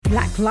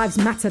Black Lives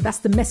Matter, that's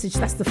the message,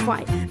 that's the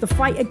fight. The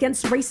fight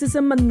against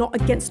racism and not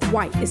against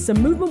white. It's a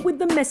movement with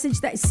the message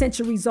that is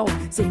centuries old.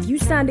 So if you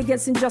stand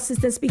against injustice,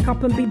 then speak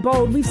up and be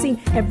bold. We've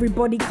seen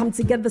everybody come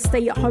together,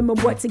 stay at home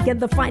and work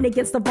together, fighting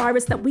against a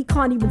virus that we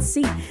can't even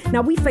see.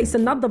 Now we face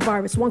another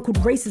virus, one called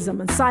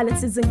racism, and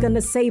silence isn't gonna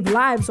save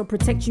lives or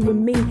protect you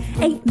and me.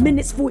 8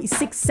 minutes,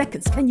 46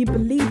 seconds, can you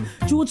believe?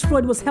 George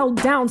Floyd was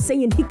held down,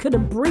 saying he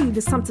couldn't breathe.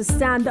 It's time to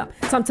stand up,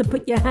 time to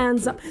put your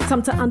hands up,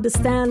 time to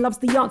understand love's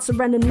the answer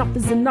and enough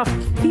is enough.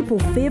 People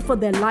fear for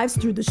their lives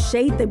through the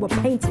shade they were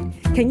painted.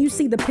 Can you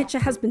see the picture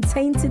has been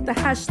tainted? The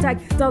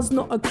hashtag does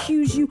not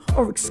accuse you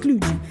or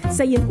exclude you.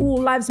 Saying all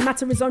lives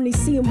matter is only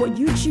seeing what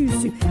you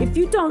choose to. If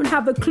you don't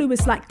have a clue,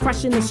 it's like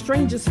crashing a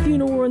stranger's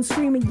funeral and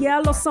screaming, yeah,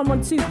 I lost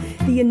someone too.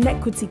 The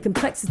inequity,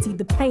 complexity,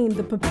 the pain,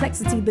 the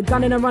perplexity, the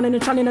gunning and running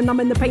and trying and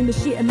numbing the pain, the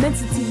sheer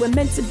immensity. We're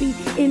meant to be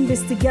in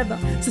this together.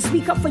 So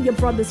speak up for your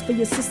brothers, for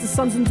your sisters,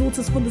 sons and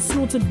daughters, for the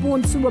slaughtered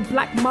born to a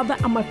black mother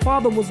and my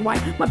father was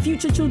white. My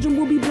future children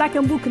will be black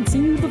and will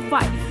continue the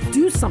fight.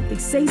 Do something,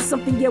 say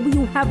something, yeah, we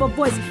all have a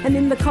voice. And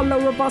in the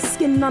color of our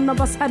skin, none of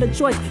us had a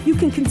choice. You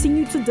can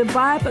continue to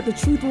divide, but the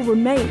truth will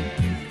remain.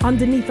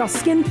 Underneath our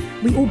skin,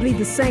 we all bleed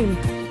the same.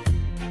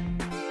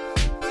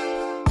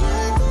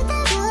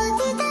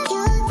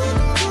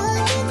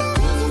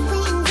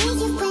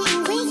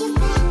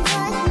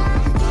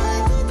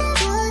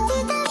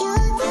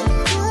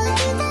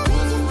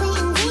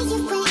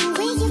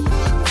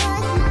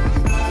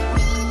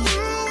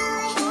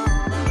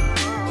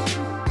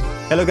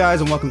 Hello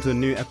guys and welcome to a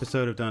new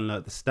episode of Don't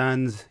Let the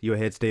Stands. You're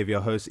here today with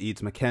your hosts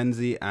Eads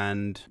Mackenzie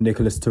and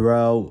Nicholas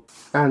Terrell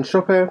and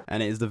Shopper.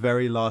 And it is the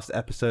very last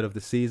episode of the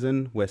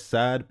season. We're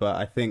sad, but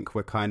I think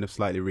we're kind of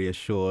slightly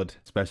reassured,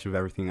 especially with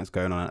everything that's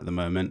going on at the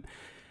moment.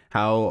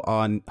 How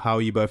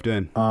are you both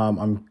doing?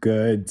 I'm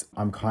good.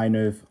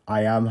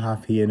 I am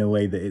happy in a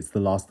way that it's the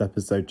last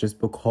episode just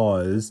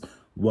because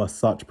we're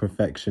such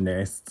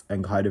perfectionists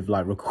and kind of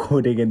like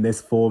recording in this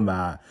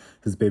format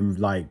has been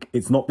like,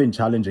 it's not been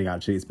challenging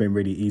actually, it's been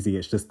really easy.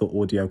 It's just the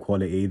audio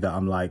quality that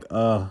I'm like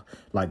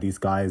these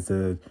guys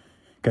are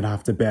gonna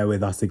have to bear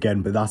with us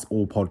again, but that's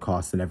all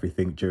podcasts and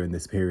everything during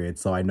this period,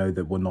 so I know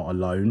that we're not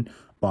alone.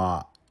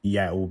 But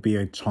yeah, it will be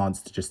a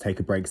chance to just take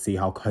a break, see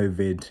how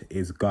COVID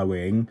is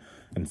going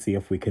and see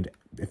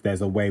if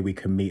there's a way we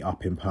can meet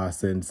up in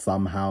person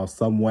somehow,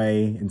 some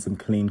way, in some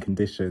clean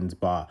conditions.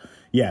 But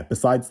yeah,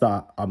 besides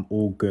that, I'm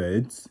all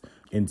good.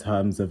 In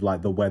terms of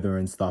like the weather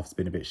and stuff's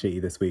been a bit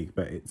shitty this week,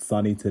 but it's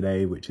sunny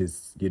today, which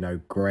is,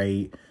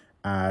 great.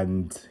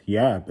 And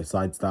yeah,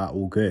 besides that,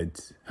 all good.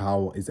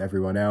 How is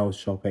everyone else?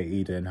 Shop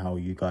Eden, how are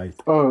you guys?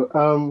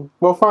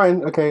 Well,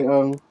 fine. Okay.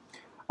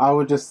 I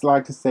would just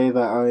like to say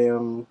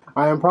that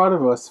I am proud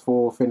of us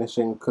for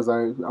finishing, because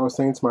I was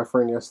saying to my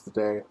friend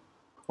yesterday,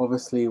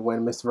 obviously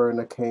when Miss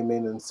Verona came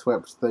in and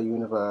swept the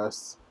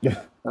universe,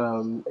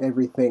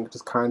 everything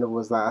just kind of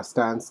was like a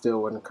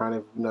standstill, and kind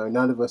of,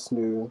 none of us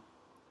knew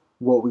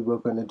what we were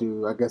going to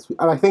do.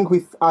 I think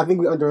we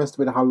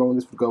underestimated how long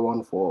this would go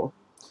on for.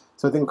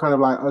 So I think we're kind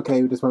of like,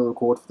 okay, we just won't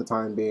record for the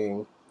time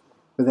being.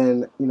 But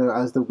then,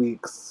 as the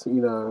weeks,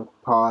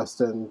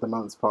 passed and the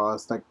months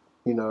passed,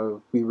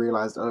 we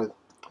realized,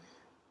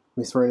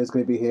 Miss Verona is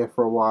going to be here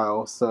for a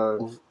while,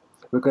 so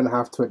we're going to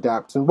have to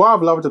adapt. And what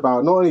I've loved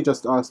about not only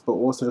just us, but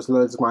also just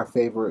loads of my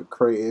favorite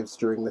creatives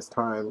during this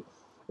time,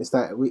 is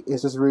that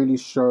it's just really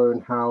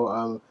shown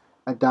how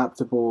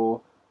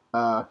adaptable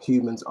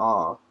humans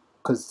are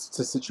to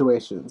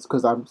situations.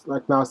 Because I'm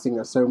like now seeing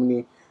that so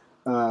many,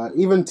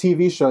 even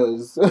TV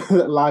shows,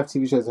 live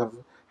TV shows have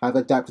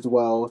adapted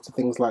well to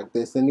things like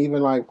this. And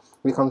even like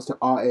when it comes to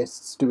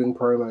artists doing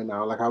promo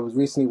now, like I was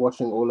recently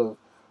watching all of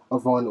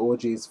Yvonne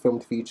Orji's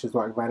filmed features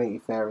like Vanity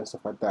Fair and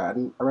stuff like that.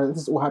 And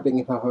this is all happening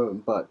in her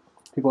home, but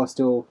people are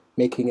still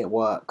making it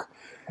work.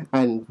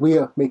 And we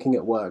are making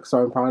it work. So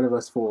I'm proud of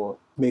us for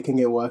making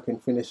it work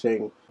and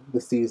finishing the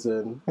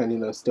season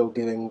and, still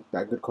giving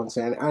that good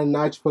content. And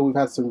I just feel we've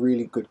had some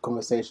really good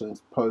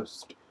conversations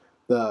post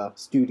the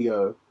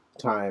studio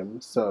time.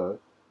 So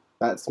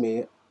that's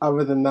me.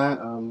 Other than that,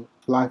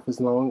 life is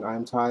long.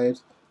 I'm tired,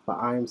 but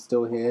I am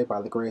still here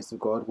by the grace of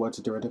God. Word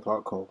to Dorinda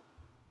Clark Cole.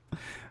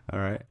 All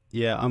right.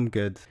 Yeah, I'm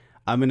good.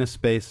 I'm in a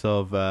space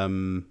of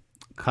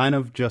kind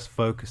of just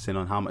focusing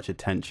on how much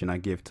attention I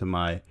give to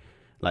my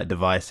like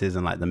devices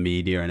and like the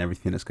media and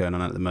everything that's going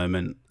on at the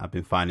moment. I've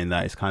been finding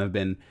that it's kind of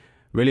been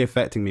really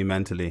affecting me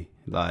mentally,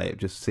 like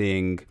just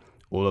seeing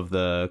all of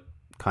the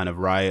kind of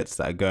riots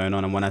that are going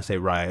on. And when I say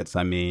riots,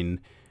 I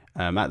mean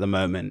at the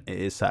moment it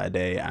is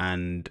Saturday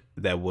and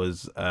there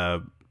was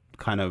a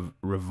kind of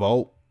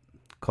revolt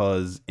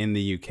because in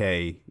the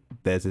UK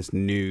there's this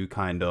new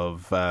kind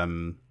of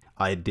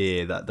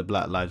idea that the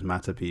Black Lives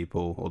Matter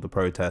people or the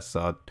protests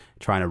are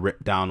trying to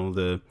rip down all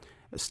the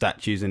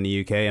statues in the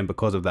UK, and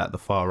because of that the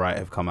far right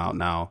have come out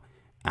now,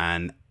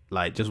 and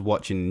like just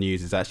watching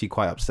news is actually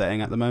quite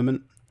upsetting at the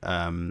moment,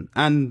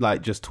 and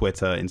like just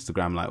Twitter,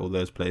 Instagram, like all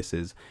those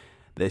places,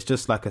 there's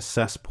just like a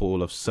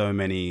cesspool of so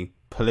many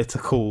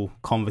political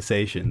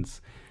conversations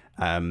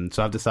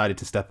So I've decided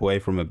to step away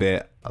from a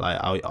bit. Like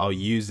I'll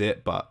use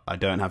it, but I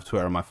don't have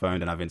Twitter on my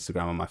phone and I have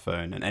Instagram on my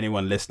phone. And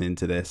anyone listening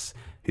to this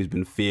who's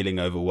been feeling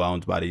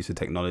overwhelmed by the use of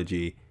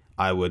technology,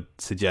 I would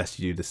suggest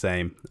you do the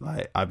same.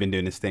 Like I've been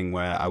doing this thing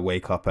where I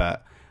wake up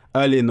at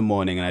early in the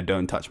morning and I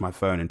don't touch my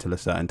phone until a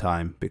certain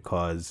time,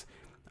 because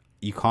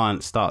you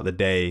can't start the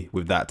day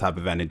with that type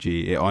of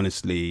energy. It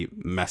honestly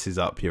messes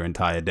up your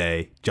entire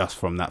day just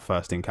from that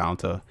first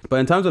encounter. But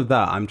in terms of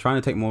that, I'm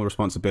trying to take more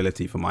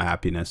responsibility for my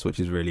happiness, which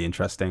is really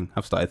interesting.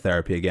 I've started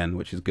therapy again,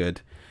 which is good.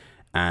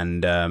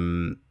 And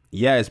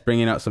yeah, it's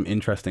bringing up some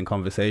interesting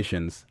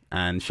conversations.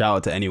 And shout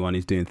out to anyone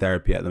who's doing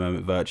therapy at the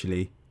moment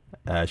virtually.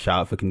 Shout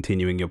out for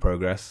continuing your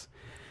progress.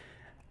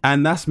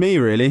 And that's me,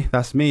 really.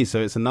 That's me. So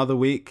it's another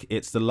week.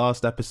 It's the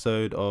last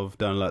episode of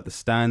Don't Alert the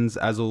Stands.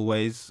 As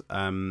always,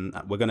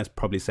 we're going to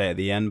probably say at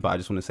the end, but I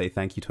just want to say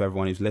thank you to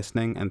everyone who's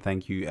listening, and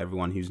thank you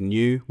everyone who's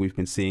new. We've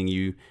been seeing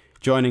you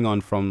joining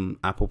on from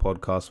Apple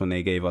Podcasts when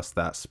they gave us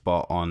that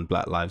spot on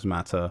Black Lives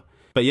Matter.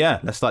 But yeah,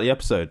 let's start the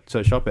episode.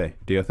 So Shoppe,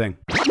 do your thing.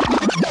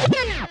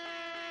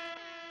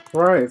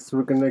 Right, so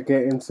we're going to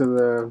get into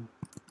the...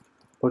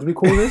 What do we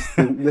call this?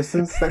 The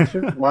listens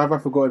section? Why have I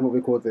forgotten what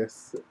we call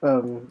this?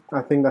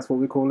 I think that's what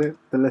we call it,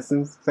 the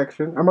listens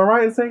section. Am I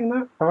right in saying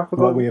that? Have I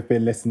forgotten? What we have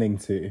been listening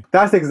to.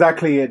 That's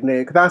exactly it,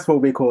 Nick. That's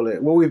what we call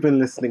it. What we've been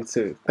listening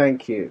to.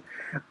 Thank you.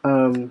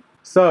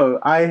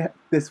 So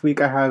this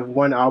week I have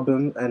one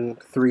album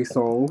and 3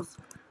 songs.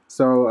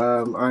 So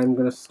I'm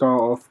going to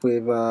start off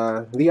with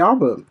the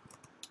album.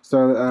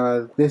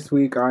 So this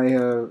week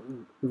I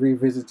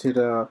revisited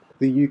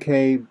the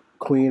UK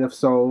Queen of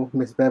Soul,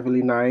 Miss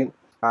Beverly Knight.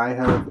 I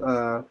have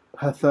her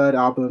 3rd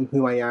album,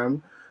 Who I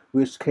Am,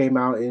 which came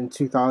out in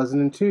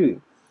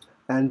 2002.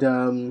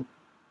 And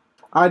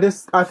I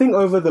think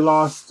over the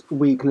last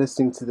week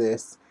listening to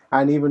this,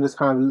 and even just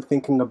kind of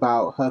thinking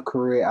about her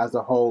career as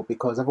a whole,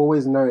 because I've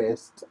always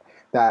noticed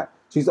that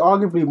she's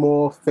arguably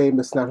more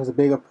famous now, she has a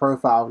bigger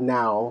profile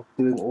now,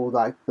 doing all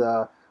like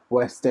the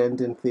West End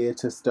and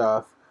theatre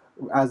stuff,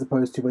 as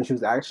opposed to when she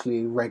was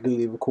actually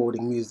regularly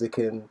recording music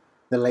in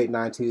the late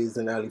 90s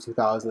and early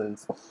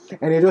 2000s.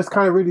 And it just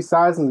kind of really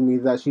saddens me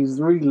that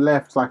she's really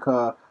left like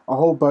a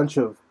whole bunch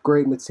of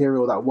great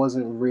material that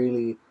wasn't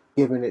really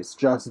given its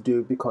just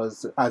due,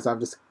 because, as I've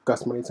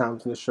discussed many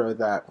times in the show,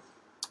 that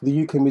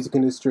the UK music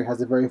industry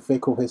has a very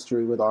fickle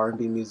history with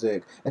R&B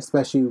music,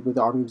 especially with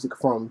R&B music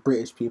from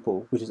British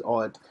people, which is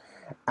odd.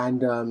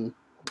 And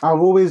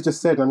I've always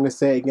just said, I'm going to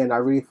say it again, I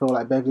really feel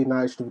like Beverly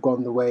Knight should have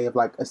gone the way of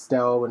like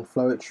Estelle and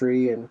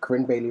Floetry and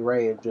Corinne Bailey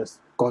Rae and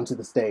just gone to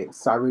the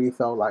States. I really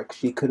felt like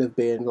she could have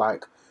been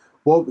like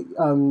what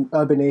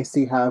Urban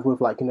AC have with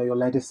like, you know, your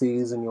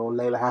Ledisies and your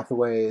Layla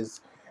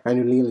Hathaways and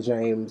your Leela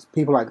James,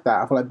 people like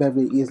that. I feel like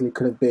Beverly easily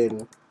could have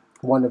been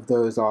one of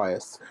those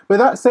artists. But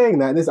that saying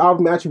that, this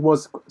album actually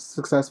was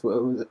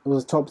successful. It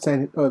was top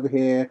 10 over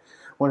here.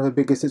 One of the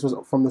biggest hits was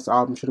from this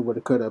album, shoulda,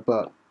 woulda, coulda.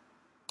 But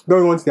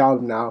going on to the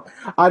album now,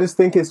 I just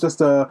think it's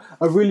just a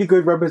really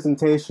good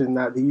representation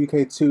that the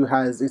UK too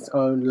has its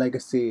own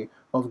legacy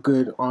of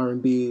good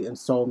R&B and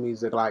soul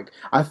music. Like,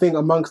 I think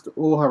amongst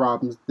all her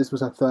albums, this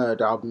was her 3rd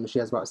album. She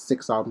has about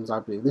 6 albums, I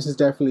believe. This is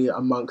definitely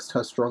amongst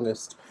her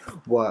strongest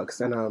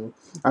works. And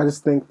I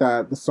just think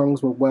that the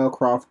songs were well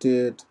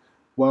crafted,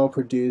 well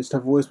produced.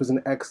 Her voice was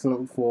in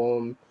excellent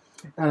form.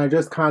 And I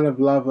just kind of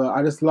love her.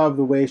 I just love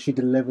the way she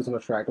delivers on a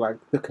track, like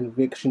the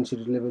conviction she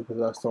delivers with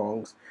her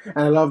songs. And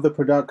I love the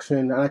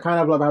production, and I kind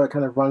of love how it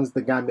kind of runs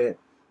the gamut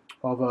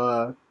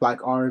of like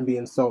R&B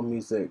and soul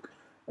music.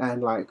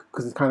 And like,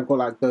 because it's kind of got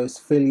like those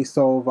Philly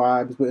soul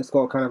vibes, but it's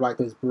got kind of like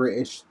those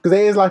British, because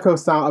there is like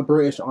a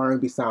British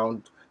R&B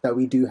sound that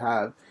we do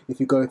have. If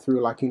you go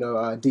through like, you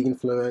know, D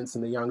Influence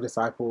and the Young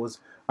Disciples,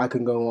 I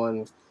can go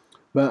on.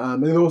 But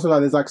and also like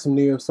there's like some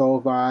neo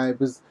soul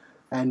vibes,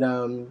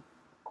 and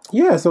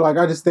yeah, so like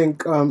I just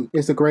think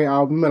it's a great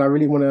album, and I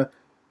really want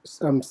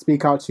to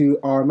speak out to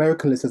our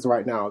American listeners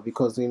right now,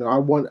 because, you know, I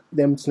want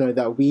them to know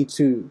that we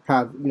too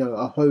have, you know,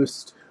 a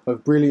host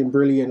of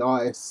brilliant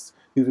artists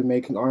who've been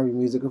making R&B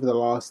music over the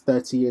last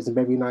 30 years, and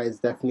Beverly Knight is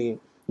definitely,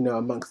 you know,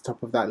 amongst the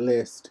top of that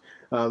list.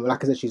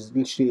 Like I said, she's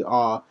literally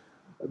our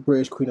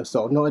British Queen of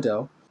Soul, not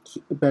Adele.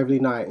 Beverly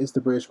Knight is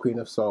the British Queen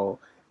of Soul.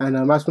 And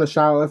I just want to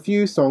shout out a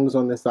few songs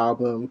on this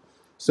album.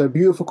 So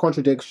Beautiful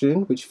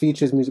Contradiction, which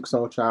features Musiq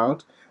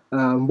Soulchild.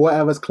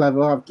 Whatever's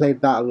Clever, I've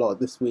played that a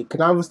lot this week.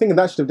 And I was thinking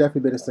that should have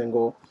definitely been a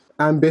single.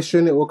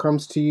 Ambition, It All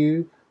Comes to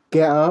You.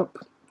 Get Up,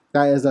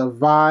 that is a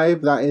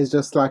vibe. That is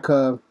just like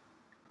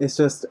it's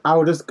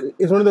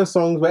one of those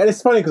songs where, and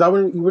it's funny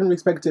because you wouldn't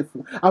expect it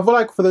I feel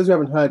like for those who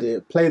haven't heard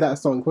it, play that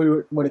song, you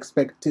probably wouldn't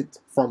expect it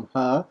from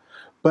her.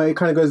 But it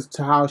kind of goes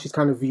to how she's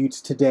kind of viewed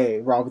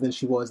today rather than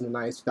she was in the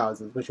 90s,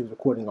 2000s when she was a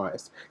recording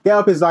artist. Get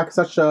Up is like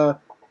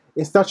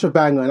it's such a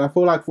banger, and I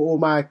feel like for all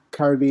my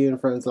Caribbean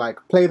friends, like,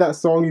 play that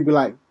song, you'd be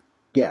like,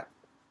 yeah,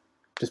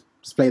 just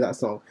play that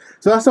song.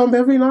 So that's on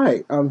Beverly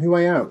Knight, Who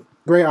I Am.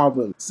 Great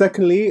album.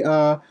 Secondly,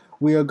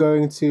 we are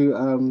going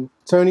to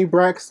Toni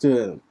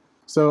Braxton.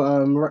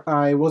 So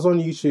I was on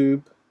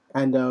YouTube,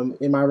 And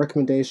in my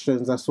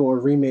recommendations, I saw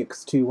a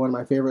remix to one of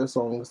my favorite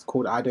songs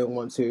called "I Don't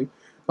Want to"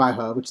 by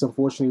her, which is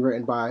unfortunately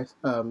written by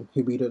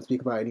who we don't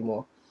speak about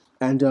anymore.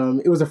 And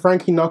it was a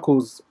Frankie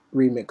Knuckles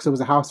remix. It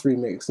was a house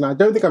remix, and I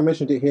don't think I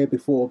mentioned it here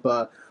before.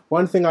 But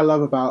one thing I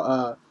love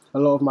about a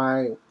lot of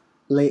my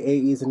late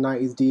 80s and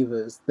 90s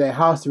divas, their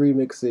house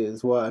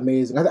remixes were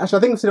amazing. Actually,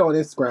 I think I said it on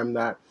Instagram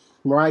that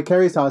Mariah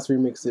Carey's house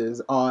remixes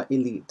are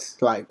elite.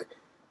 Like,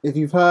 if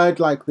you've heard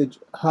like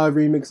her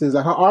remixes,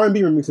 like her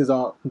R&B remixes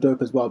are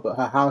dope as well, but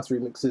her house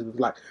remixes with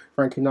like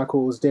Frankie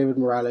Knuckles, David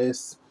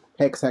Morales,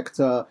 Hex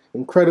Hector,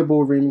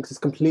 incredible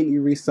remixes, completely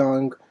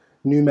resung,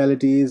 new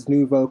melodies,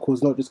 new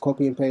vocals, not just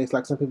copy and paste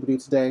like some people do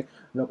today. I'm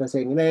not gonna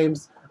say any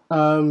names.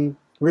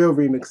 Real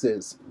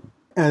remixes.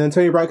 And then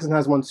Toni Braxton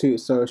has one too,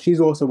 so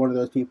she's also one of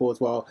those people as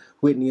well.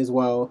 Whitney as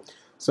well.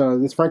 So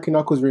this Frankie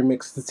Knuckles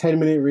remix, the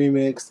 10-minute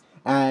remix,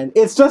 and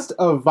it's just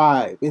a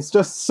vibe. It's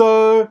just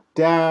so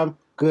damn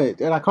good,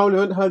 and I can't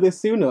have heard this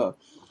sooner.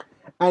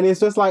 And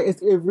it's just like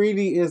it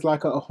really is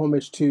like a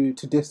homage to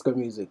disco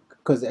music,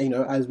 because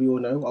as we all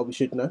know, or we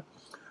should know,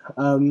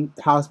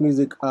 house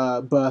music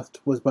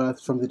was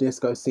birthed from the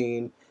disco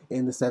scene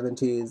in the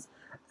 70s.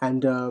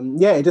 And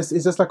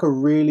it's just like a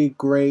really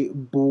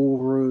great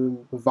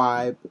ballroom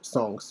vibe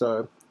song.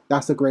 So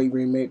that's a great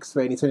remix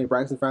for any Toni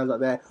Braxton fans out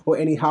there, or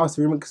any house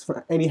remix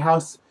for any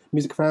house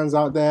music fans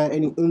out there,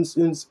 any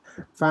uns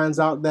fans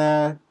out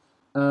there.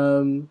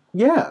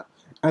 Yeah.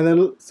 And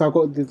then so I've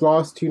got the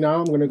last two now.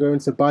 I'm gonna go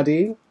into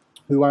Buddy,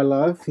 who I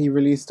love. He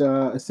released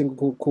a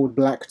single called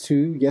Black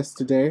 2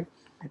 yesterday.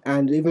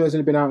 And even though it's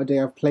only been out a day,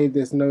 I've played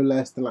this no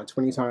less than like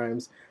 20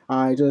 times.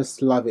 I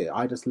just love it.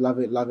 I just love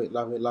it, love it,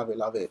 love it, love it,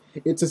 love it.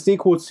 It's a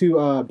sequel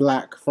to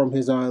Black from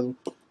his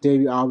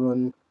debut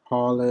album,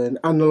 Harlan,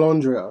 and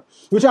Alondra,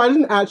 which I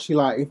didn't actually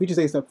like. If you just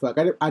say stuff like,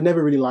 I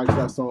never really liked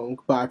that song,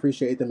 but I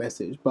appreciated the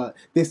message. But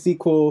this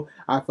sequel,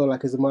 I feel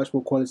like, is a much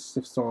more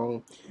qualitative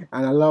song.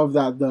 And I love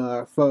that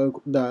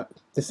the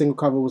single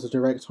cover was a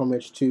direct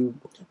homage to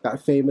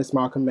that famous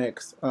Malcolm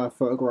X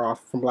photograph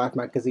from Life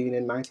magazine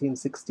in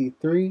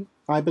 1963,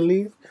 I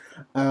believe.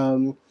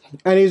 And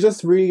it's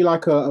just really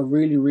like a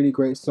really, really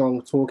great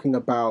song talking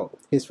about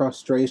his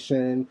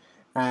frustration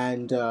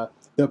and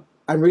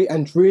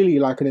really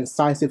like an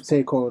incisive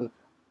take on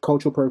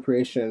cultural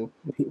appropriation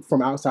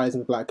from outsiders in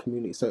the Black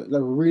community. So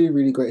like a really,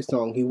 really great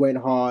song. He went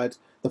hard,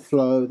 the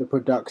flow, the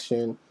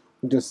production,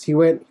 he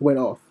went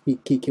off.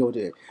 He killed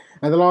it.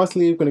 And then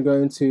lastly, we're going to go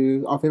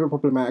into our favorite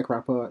problematic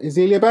rapper,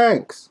 Azealia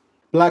Banks,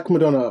 Black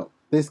Madonna.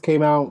 This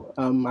came out,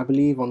 I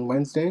believe, on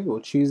Wednesday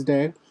or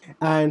Tuesday.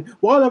 And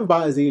what I love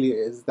about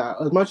Azealia is that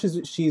as much as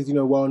she's,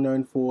 well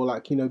known for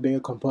like, being a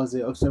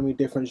composite of so many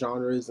different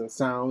genres and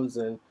sounds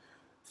and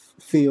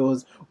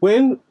feels,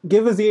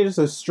 give Azealia just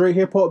a straight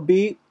hip hop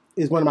beat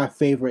is one of my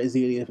favorite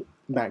Azealia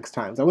Banks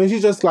times. And when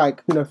she's just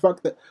like,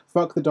 fuck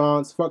the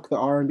dance, fuck the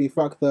R&B,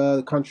 fuck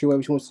the country,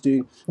 whatever she wants to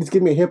do, just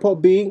give me a hip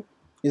hop beat.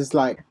 It's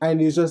like,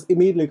 and it's just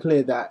immediately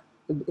clear that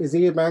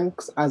Azealia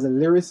Banks as a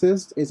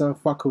lyricist is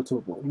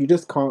unfuckable. You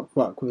just can't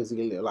fuck with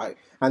Azealia. Like,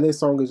 and this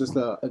song is just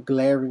a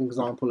glaring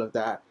example of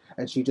that.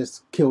 And she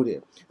just killed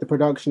it. The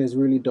production is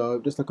really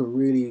dope, just like a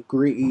really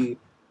gritty,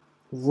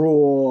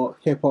 raw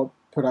hip hop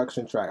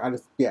production track.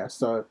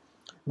 So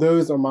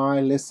those are my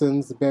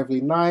listens: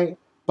 Beverly Knight,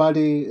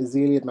 Buddy,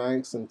 Azealia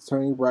Banks, and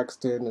Toni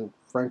Braxton and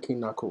Frankie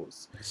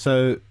Knuckles.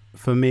 So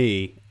for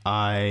me,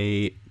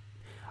 I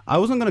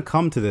wasn't going to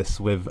come to this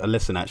with a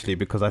listen actually,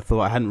 because I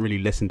thought I hadn't really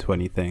listened to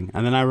anything,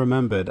 and then I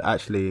remembered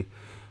actually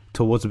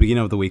towards the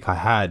beginning of the week I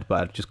had,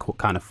 but I'd just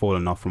kind of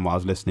fallen off from what I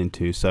was listening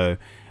to. So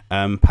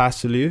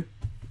Passalou,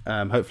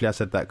 hopefully I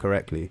said that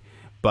correctly,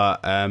 but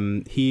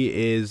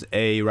he is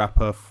a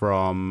rapper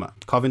from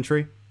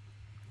Coventry.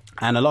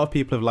 And a lot of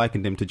people have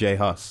likened him to J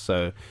Hus.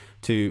 So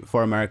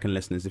for American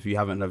listeners, if you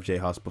haven't loved J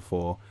Hus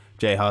before,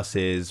 J Hus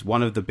is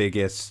one of the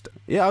biggest,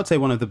 I would say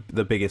one of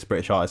the biggest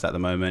British artists at the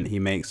moment. He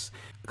makes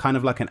kind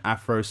of like an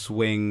Afro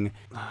swing.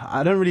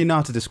 I don't really know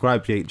how to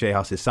describe J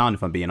Hus's sound,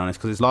 if I'm being honest,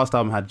 because his last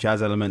album had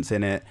jazz elements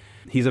in it.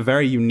 He's a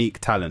very unique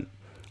talent.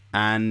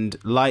 And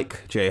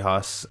like J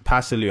Hus,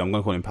 Passalou, I'm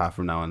going to call him Pat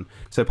from now on.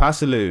 So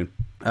Passalou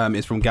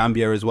is from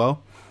Gambia as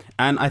well.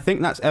 And I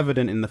think that's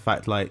evident in the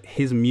fact like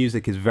his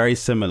music is very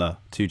similar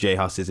to J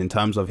Hus's in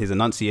terms of his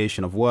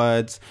enunciation of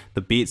words, the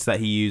beats that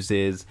he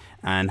uses,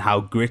 and how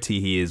gritty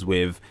he is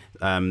with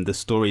the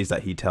stories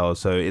that he tells.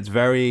 So it's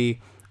very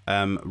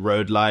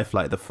road life,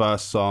 like the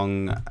first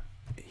song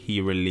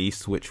he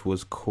released, which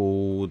was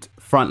called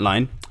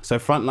Frontline. So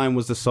Frontline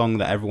was the song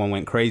that everyone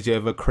went crazy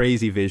over,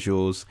 crazy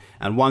visuals.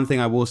 And one thing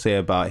I will say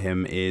about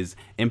him is,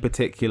 in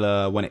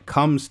particular, when it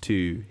comes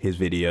to his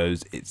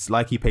videos, it's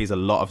like he pays a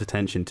lot of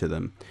attention to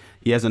them.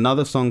 He has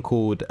another song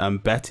called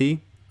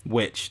Betty,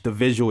 which the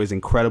visual is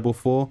incredible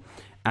for.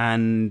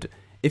 And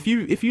if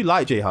you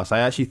like J Hus, I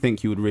actually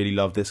think you would really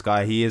love this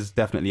guy. He is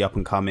definitely up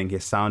and coming.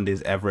 His sound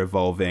is ever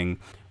evolving.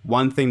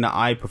 One thing that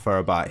I prefer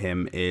about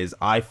him is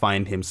I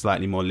find him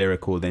slightly more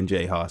lyrical than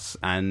J Hus.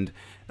 And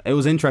It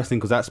was interesting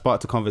because that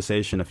sparked a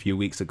conversation a few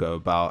weeks ago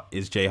about,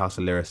 is J Hus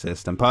a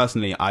lyricist? And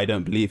personally, I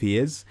don't believe he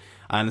is.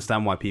 I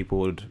understand why people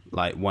would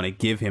like want to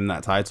give him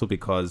that title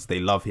because they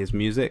love his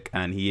music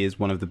and he is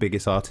one of the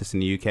biggest artists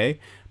in the UK.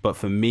 But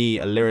for me,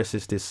 a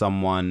lyricist is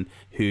someone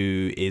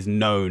who is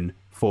known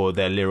for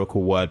their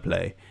lyrical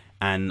wordplay.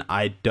 And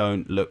I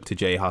don't look to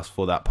J Hus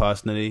for that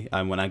personally.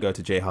 And when I go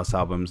to J Hus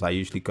albums, I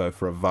usually go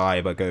for a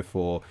vibe. I go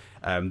for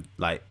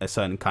like a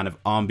certain kind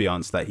of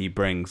ambiance that he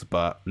brings,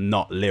 but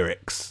not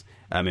lyrics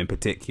in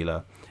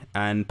particular.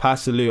 And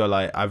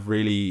Pasalu, I've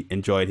really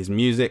enjoyed his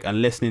music,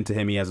 and listening to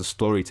him, he has a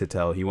story to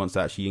tell. He wants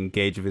to actually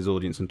engage with his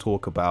audience and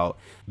talk about,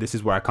 this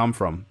is where I come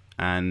from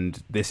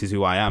and this is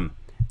who I am.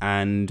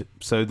 And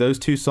so those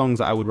two songs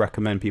that I would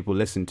recommend people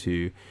listen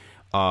to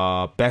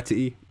are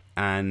Betty,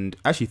 and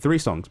actually 3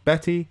 songs: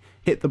 Betty,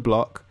 Hit the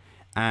Block,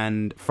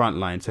 and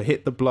Frontline. So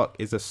Hit the Block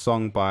is a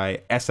song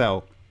by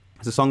SL.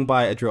 It's a song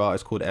by a drill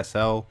artist called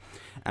SL,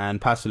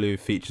 and Pasalu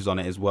features on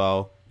it as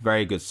well.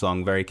 Very good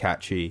song, very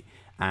catchy.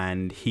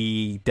 And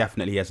he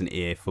definitely has an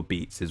ear for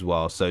beats as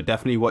well. So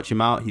definitely watch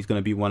him out. He's going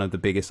to be one of the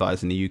biggest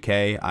artists in the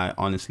UK. I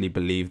honestly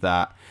believe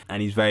that.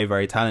 And he's very,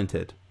 very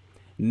talented.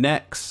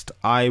 Next,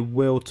 I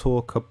will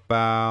talk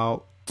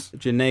about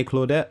Janae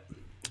Claudette.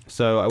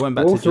 So I went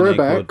back to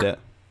Janae Claudette.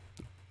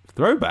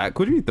 Throwback?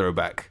 What do you mean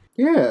throwback?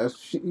 Yeah,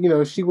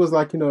 she was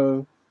like,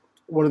 one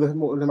of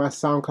my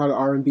SoundCloud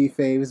R&B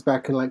faves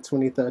back in like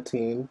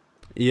 2013,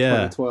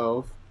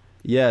 2012.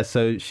 Yeah,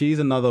 so she's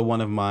another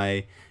one of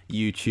my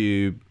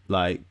YouTube,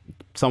 like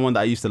someone that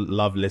I used to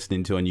love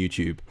listening to on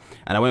YouTube.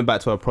 And I went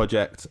back to her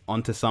project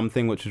Onto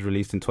Something, which was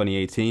released in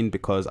 2018,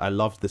 because I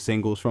loved the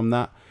singles from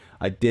that.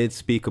 I did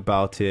speak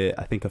about it,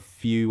 I think a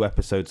few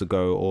episodes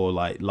ago, or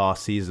like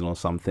last season or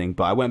something,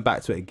 but I went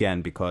back to it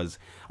again because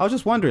I was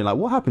just wondering, like,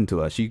 what happened to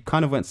her? She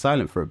kind of went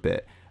silent for a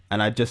bit,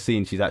 and I'd just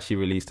seen she's actually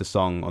released a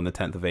song on the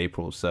 10th of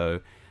April,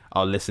 so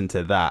I'll listen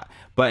to that.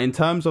 But in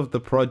terms of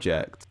the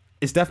project,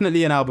 it's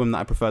definitely an album that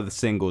I prefer the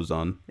singles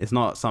on. It's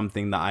not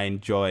something that I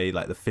enjoy,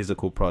 like the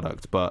physical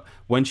product, but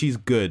when she's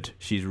good,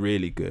 she's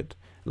really good.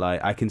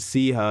 Like, I can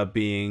see her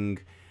being...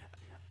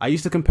 I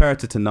used to compare her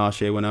to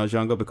Tinashe when I was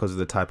younger because of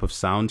the type of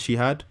sound she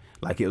had.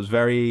 Like, it was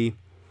very...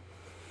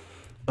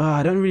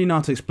 I don't really know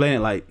how to explain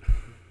it. Like,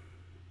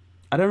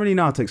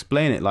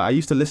 I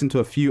used to listen to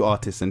a few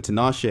artists, and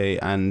Tinashe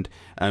and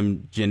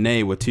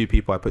Janae were 2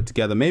 people I put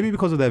together. Maybe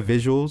because of their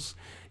visuals.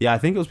 Yeah, I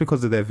think it was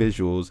because of their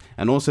visuals.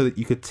 And also that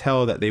you could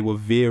tell that they were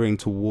veering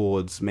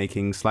towards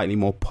making slightly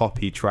more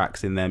poppy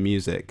tracks in their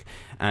music.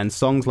 And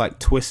songs like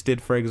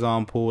Twisted, for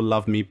example,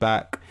 Love Me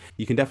Back,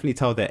 you can definitely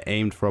tell they're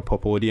aimed for a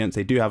pop audience.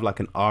 They do have like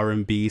an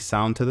R&B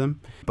sound to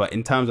them. But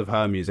in terms of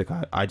her music,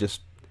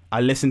 I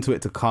listen to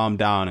it to calm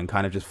down and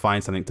kind of just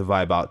find something to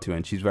vibe out to,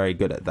 and she's very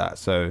good at that.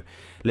 So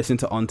listen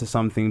to Onto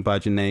Something by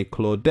Janae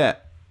Claudette,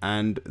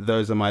 and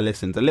those are my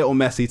listens. A little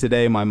messy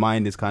today, my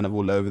mind is kind of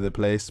all over the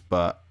place,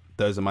 but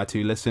those are my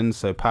 2 listens.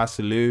 So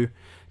Pasalu,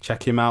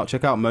 check him out.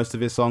 Check out most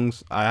of his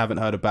songs. I haven't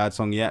heard a bad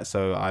song yet,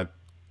 so I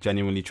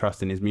genuinely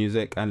trust in his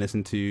music. And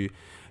listen to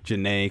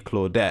Janae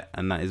Claudette,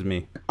 and that is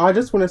me. I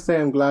just want to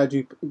say I'm glad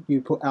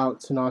you put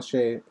out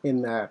Tinashe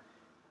in there,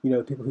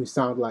 people who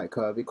sound like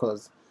her,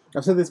 because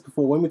I've said this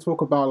before, when we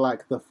talk about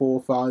like the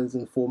forefathers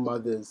and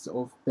foremothers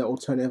of the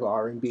alternative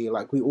R&B,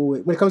 like we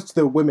always, when it comes to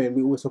the women,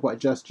 we always talk about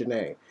just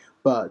Janae,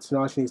 but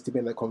Tinashe needs to be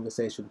in the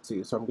conversation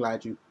too. So I'm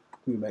glad you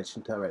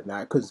mentioned her right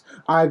now, because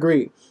I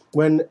agree.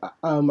 When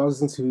I was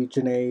listening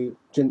to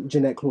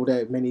Janae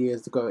Claudette many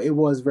years ago, it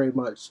was very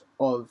much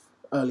of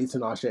early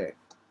Tinashe.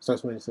 So I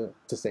just wanted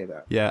to say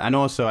that. Yeah, and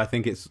also I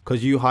think it's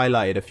because you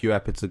highlighted a few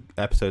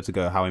episodes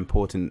ago how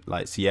important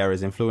like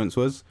Sierra's influence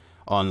was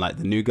on like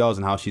the new girls,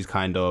 and how she's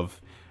kind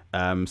of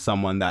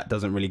someone that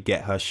doesn't really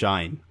get her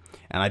shine.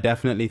 And I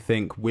definitely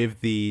think with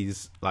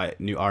these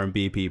like new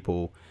R&B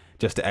people,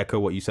 just to echo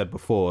what you said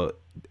before,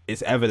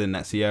 it's evident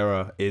that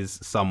Sierra is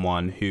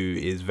someone who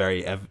is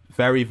very,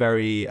 very,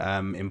 very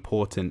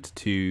important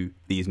to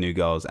these new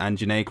girls. And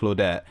Janae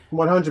Claudette,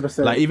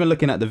 100%. Like, even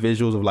looking at the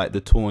visuals of like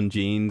the torn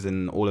jeans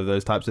and all of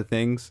those types of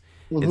things,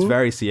 it's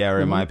very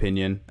Sierra in my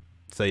opinion.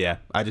 So yeah,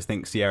 I just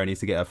think Sierra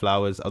needs to get her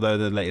flowers. Although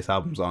the latest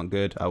albums aren't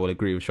good, I will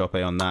agree with Chope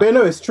on that. But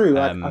no, it's true.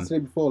 I said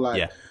it before.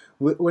 Like,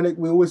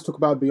 we always talk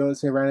about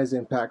Beyonce and Rihanna's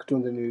impact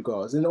on the new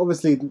girls, and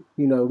obviously,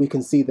 we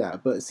can see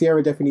that. But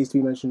Sierra definitely needs to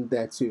be mentioned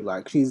there too.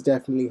 Like, she's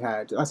definitely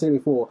had. I said it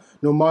before.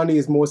 Normani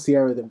is more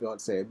Sierra than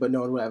Beyonce, but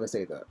no one will ever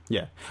say that.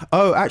 Yeah.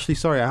 Oh, actually,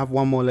 sorry, I have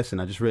one more listen.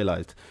 I just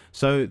realized.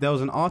 So there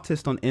was an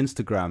artist on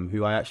Instagram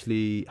who I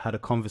actually had a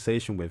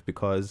conversation with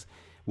because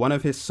one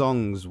of his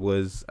songs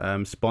was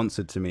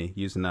sponsored to me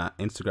using that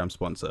Instagram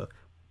sponsor,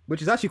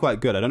 which is actually quite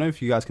good. I don't know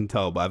if you guys can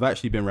tell, but I've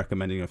actually been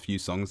recommending a few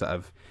songs that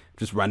have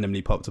just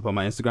randomly popped up on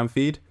my Instagram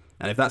feed.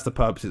 And if that's the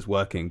purpose, it's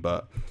working.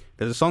 But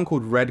there's a song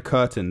called Red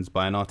Curtains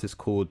by an artist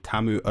called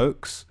Tamu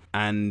Oaks.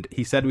 And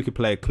he said we could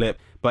play a clip,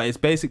 but it's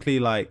basically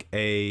like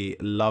a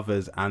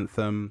lover's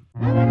anthem.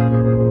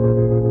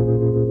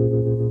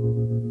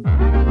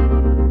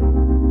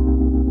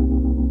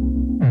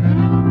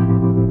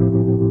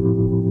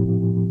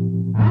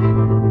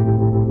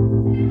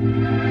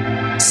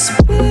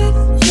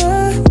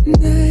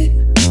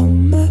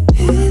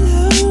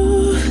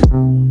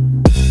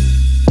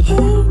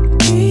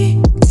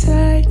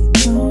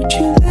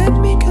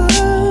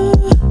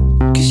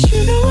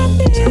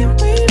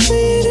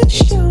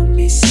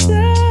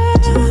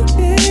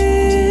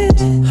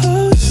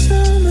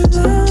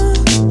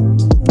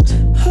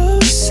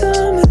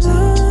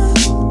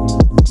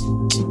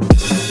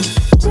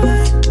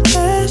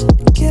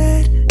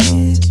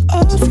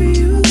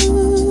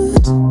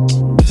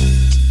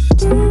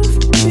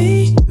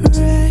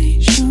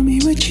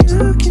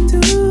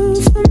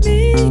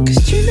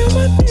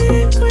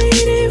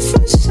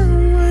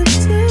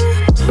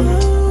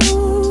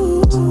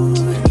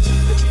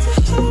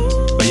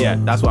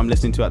 That's what I'm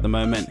listening to at the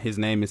moment. His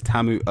name is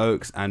Tamu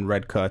Oaks, and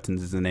Red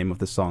Curtains is the name of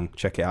the song.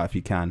 Check it out if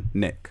you can.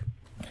 Nick.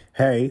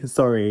 Hey,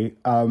 sorry.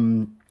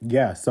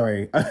 Yeah,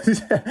 sorry.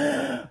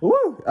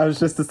 Woo! I was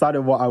just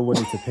deciding what I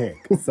wanted to pick.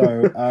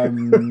 So,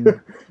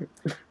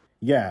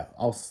 yeah,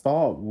 I'll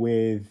start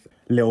with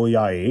Lil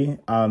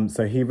Yachty.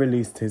 So he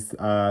released his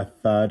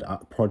third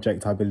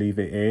project, I believe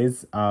it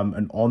is.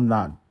 And on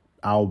that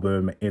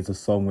album is a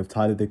song with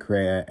Tyler, the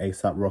Creator,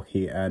 A$AP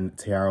Rocky, and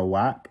Tierra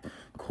Whack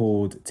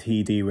called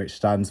TD, which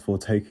stands for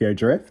Tokyo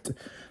Drift.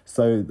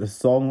 So the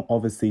song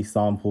obviously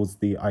samples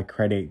the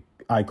iconic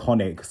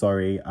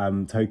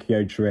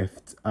Tokyo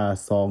Drift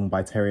song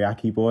by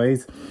Teriyaki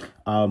Boys,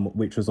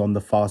 which was on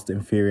the Fast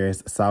and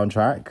Furious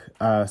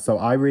soundtrack. So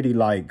I really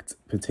liked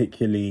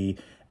particularly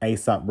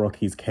A$AP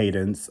Rocky's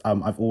cadence.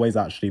 I've always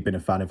actually been a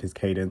fan of his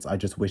cadence. I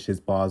just wish his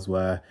bars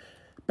were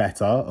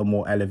better and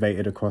more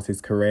elevated across his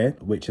career,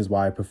 which is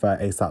why I prefer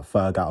A$AP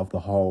Ferg out of the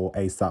whole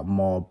A$AP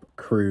Mob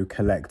crew,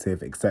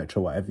 collective,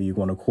 etc., whatever you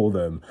want to call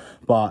them.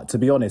 But to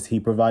be honest, he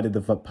provided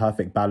the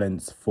perfect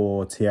balance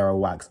for Tierra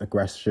Whack's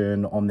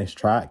aggression on this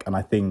track, and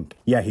I think,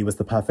 yeah, he was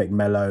the perfect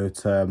mellow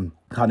to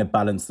kind of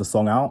balance the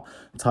song out.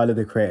 Tyler,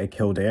 the Creator,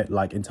 killed it,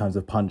 like in terms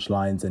of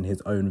punchlines and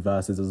his own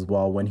verses as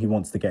well. When he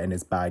wants to get in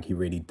his bag, he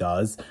really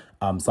does.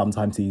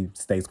 Sometimes he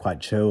stays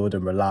quite chilled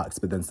and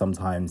relaxed, but then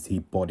sometimes he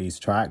bodies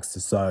tracks.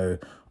 So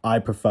I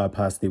prefer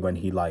personally when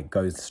he like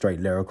goes straight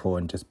lyrical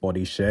and just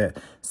body shit.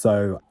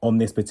 So on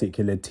this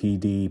particular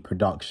TD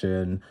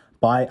production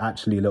by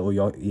actually Lil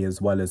Yachty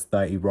as well as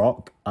 30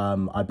 Rock,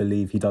 I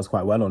believe he does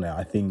quite well on it.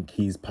 I think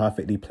he's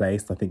perfectly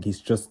placed. I think he's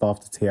just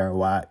after Tierra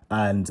Whack,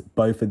 and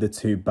both of the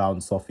two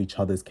bounce off each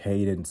other's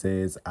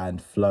cadences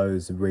and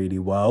flows really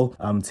well.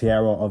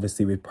 Tierra,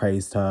 obviously we've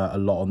praised her a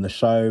lot on the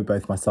show,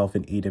 both myself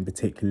and Eden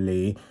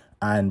particularly,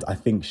 and I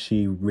think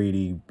she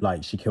really,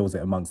 like, she kills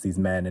it amongst these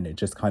men, and it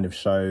just kind of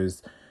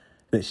shows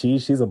that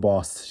she's a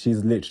boss.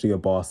 She's literally a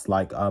boss.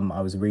 Like,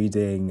 I was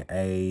reading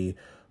a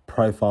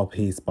profile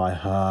piece by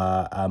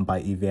her, by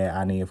Evie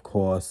Annie, of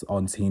course,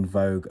 on Teen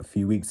Vogue a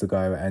few weeks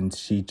ago, and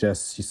she's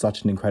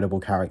such an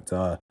incredible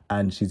character,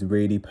 and she's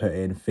really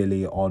putting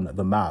Philly on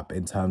the map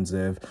in terms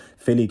of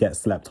Philly gets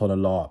slept on a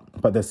lot,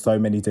 but there's so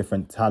many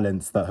different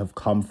talents that have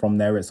come from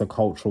there. It's a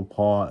cultural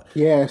part.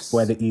 Yes.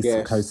 Where the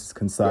East Coast is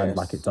concerned, Yes.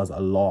 like it does a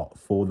lot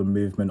for the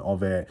movement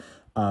of it.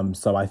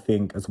 So I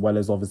think, as well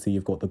as obviously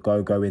you've got the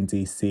go-go in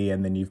DC,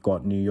 and then you've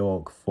got New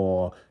York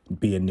for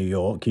being New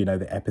York, you know,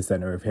 the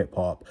epicenter of hip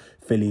hop.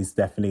 Philly's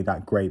definitely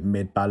that great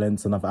mid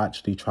balance, and I've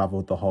actually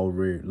traveled the whole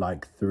route,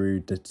 like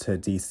through to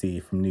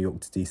DC, from New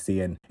York to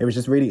DC, and it was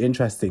just really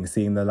interesting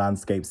seeing the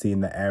landscape, seeing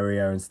the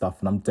area and stuff.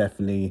 And I'm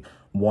definitely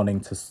wanting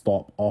to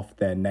stop off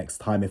there next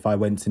time. If I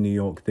went to New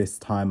York this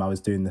time, I was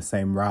doing the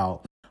same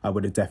route, I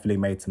would have definitely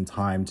made some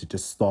time to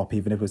just stop,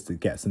 even if it was to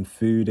get some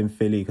food in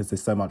Philly, because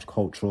there's so much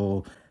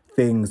cultural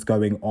things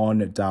going on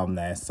down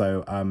there.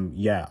 So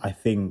yeah, I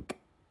think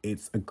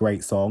it's a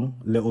great song.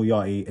 Lil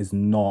Yachty is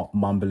not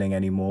mumbling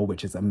anymore,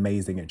 which is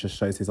amazing. It just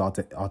shows his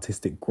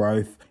artistic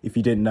growth. If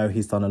you didn't know,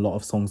 he's done a lot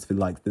of songs for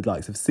like the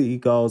likes of City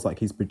Girls, like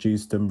he's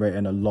produced and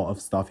written a lot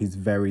of stuff. He's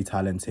very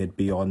talented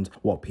beyond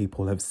what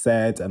people have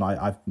said, and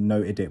I've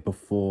noted it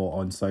before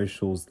on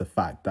socials, the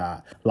fact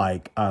that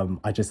like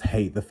I just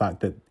hate the fact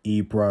that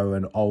Ebro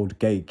and old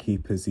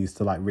gatekeepers used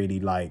to like really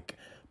like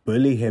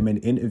bully him in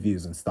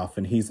interviews and stuff,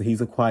 and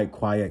he's a quite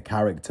quiet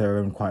character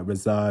and quite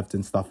reserved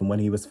and stuff. And when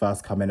he was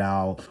first coming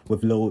out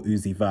with Lil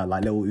Uzi Vert,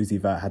 like Lil Uzi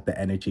Vert had the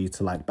energy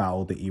to like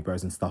battle the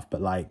Ebros and stuff,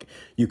 but like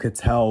you could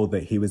tell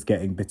that he was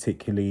getting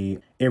particularly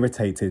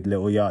irritated,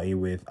 Lil Yachty,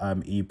 with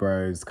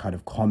Ebro's kind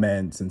of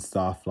comments and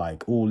stuff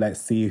like, oh,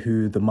 let's see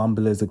who the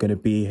mumblers are going to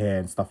be here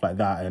and stuff like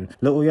that. And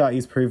Lil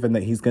Yachty's proven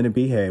that he's going to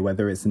be here,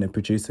 whether it's in a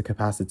producer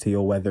capacity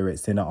or whether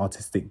it's in an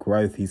artistic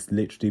growth. He's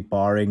literally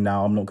barring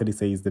now. I'm not going to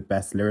say he's the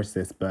best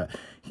lyricist, but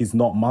he's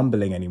not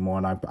mumbling anymore,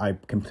 and I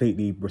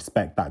completely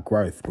respect that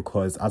growth,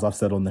 because as I've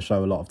said on the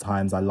show a lot of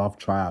times, I love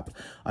trap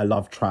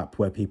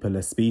where people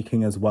are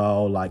speaking as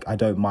well. Like, I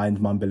don't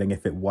mind mumbling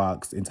if it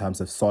works in terms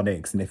of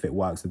sonics and if it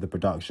works with the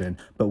production,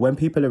 but when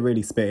people are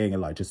really spitting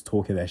and like just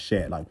talking their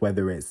shit, like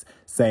whether it's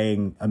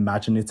saying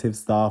imaginative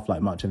stuff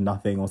like Much of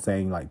Nothing or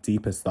saying like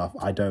deeper stuff,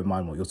 I don't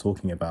mind what you're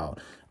talking about.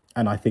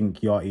 And I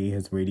think Yachty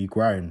has really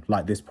grown.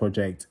 Like, this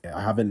project,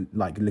 I haven't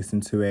like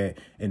listened to it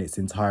in its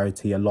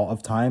entirety a lot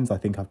of times. I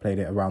think I've played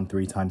it around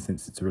 3 times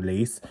since its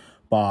release.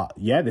 But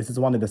yeah, this is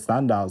one of the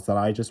standouts that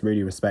I just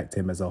really respect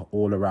him as an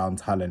all-around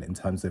talent in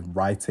terms of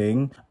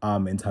writing,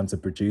 in terms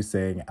of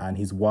producing, and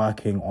he's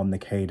working on the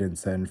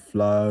cadence and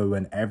flow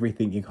and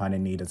everything you kind of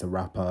need as a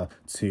rapper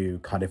to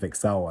kind of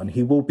excel. And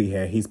he will be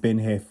here. He's been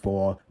here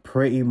for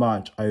pretty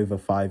much over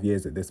 5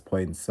 years at this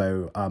point.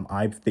 So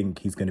I think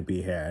he's going to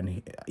be here.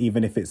 And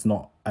even if it's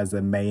not as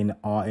a main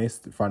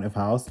artist front of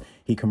house,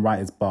 he can write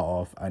his butt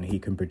off and he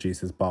can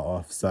produce his butt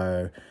off.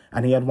 So,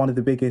 and he had one of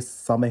the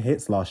biggest summer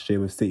hits last year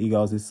with City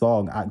Girls'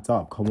 song Act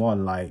Up. Come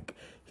on, like,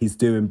 he's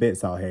doing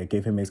bits out here.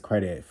 Give him his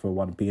credit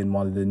for being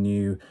one of the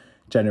new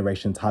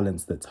generation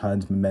talents that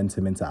turned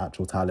momentum into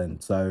actual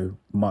talent. So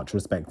much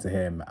respect to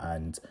him,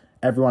 and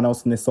everyone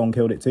else in this song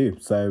killed it too.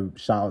 So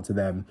shout out to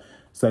them.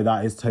 So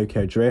that is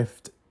Tokyo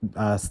Drift,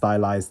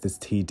 stylized as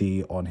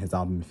TD on his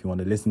album if you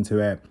want to listen to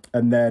it.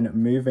 And then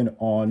moving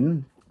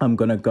on, I'm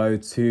going to go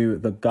to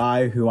the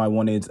guy who I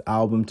wanted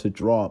album to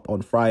drop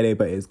on Friday,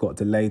 but it's got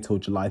delayed till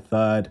July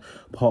 3rd,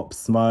 Pop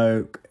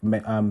Smoke.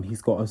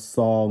 He's got a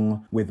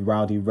song with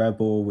Rowdy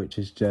Rebel, which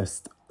is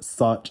just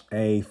such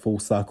a full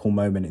circle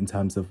moment in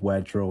terms of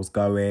where drill's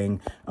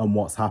going and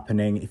what's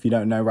happening. If you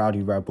don't know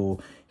Rowdy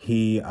Rebel,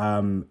 he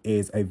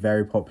is a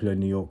very popular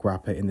New York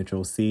rapper in the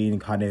drill scene,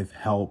 kind of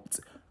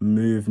helped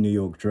move New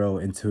York drill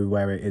into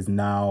where it is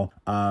now.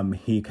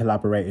 He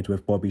collaborated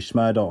with Bobby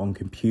Shmurda on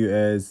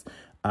Computers.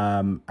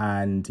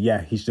 And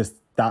yeah,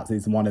 that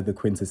is one of the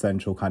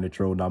quintessential kind of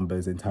drill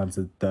numbers in terms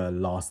of the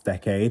last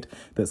decade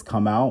that's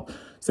come out.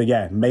 So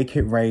yeah, Make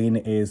It Rain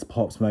is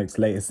Pop Smoke's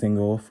latest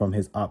single from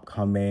his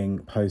upcoming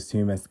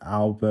posthumous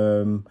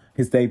album,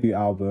 his debut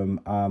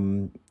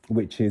album,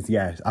 which is,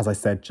 yeah, as I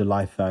said,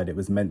 July 3rd. It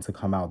was meant to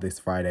come out this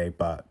Friday,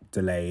 but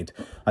delayed.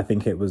 I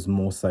think it was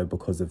more so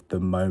because of the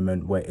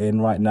moment we're in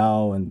right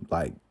now and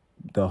like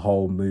the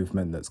whole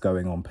movement that's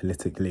going on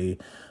politically.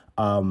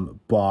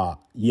 But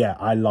yeah,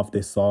 I love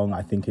this song.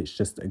 I think it's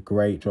just a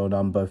great drill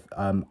number.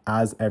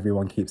 As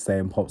everyone keeps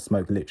saying, Pop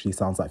Smoke literally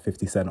sounds like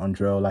 50 Cent on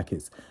drill. Like,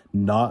 it's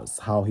nuts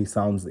how he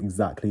sounds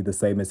exactly the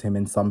same as him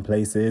in some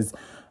places.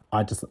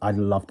 I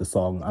love the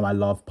song and I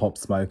love Pop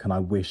Smoke and I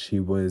wish he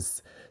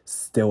was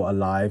still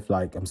alive.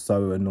 Like, I'm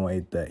so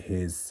annoyed that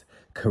his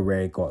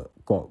career got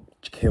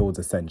killed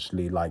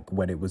essentially, like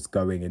when it was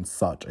going in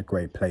such a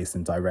great place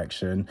and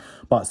direction.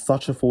 But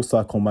such a full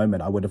circle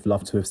moment. I would have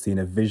loved to have seen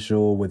a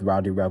visual with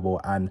Rowdy Rebel,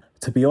 and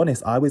to be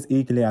honest, I was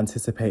eagerly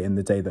anticipating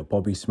the day that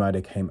Bobby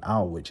Shmurda came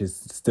out, which is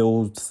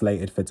still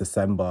slated for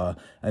December,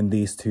 and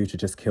these two to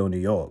just kill New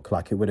York.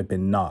 Like, it would have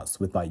been nuts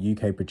with like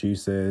UK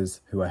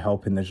producers who are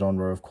helping the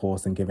genre, of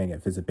course, and giving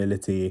it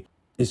visibility.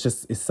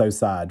 It's so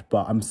sad,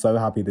 but I'm so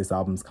happy this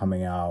album's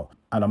coming out.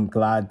 And I'm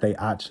glad they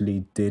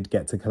actually did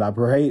get to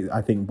collaborate.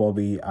 I think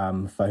Bobby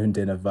phoned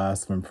in a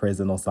verse from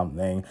prison or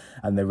something,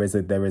 and there is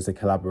a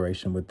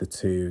collaboration with the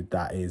two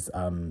that is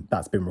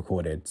that's been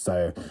recorded.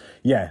 So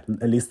yeah,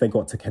 at least they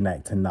got to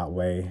connect in that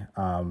way.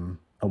 And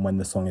when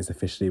the song is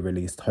officially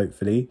released,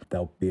 hopefully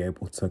they'll be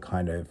able to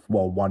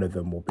one of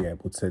them will be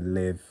able to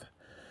live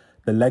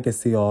the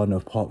legacy on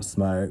of Pop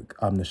Smoke,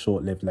 the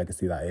short-lived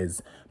legacy that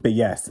is. But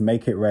yes,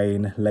 Make It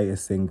Rain,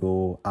 latest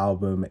single,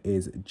 album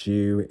is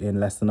due in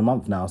less than a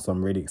month now, so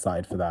I'm really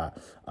excited for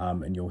that.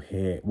 And you'll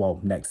hear,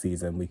 next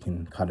season we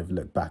can kind of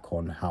look back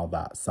on how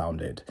that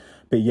sounded.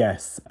 But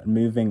yes,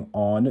 moving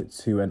on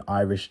to an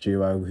Irish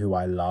duo who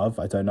I love.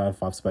 I don't know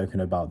if I've spoken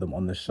about them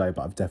on the show,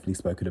 but I've definitely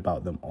spoken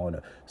about them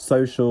on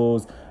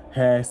socials.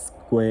 Hair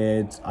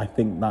Squid, I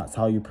think that's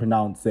how you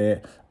pronounce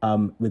it,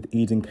 with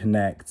Eden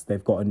Connect.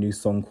 They've got a new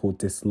song called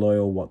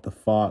Disloyal, What the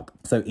Fuck.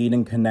 So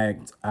Eden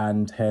Connect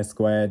and Hair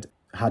Squared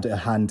had a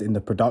hand in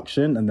the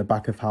production and the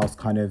back of house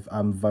kind of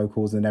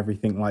vocals and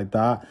everything like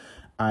that.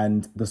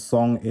 And the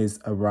song is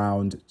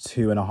around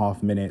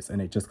 2.5 minutes and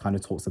it just kind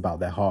of talks about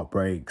their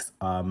heartbreaks.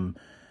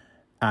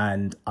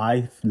 And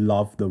I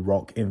love the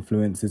rock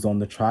influences on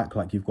the track.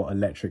 Like, you've got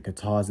electric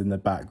guitars in the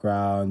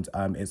background.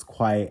 It's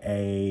quite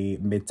a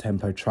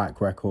mid-tempo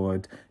trap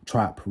record.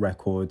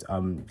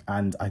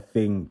 And I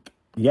think,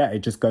 yeah, it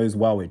just goes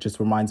well. It just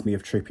reminds me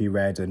of Trippie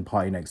Redd and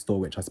Party Next Door,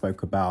 which I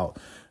spoke about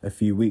a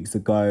few weeks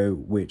ago,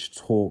 which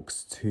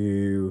talks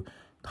to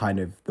kind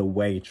of the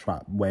way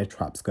where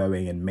trap's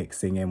going and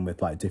mixing in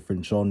with like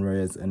different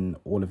genres and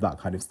all of that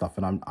kind of stuff.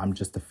 And I'm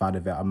just a fan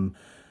of it.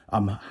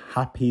 I'm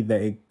happy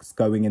that it's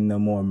going in the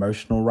more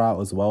emotional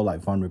route as well, like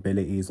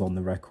vulnerabilities on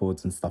the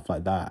records and stuff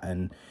like that.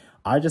 And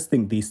I just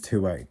think these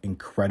two are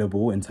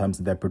incredible in terms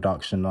of their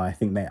production. And I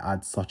think they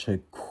add such a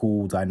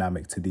cool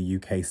dynamic to the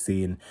UK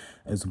scene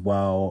as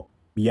well.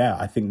 Yeah,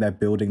 I think they're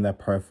building their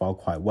profile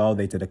quite well.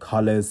 They did a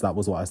Colours, that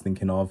was what I was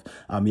thinking of.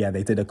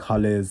 They did a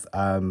Colours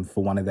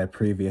for one of their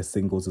previous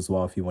singles as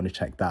well, if you want to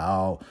check that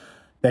out.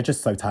 They're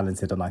just so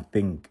talented, and I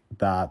think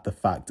that the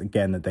fact,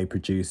 again, that they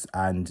produce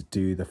and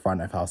do the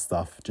front of house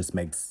stuff just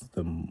makes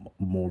them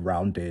more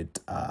rounded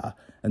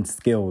and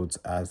skilled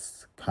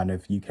as kind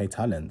of UK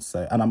talents.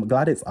 So, and I'm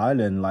glad it's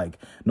Ireland, like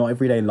not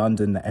everyday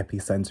London, the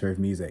epicenter of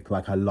music.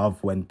 Like, I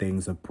love when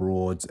things are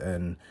broad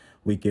and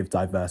we give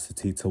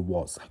diversity to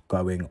what's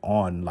going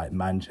on, like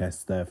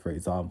Manchester, for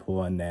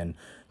example, and then,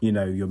 you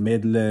know, your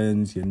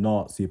Midlands, your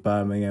Notts, your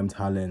Birmingham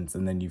talents,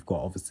 and then you've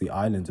got obviously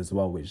Ireland as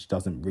well, which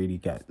doesn't really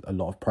get a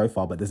lot of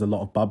profile, but there's a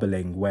lot of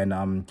bubbling.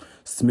 When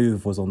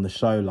Smooth was on the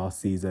show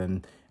last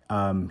season,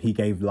 he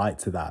gave light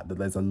to that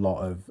there's a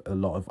lot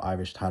of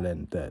Irish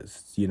talent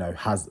that's, you know,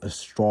 has a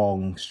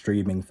strong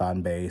streaming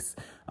fan base,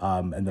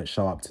 and that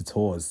show up to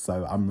tours.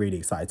 So I'm really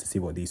excited to see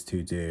what these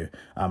two do.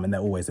 And they're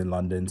always in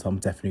London, so I'm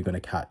definitely going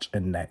to catch a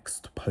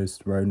next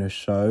post-Rona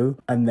show.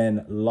 And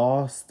then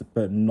last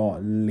but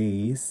not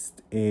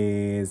least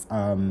is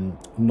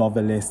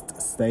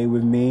Novelist Stay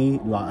With Me.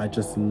 Like, I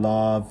just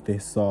love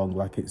this song.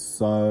 Like, it's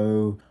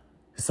so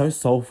so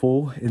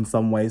soulful in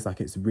some ways.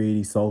 Like, it's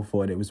really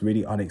soulful, and it was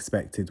really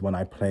unexpected when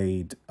I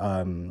played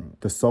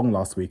the song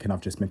last week, and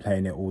I've just been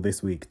playing it all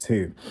this week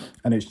too.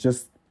 And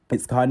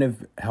it's kind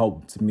of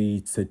helped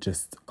me to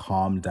just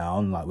calm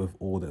down, like, with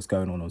all that's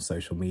going on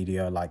social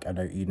media. Like, I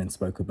know Eden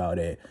spoke about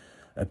it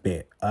a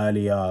bit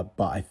earlier,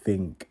 but I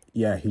think,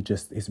 yeah,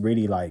 it's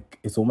really like,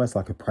 it's almost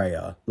like a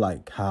prayer,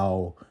 like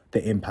how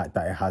the impact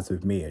that it has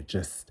with me. It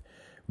just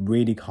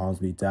really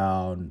calms me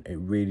down. It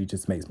really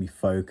just makes me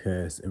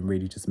focus, and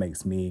really just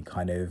makes me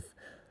kind of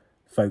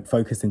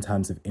focus in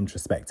terms of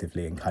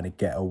introspectively and kind of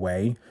get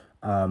away.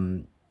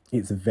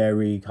 It's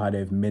very kind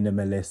of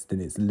minimalist in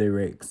its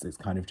lyrics. It's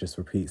kind of just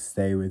repeats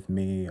 "stay with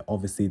me."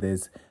 Obviously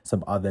there's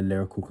some other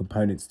lyrical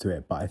components to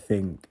it, but I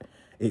think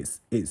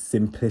it's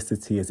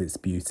simplicity as its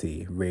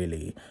beauty,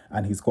 really.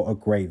 And he's got a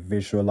great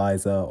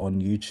visualizer on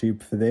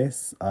YouTube for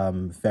this,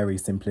 very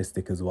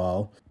simplistic as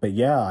well. But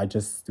yeah, I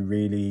just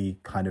really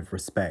kind of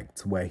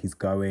respect where he's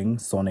going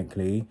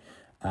sonically,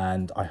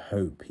 and I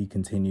hope he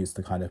continues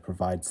to kind of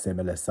provide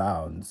similar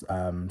sounds,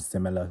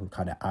 similar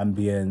kind of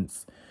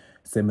ambience,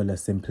 similar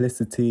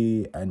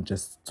simplicity, and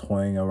just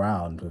toying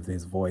around with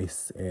his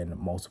voice in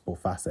multiple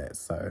facets.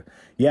 So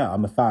yeah,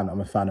 I'm a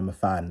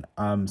fan.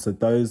 So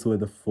those were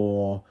the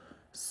 4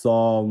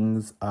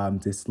 songs: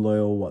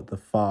 Disloyal, What the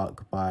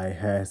Fuck by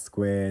Hair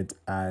Squid,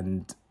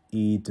 and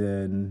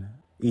Eden,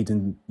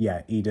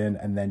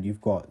 and then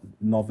you've got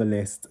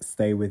Novelist,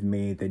 Stay With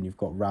Me, then you've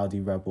got Rowdy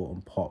Rebel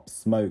and Pop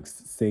Smoke's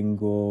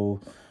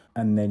Single,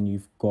 and then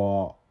you've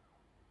got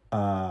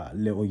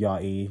Lil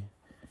Yachty,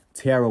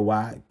 Tierra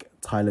Whack,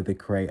 Tyler the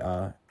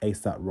Creator,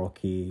 ASAP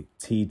Rocky,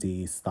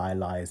 TD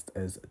stylized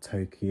as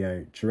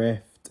Tokyo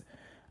Drift.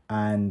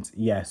 And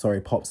yeah,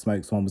 sorry, Pop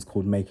Smoke's one was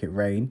called Make It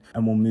Rain.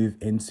 And we'll move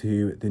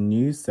into the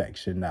news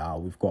section now.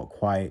 We've got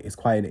it's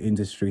quite an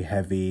industry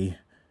heavy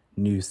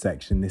news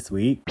section this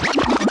week.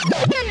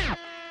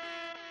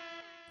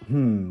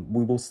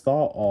 We will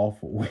start off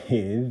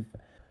with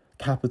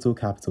Capital.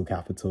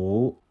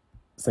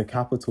 So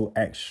Capital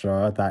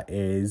Xtra, that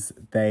is,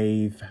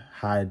 they've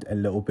had a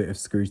little bit of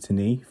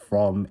scrutiny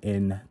from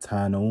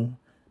internal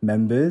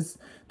members.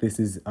 This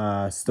is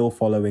still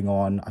following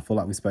on. I feel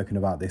like we've spoken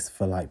about this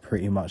for like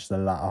pretty much the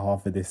latter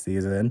half of this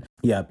season.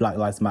 Yeah, Black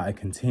Lives Matter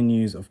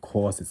continues. Of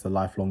course, it's a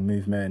lifelong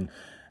movement.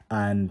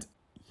 And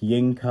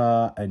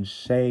Yinka and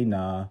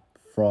Shayna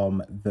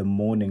from The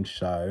Morning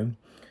Show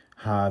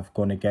have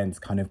gone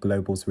against kind of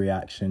Global's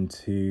reaction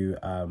to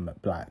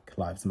Black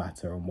Lives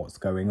Matter and what's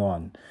going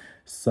on.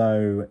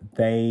 So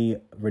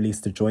they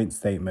released a joint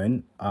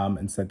statement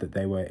and said that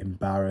they were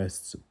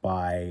embarrassed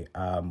by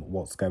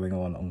what's going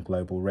on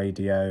Global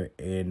Radio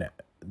in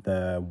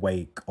the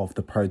wake of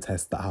the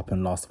protests that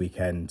happened last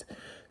weekend.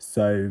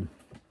 So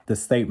the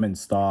statement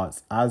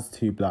starts: as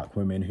 2 Black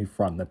women who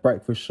front the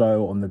breakfast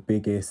show on the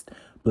biggest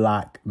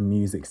Black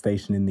music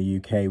station in the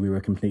UK, we were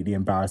completely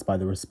embarrassed by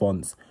the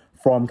response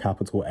from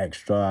Capital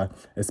Xtra,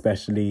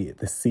 especially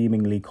the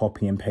seemingly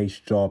copy and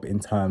paste job in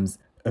terms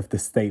of the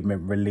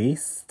statement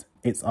released.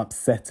 It's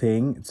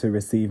upsetting to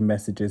receive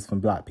messages from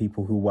Black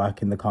people who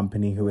work in the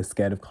company who are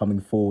scared of coming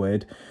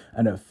forward.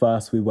 And at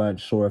first we weren't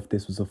sure if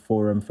this was a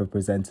forum for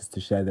presenters to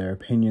share their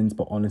opinions,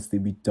 but honestly,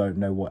 we don't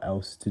know what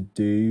else to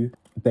do.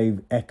 They've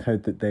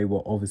echoed that they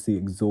were obviously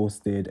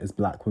exhausted as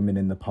Black women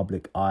in the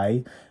public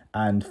eye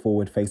and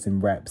forward-facing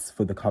reps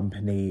for the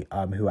company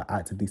who are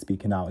actively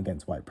speaking out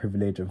against white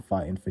privilege and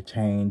fighting for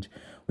change.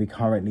 We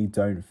currently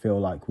don't feel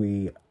like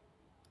we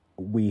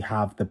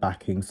have the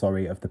backing,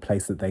 of the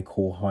place that they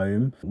call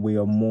home. We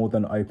are more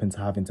than open to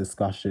having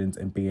discussions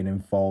and being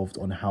involved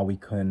on how we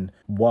can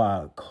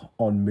work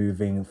on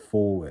moving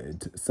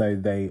forward. So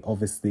they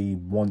obviously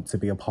want to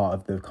be a part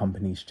of the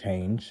company's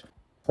change.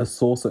 A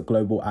source at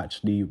Global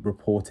actually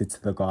reported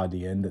to The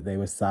Guardian that they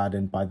were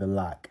saddened by the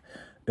lack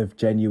of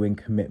genuine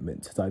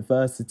commitment to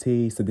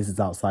diversity. So this is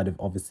outside of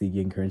obviously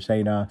Yinka and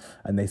Shayna,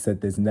 and they said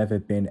there's never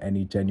been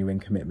any genuine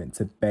commitment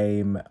to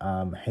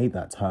BAME, hate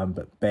that term,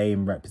 but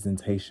BAME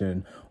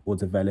representation or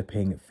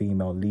developing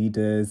female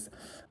leaders.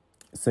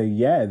 So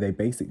yeah, they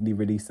basically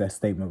released their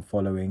statement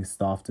following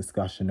staff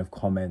discussion of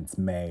comments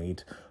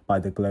made by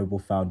the Global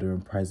founder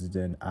and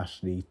president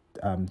Ashley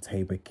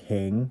Tabor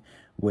King,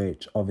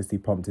 which obviously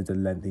prompted a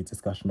lengthy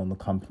discussion on the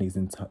company's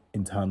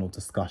internal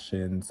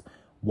discussions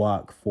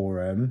work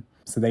forum.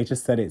 So they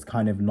just said it's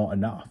kind of not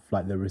enough,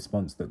 like the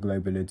response that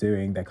Global are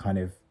doing. They're kind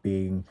of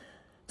being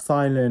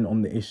silent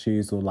on the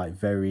issues, or like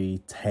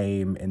very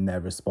tame in their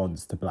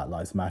response to Black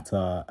Lives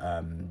Matter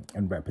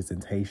and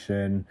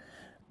representation.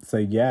 So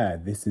yeah,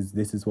 this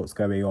is what's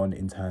going on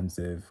in terms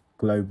of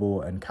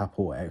Global and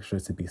Capital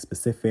Xtra, to be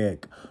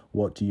specific.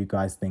 What do you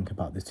guys think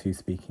about the 2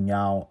 speaking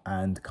out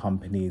and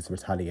companies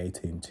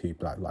retaliating to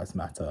Black Lives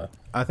Matter?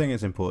 I think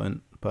it's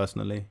important,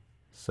 personally.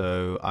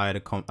 So I had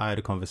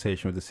a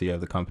conversation with the CEO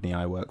of the company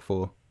I work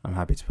for. I'm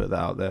happy to put that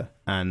out there.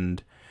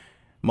 And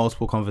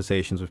multiple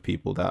conversations with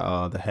people that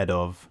are the head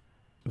of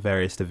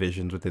various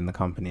divisions within the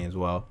company as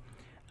well.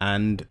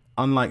 And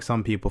unlike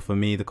some people, for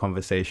me, the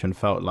conversation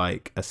felt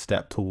like a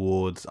step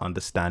towards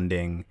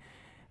understanding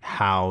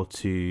how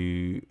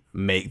to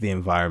make the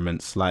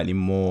environment slightly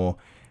more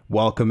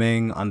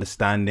welcoming,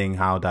 understanding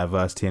how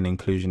diversity and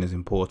inclusion is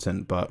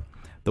important. But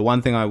the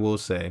one thing I will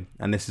say,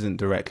 and this isn't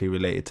directly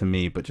related to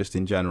me, but just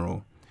in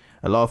general,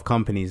 a lot of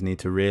companies need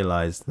to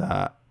realize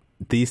that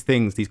these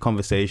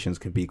conversations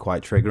can be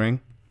quite triggering.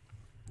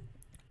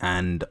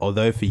 And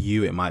although for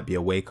you, it might be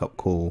a wake up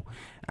call,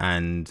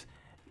 and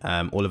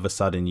all of a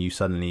sudden you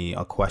suddenly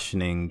are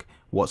questioning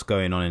what's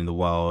going on in the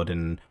world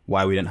and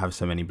why we don't have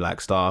so many black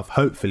staff.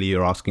 Hopefully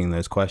you're asking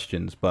those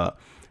questions, but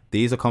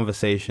these are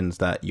conversations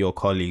that your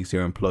colleagues,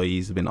 your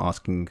employees have been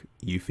asking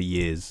you for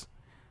years.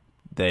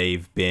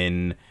 They've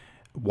been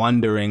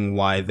wondering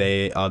why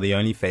they are the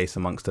only face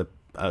amongst a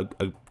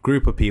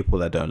group of people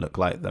that don't look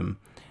like them.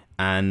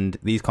 And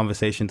these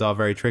conversations are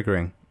very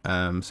triggering.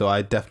 So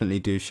I definitely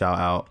do shout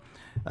out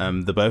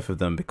the both of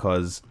them,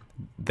 because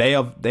they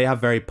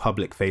have very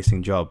public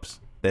facing jobs.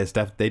 They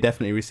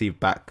definitely receive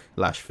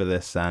backlash for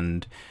this,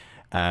 and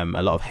a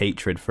lot of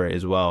hatred for it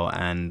as well.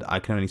 And I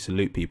can only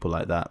salute people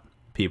like that.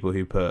 People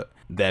who put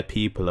their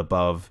people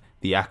above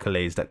the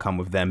accolades that come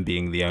with them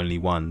being the only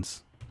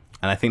ones.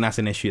 And I think that's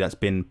an issue that's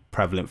been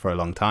prevalent for a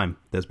long time.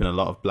 There's been a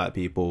lot of black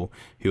people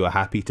who are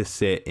happy to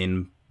sit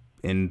in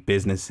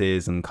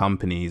businesses and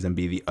companies and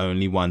be the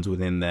only ones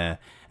within there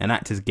and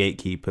act as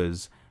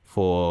gatekeepers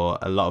for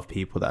a lot of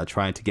people that are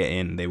trying to get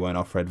in. They won't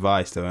offer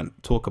advice. They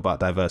won't talk about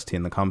diversity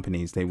in the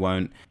companies. They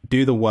won't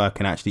do the work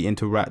and actually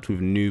interact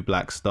with new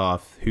black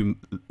staff who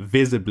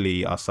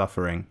visibly are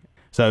suffering.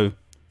 So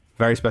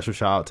very special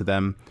shout out to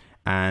them.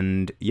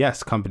 And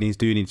yes, companies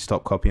do need to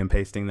stop copy and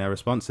pasting their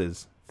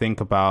responses.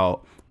 Think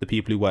about the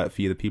people who work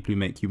for you, the people who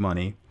make you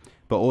money,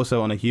 but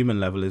also on a human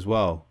level as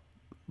well.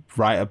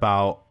 Write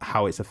about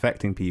how it's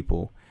affecting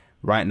people.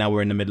 Right now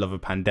we're in the middle of a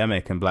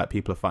pandemic and black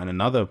people are fighting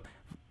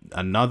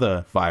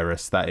another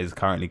virus that is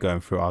currently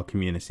going through our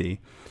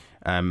community,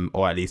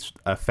 or at least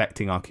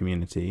affecting our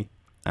community,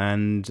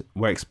 and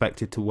we're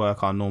expected to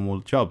work our normal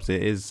jobs.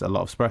 It is a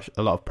lot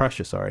of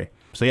pressure.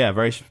 So yeah,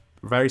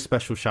 very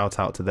special shout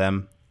out to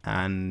them,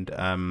 and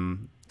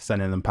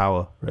sending them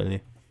power.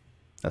 Really,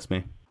 that's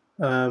me.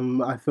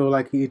 I feel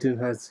like Eden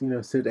has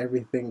said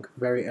everything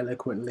very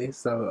eloquently,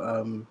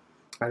 so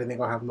I don't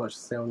think I'll have much to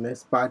say on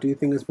this, but I do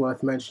think it's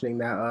worth mentioning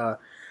that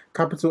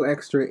Capital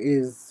Xtra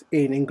is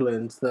in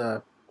England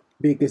the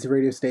biggest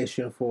radio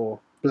station for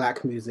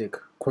black music,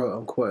 quote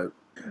unquote.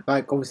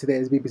 Like, obviously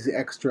there's BBC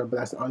Extra, but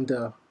that's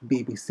under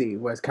BBC,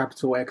 whereas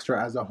Capital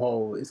Xtra as a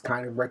whole is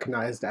kind of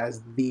recognized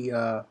as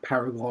the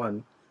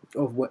paragon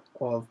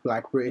of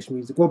black British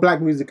music, well,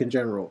 black music in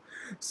general.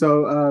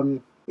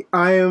 So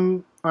I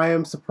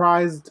am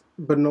surprised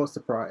but not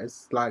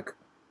surprised, like,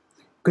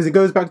 because it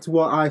goes back to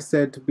what I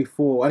said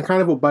before, and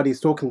kind of what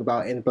Buddy's talking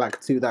about in Black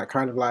 2, that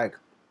kind of like,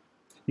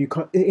 you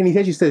can't, and he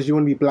actually says you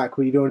want to be black,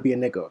 but you don't want to be a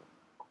nigger,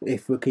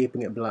 if we're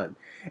keeping it blunt.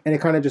 And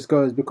it kind of just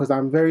goes, because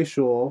I'm very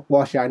sure,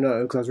 well actually I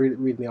know, because I was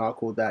reading the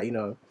article, that,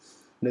 the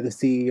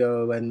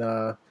CEO and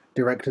the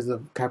directors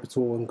of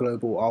Capital and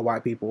Global are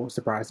white people,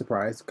 surprise,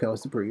 surprise,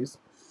 chaos surprise.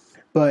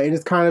 But it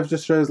just kind of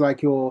just shows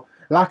like your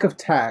lack of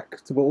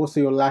tact, but also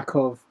your lack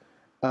of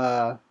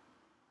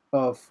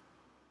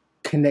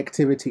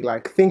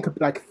connectivity.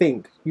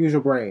 Think, use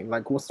your brain.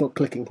 Like, what's not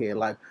clicking here?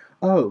 Like,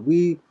 oh,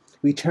 we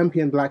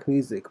champion black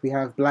music. We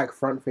have black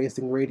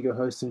front-facing radio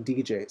hosts and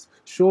DJs.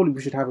 Surely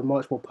we should have a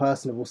much more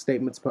personable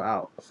statement to put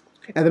out.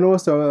 And then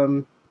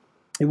also,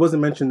 it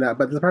wasn't mentioned that,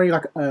 but there's apparently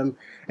like an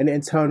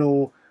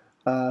internal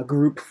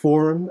group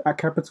forum at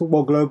Capital,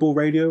 well, Global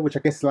Radio, which I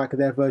guess is like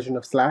their version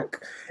of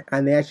Slack,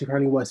 and they actually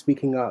apparently were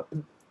speaking up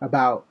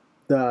about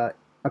the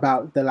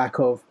lack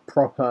of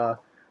proper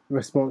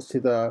response to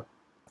the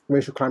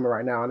racial climate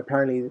right now, and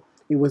apparently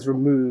it was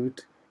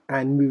removed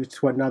and moved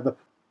to another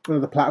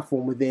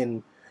platform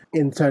within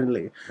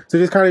internally. So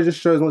this kind of just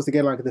shows once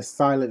again like the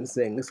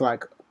silencing. It's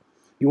like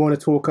you want to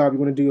talk up, you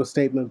want to do your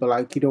statement, but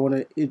like you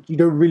don't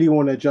really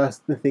want to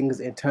adjust the things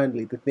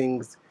internally, the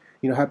things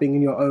happening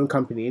in your own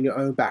company, in your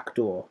own back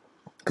door.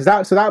 Because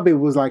that bit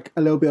was like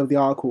a little bit of the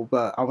article,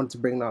 but I wanted to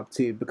bring that up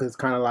too, because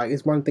kind of like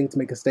it's one thing to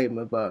make a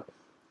statement, but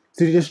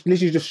so it just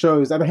literally just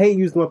shows. And I hate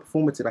using the word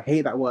performative. I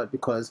hate that word,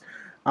 because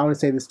I want to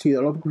say this too.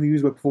 A lot of people who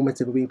use the word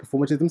performative are being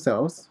performative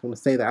themselves. I want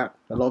to say that.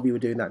 A lot of you are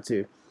doing that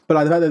too. But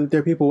like the fact that there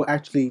are people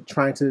actually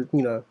trying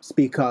to,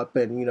 speak up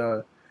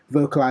and,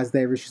 vocalize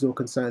their issues or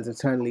concerns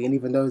internally, and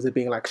even those are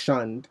being like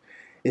shunned,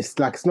 it's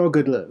like, it's not a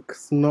good look.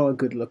 It's not a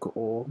good look at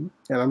all.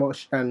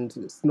 And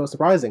it's not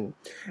surprising.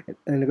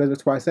 And it goes back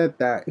to why I said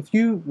that if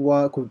you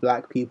work with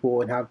black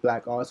people and have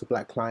black artists or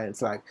black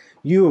clients, like,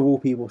 you of all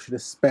people should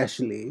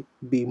especially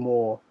be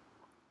more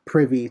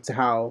privy to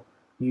how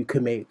you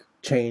can make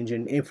change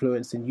and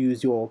influence and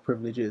use your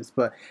privileges.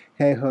 But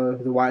hey ho,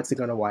 the whites are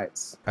gonna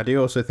whites. I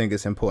do also think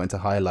it's important to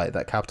highlight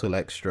that Capital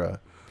Xtra,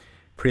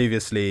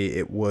 previously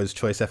it was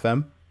Choice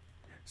FM.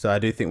 So I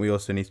do think we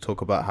also need to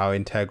talk about how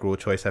integral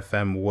Choice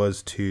FM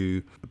was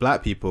to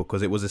black people,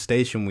 because it was a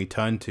station we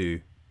turned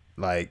to.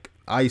 Like,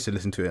 I used to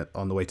listen to it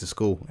on the way to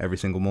school every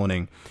single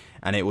morning,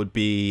 and it would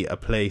be a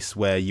place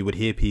where you would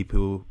hear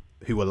people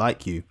who were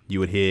like you. You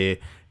would hear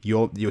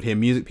you'd hear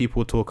music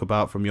people talk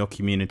about from your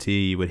community.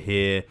 You would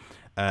hear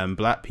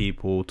black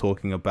people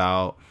talking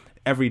about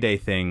everyday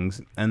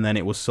things, and then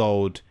it was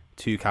sold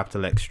to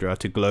Capital Xtra,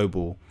 to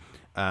Global,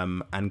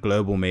 and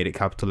Global made it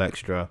Capital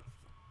Xtra,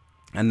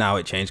 and now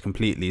it changed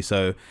completely.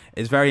 So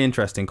it's very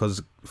interesting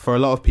because for a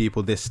lot of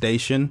people, this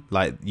station,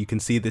 like you can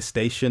see this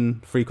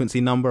station frequency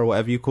number or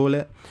whatever you call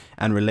it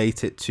and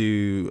relate it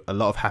to a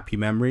lot of happy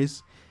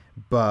memories.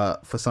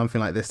 But for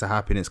something like this to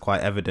happen, it's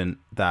quite evident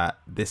that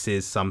this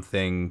is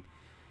something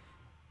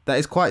that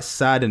is quite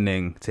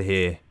saddening to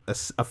hear.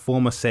 A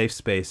former safe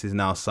space is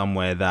now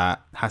somewhere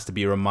that has to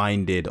be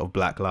reminded of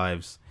Black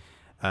lives.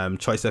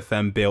 Choice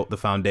FM built the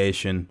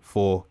foundation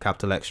for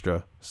Capital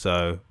Xtra,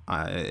 so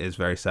it is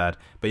very sad.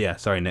 But yeah,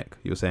 sorry, Nick,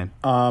 you were saying?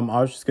 I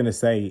was just going to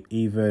say,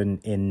 even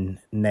in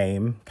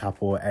name,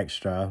 Capital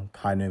Xtra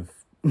kind of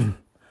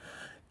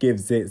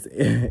gives its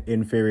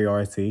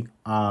inferiority.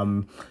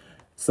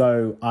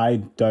 So I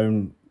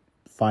don't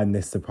find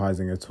this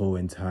surprising at all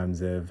in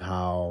terms of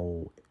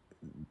how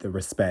the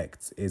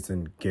respect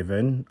isn't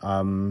given.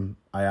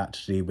 I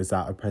actually was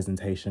at a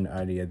presentation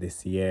earlier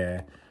this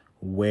year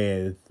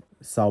with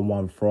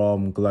someone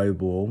from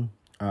Global.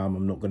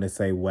 I'm not going to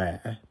say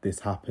where this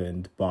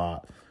happened,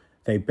 but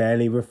they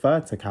barely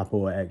referred to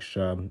Capital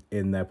Xtra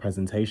in their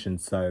presentation,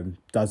 so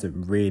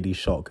doesn't really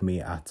shock me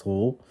at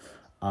all.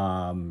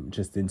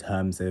 Just in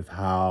terms of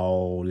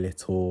how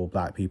little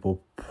Black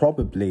people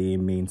probably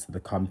mean to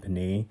the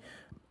company.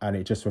 And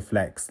it just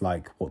reflects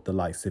like what the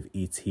likes of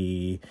ET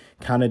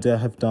Canada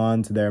have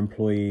done to their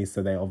employees.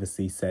 So they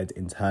obviously said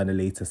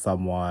internally to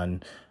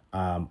someone,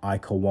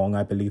 Ika Wong,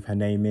 I believe her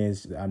name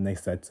is, and they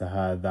said to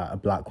her that a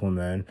Black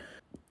woman,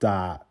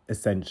 that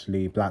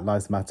essentially Black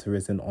Lives Matter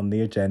isn't on the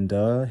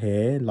agenda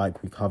here.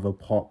 Like, we cover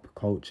pop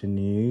culture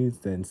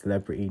news and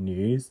celebrity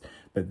news,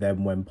 but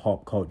then when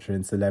pop culture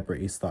and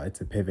celebrity started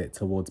to pivot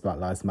towards Black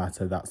Lives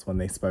Matter, that's when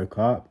they spoke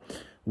up,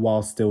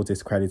 while still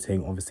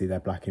discrediting obviously their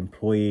Black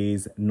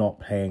employees, not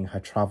paying her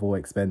travel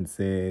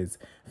expenses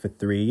for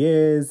 3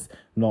 years,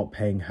 not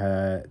paying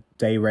her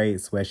day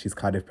rates where she's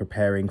kind of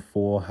preparing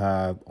for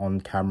her on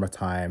camera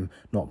time,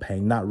 not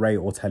paying that rate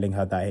or telling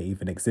her that it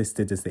even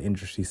existed as the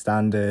industry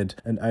standard,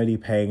 and only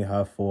paying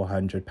her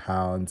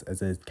 £400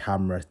 as a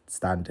camera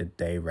standard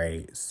day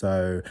rate.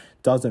 So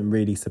doesn't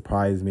really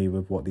surprise me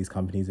with what these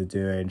companies are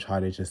doing,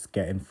 trying to just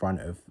get in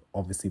front of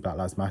obviously Black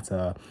Lives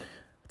Matter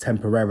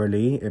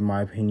temporarily, in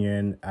my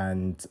opinion,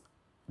 and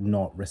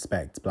not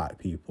respect Black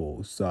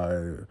people.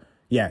 So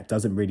yeah, it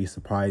doesn't really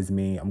surprise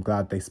me. I'm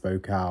glad they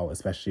spoke out,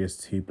 especially as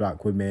two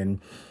Black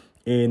women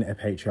in a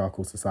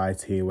patriarchal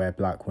society where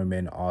Black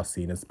women are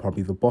seen as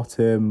probably the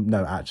bottom.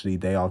 No, actually,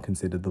 they are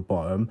considered the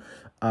bottom,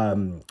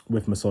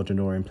 with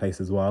misogyny in place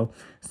as well.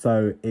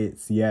 So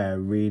it's, yeah,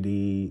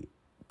 really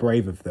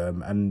brave of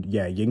them. And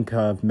yeah,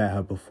 Yinka, I've met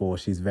her before.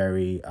 She's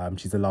very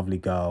she's a lovely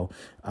girl,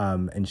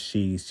 and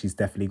she's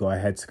definitely got her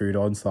head screwed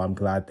on. So I'm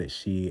glad that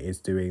she is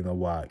doing the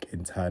work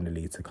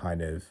internally to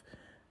kind of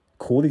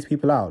call these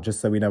people out, just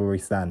so we know where we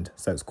stand.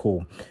 So it's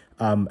cool.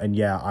 And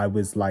yeah, I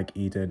was like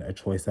Eden, a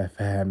Choice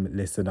FM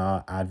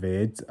listener,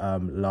 avid,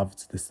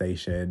 loved the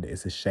station.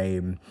 It's a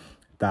shame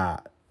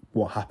that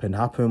what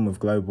happened with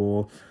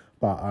Global,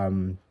 but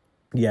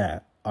yeah,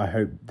 I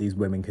hope these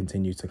women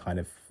continue to kind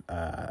of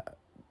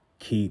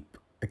keep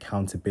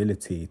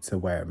accountability to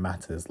where it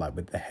matters, like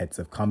with the heads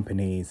of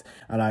companies.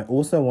 And I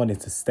also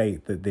wanted to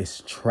state that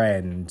this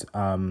trend,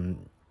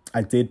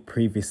 I did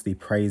previously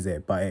praise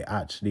it, but it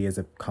actually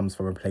comes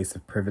from a place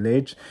of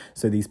privilege.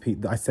 So these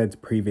people, I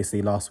said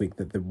previously last week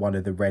that one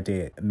of the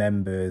Reddit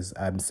members,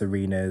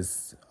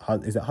 Serena's,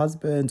 is it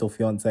husband or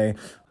fiance?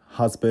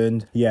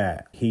 Husband,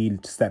 yeah, he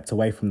stepped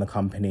away from the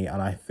company,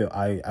 and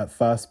I at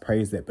first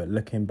praised it, but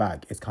looking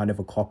back, it's kind of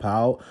a cop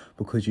out,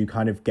 because you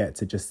kind of get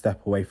to just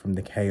step away from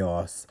the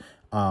chaos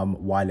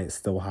while it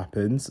still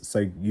happens.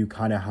 So you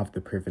kind of have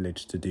the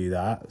privilege to do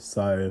that.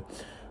 So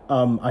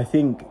I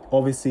think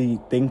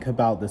obviously think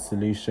about the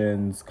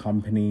solutions,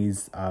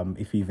 companies,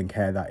 if you even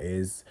care, that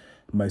is.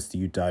 Most of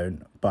you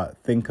don't, but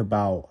think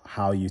about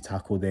how you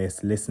tackle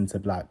this, listen to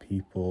Black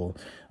people,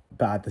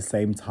 but at the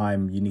same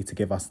time, you need to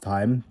give us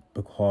time,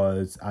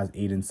 because as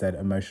Eden said,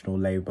 emotional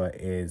labor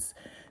it's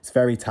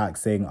very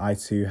taxing. I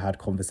too had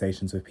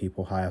conversations with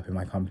people high up in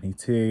my company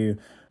too.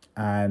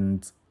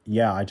 And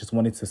yeah, I just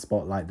wanted to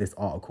spotlight this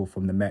article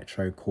from the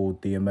Metro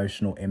called "The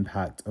Emotional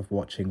Impact of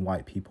Watching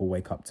White People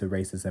Wake Up to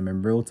Racism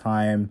in Real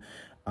Time."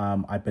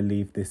 I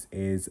believe this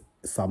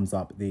sums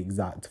up the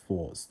exact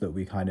thoughts that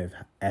we kind of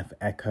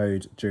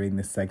echoed during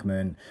this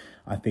segment.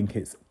 I think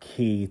it's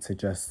key to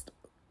just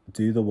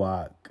do the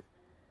work,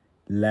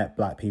 let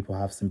Black people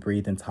have some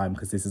breathing time,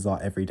 because this is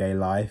our everyday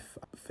life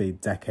for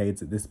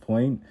decades at this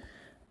point.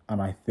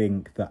 And I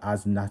think that,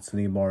 as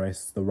Natalie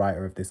Morris, the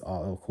writer of this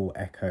article,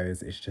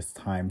 echoes, it's just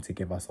time to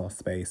give us our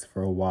space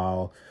for a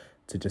while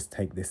to just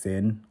take this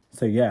in.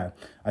 So yeah,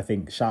 I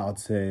think shout out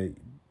to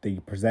the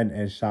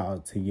presenters, shout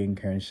out to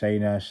Yinka and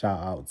Shayna, shout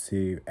out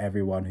to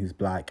everyone who's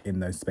Black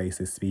in those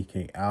spaces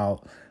speaking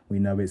out. We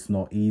know it's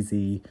not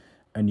easy.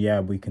 yeah,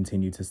 we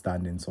continue to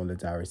stand in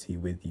solidarity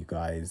with you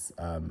guys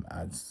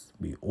as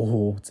we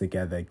all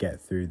together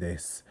get through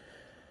this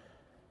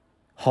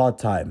hard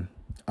time.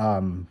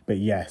 But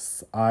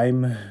yes,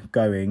 I'm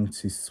going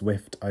to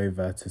swift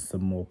over to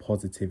some more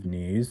positive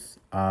news.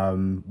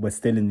 We're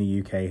still in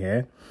the UK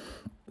here.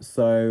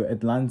 So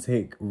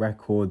Atlantic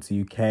Records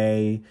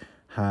UK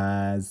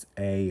has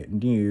a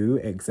new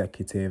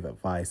executive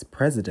vice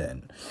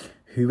president.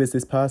 Who is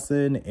this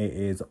person? It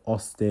is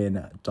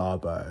Austin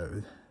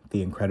Daboh,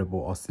 the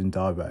incredible Austin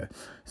Daboh.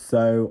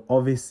 So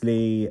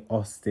obviously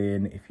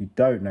Austin, if you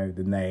don't know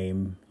the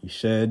name, you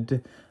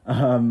should,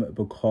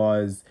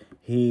 because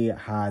he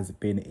has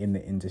been in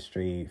the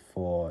industry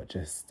for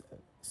just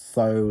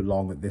so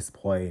long at this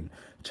point,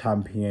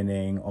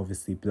 championing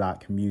obviously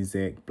Black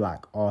music,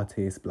 Black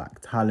artists,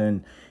 Black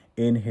talent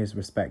in his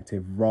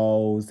respective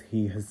roles.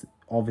 He has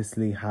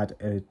obviously had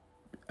an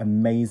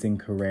amazing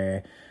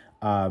career,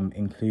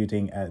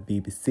 including at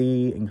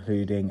BBC,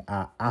 including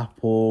at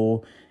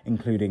Apple,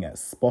 including at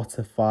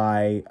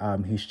Spotify.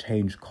 He's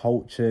changed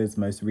cultures.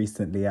 Most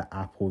recently at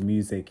Apple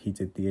Music, he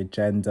did the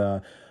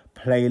Agenda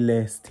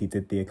playlist. He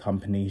did the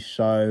Accompany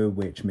show,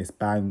 which Miss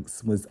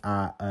Banks was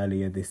at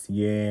earlier this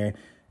year.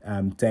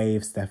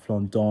 Dave,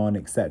 Stefflon Don,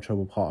 etc.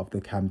 were part of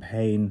the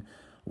campaign,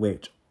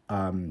 which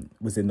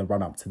was in the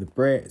run-up to the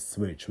Brits,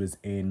 which was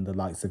in the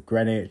likes of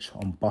Greenwich,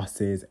 on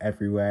buses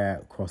everywhere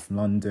across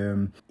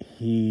London.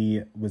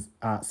 He was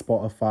at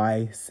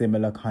Spotify,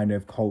 similar kind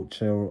of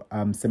culture,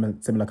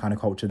 similar kind of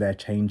culture. They're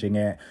changing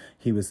it.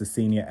 He was the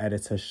senior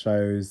editor,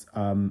 shows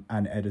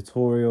and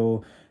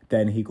editorial.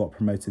 Then he got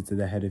promoted to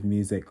the head of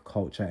music,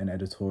 culture and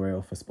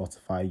editorial for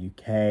Spotify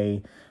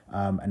UK.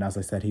 And as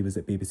I said, he was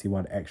at BBC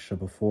One Extra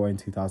before in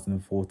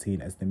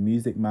 2014 as the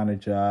music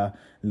manager,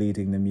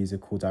 leading the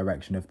musical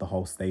direction of the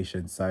whole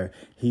station. So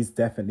he's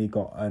definitely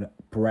got a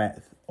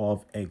breadth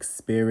of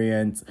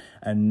experience.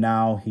 And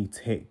now he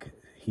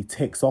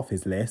ticks off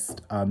his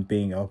list,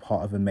 being a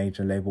part of a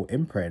major label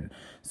imprint.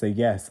 So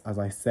yes, as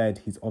I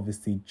said, he's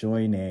obviously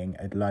joining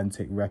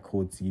Atlantic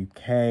Records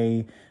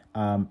UK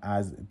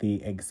as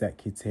the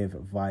executive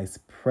vice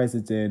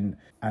president.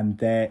 And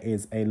there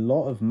is a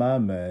lot of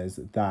murmurs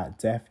that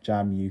Def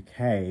Jam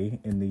UK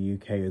in the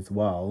UK as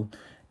well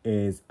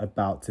is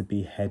about to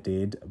be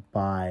headed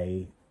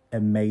by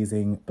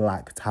amazing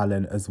Black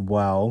talent as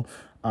well.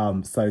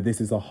 So this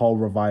is a whole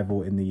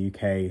revival in the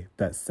UK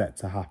that's set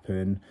to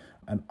happen,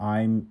 and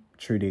I'm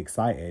truly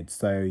excited.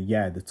 So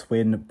yeah, the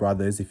twin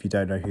brothers, if you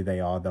don't know who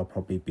they are, they'll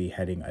probably be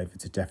heading over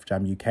to Def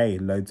Jam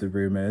UK. Loads of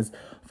rumours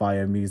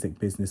via Music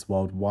Business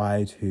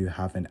Worldwide, who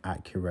have an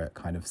accurate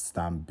kind of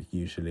stamp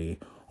usually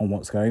on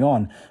what's going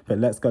on. But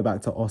let's go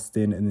back to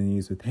Austin and the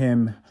news with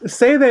him.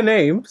 Say their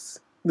names,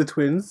 the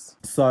twins.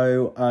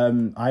 So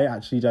I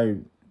actually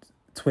don't.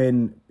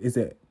 Is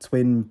it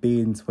twin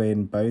being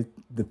twin, both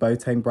the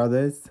Boateng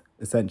brothers,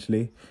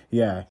 essentially?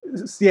 Yeah,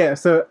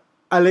 so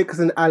Alex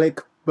and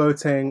Alec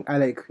Boateng.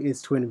 Alec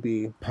is twin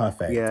B.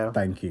 Perfect. Yeah.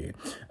 Thank you.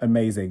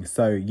 Amazing.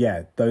 So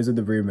yeah, those are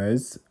the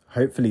rumours.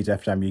 Hopefully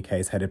Def Jam UK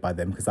is headed by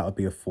them, because that would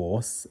be a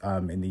force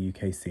in the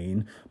UK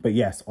scene. But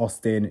yes,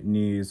 Austin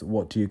news.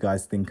 What do you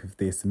guys think of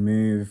this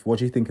move? What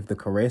do you think of the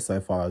career so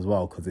far as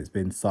well? Because it's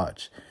been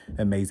such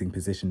amazing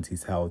positions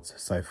he's held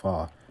so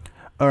far.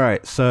 All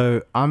right,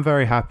 so I'm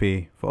very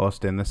happy for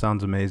Austin. This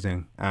sounds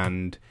amazing,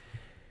 and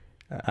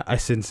I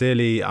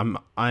sincerely,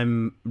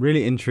 I'm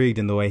really intrigued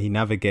in the way he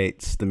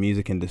navigates the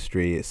music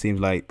industry. It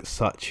seems like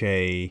such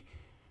a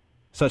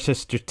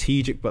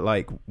strategic but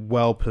like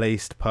well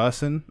placed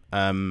person,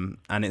 and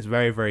it's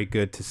very, very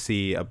good to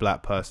see a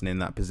Black person in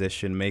that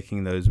position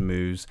making those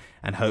moves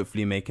and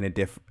hopefully making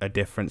a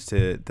difference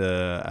to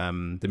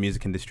the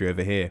music industry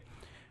over here.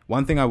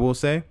 One thing I will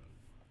say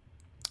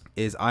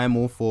is I am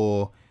all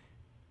for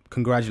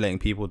congratulating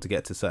people to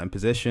get to certain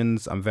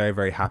positions. I'm very,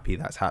 very happy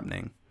that's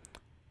happening.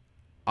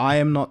 I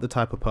am not the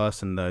type of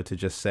person, though, to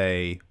just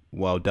say,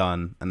 well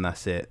done, and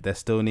that's it. There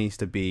still needs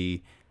to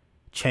be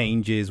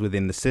changes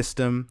within the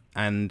system,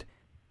 and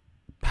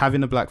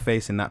having a Black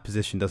face in that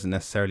position doesn't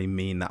necessarily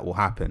mean that will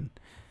happen.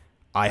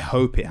 I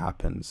hope it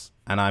happens,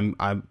 and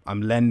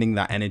I'm lending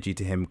that energy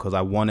to him because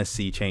I want to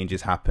see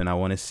changes happen. I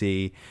want to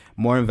see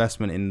more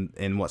investment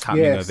in what's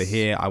happening over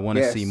here. I want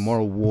to see more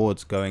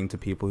awards going to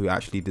people who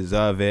actually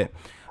deserve it.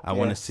 I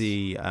want to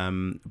see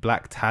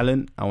Black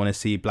talent. I want to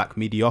see Black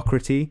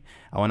mediocrity.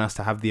 I want us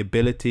to have the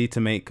ability to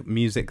make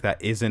music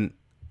that isn't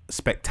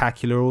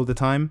spectacular all the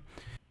time.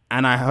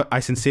 And I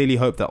sincerely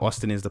hope that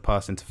Austin is the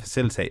person to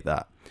facilitate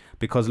that.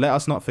 Because let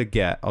us not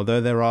forget,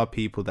 although there are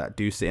people that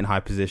do sit in high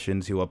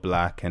positions who are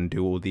Black and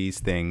do all these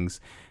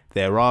things,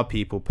 there are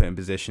people put in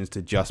positions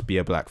to just be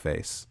a Black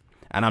face.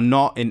 And I'm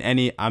not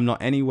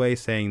any way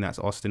saying that's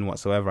Austin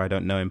whatsoever. I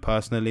don't know him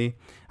personally.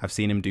 I've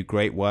seen him do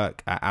great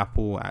work at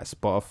Apple, at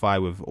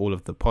Spotify, with all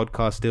of the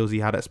podcast deals he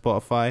had at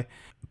Spotify.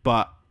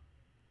 But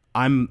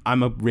I'm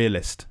a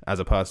realist as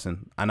a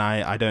person, and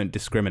I don't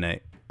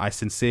discriminate. I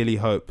sincerely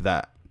hope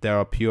that there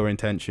are pure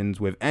intentions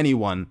with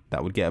anyone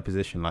that would get a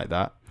position like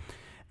that.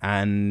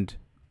 And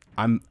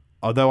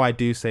although I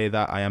do say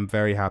that, I am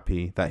very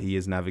happy that he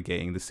is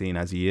navigating the scene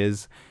as he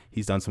is.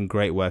 He's done some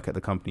great work at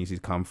the companies he's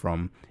come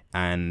from,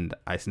 and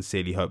I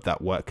sincerely hope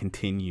that work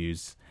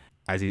continues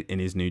in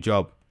his new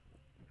job.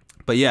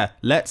 But yeah,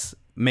 let's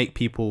make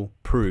people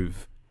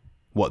prove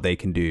what they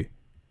can do.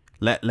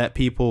 Let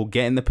people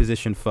get in the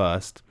position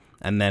first,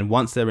 and then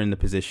once they're in the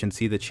position,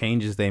 see the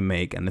changes they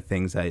make and the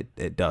things that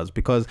it does.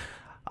 Because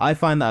I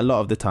find that a lot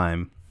of the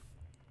time,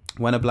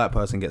 when a black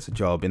person gets a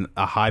job, in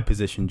a high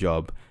position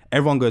job,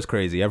 everyone goes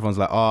crazy. Everyone's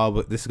like, oh,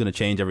 but this is going to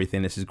change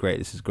everything. This is great.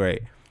 This is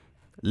great.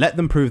 Let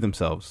them prove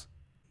themselves.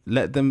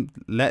 Let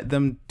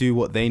them do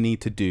what they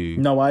need to do.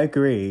 No, I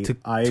agree. To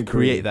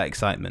create that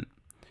excitement.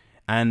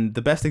 And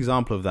the best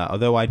example of that,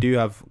 although I do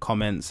have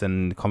comments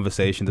and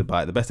conversations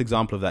about it, the best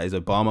example of that is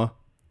Obama,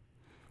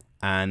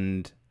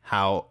 and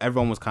how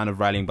everyone was kind of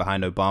rallying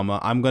behind Obama.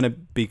 I'm going to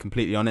be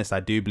completely honest. I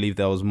do believe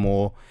there was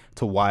more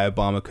to why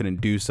Obama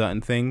couldn't do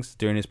certain things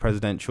during his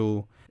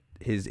presidential,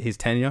 his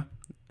tenure.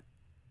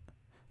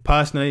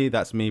 Personally,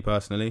 that's me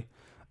personally.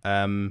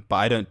 But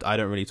I don't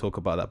really talk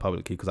about that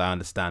publicly because I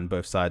understand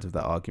both sides of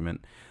that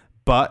argument.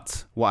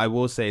 But what I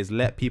will say is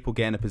let people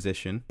get in a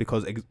position,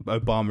 because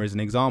Obama is an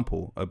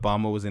example.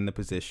 Obama was in the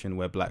position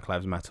where Black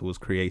Lives Matter was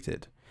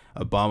created.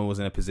 Obama was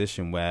in a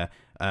position where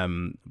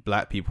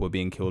black people were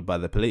being killed by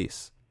the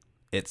police.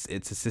 It's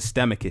a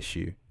systemic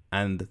issue,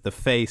 and the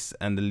face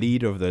and the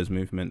leader of those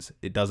movements,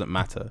 it doesn't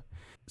matter.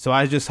 So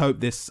I just hope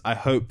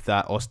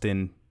that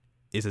Austin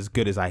is as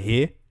good as I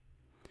hear,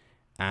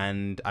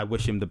 and I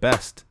wish him the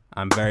best.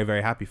 I'm very,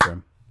 very happy for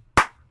him.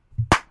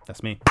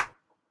 That's me.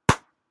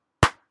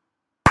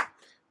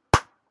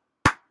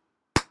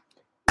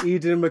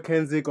 Eden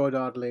Mackenzie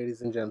Goddard,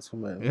 ladies and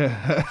gentlemen.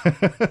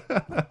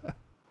 Yeah.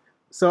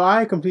 So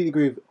I completely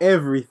agree with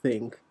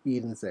everything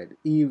Eden said.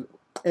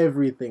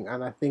 Everything.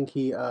 And I think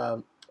he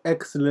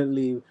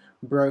excellently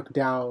broke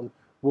down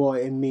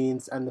what it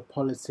means and the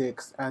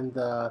politics and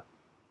the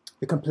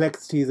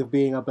complexities of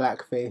being a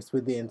black face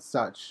in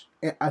such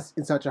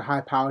a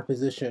high-powered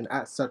position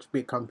at such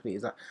big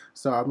companies.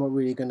 So I'm not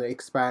really going to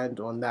expand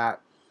on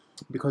that,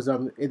 because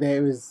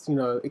there is,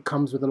 it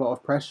comes with a lot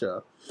of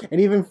pressure.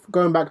 And even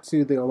going back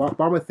to the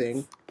Obama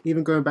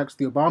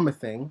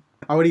thing,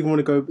 I would even want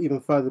to go even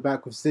further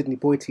back with Sidney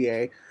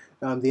Poitier,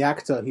 the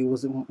actor. He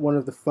was one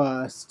of the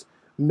first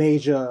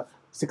major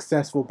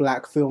successful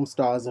black film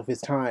stars of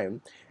his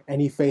time, and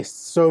he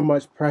faced so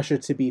much pressure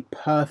to be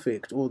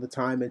perfect all the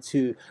time and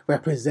to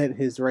represent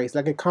his race.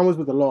 Like, it comes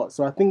with a lot.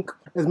 So I think,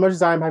 as much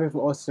as I'm happy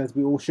for Austin, as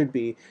we all should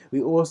be,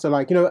 we also,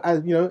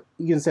 as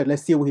Ian said,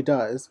 let's see what he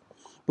does.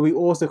 But we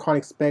also can't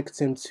expect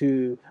him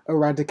to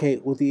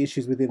eradicate all the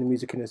issues within the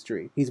music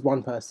industry. He's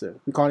one person.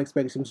 We can't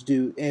expect him to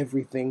do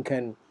everything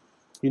and,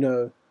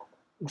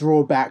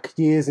 draw back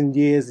years and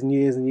years and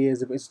years and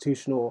years of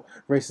institutional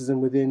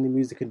racism within the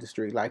music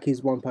industry. Like,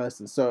 he's one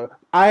person. So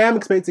I am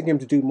expecting him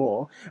to do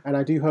more. And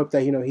I do hope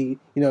that, he,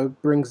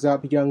 brings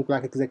up young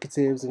black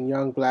executives and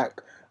young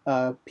black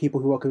people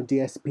who work with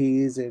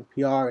DSPs and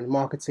PR and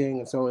marketing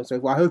and so on and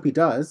so forth. I hope he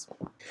does.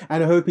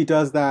 And I hope he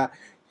does that.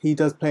 He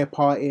does play a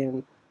part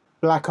in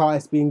black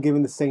artists being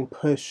given the same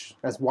push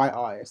as white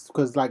artists.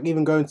 Because,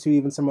 even going to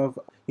even some of,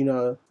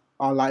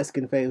 our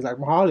light-skinned faves, like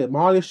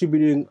Mahalia should be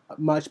doing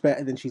much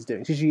better than she's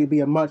doing. She should be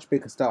a much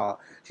bigger star.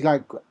 She,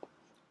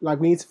 we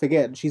need to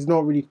forget, she's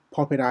not really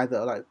popping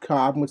either. Like, her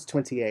album was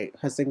 28.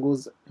 Her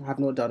singles have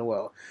not done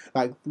well.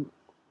 But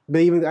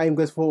even that even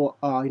goes for,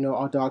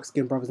 our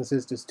dark-skinned brothers and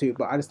sisters too.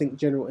 But I just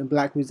think in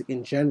black music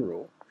in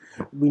general,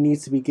 we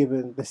need to be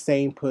given the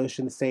same push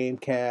and the same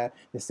care,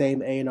 the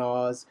same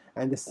A&Rs,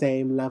 and the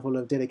same level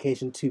of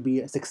dedication to be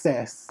a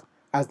success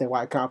as their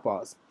white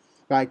counterparts.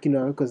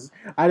 Because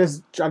I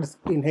just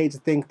hate to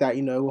think that,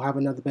 we'll have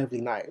another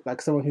Beverly Knight.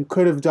 Like, someone who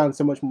could have done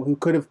so much more, who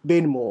could have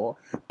been more,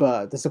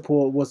 but the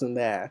support wasn't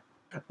there.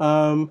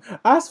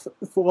 As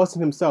for Austin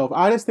himself,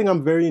 I just think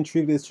I'm very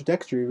intrigued with his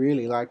trajectory,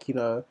 really.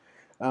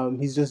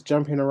 He's just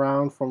jumping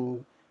around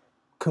from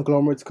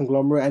conglomerate to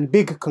conglomerate, and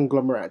big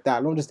conglomerate at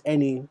that, not just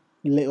any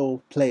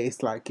little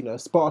place like,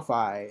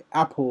 Spotify,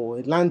 Apple,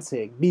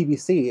 Atlantic,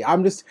 BBC.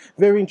 I'm just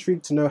very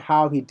intrigued to know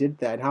how he did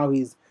that and how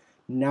he's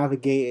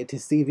navigated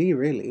his CV,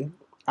 really.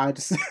 I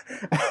just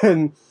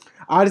want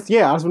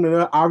to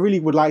know. I really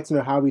would like to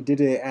know how he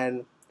did it,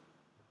 and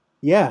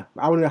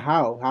I want to know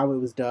how it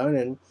was done,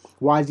 and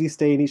why did he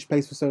stay in each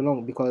place for so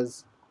long?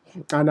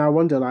 And I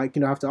wonder, I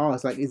have to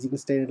ask, is he going to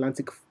stay in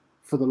Atlantic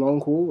for the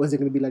long haul, or is it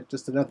going to be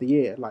just another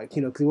year?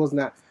 Because he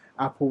wasn't at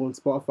Apple and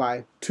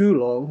Spotify too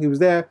long. He was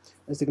there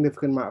a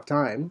significant amount of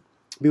time,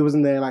 but he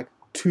wasn't there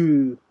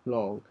too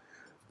long.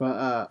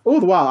 But all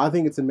the while, I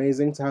think it's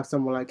amazing to have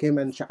someone like him,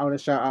 and I want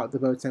to shout out the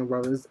Boateng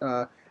brothers,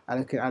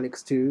 Alec and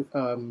Alex too.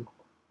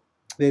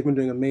 They've been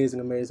doing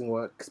amazing, amazing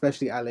work,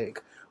 especially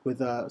Alec with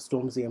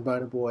Stormzy and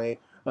Burna Boy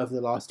over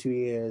the last 2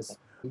 years.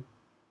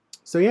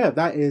 So yeah,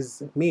 that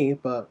is me,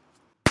 but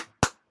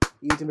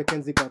Eden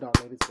Mackenzie Goddard,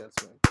 ladies and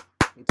gentlemen.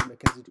 Eden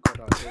Mackenzie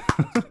Goddard, ladies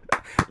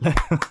and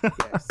gentlemen.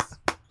 Yes.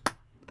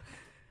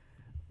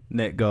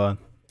 Nick, go on.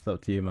 It's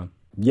up to you, man.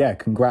 Yeah,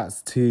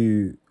 congrats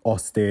to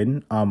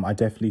Austin. I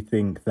definitely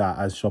think that,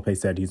 as Shoppe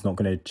said, he's not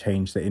going to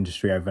change the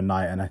industry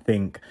overnight. And I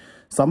think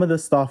some of the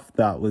stuff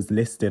that was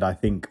listed, I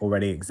think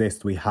already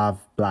exists. We have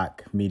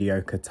black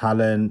mediocre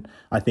talent.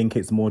 I think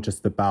it's more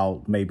just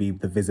about maybe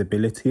the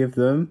visibility of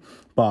them.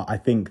 But I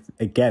think,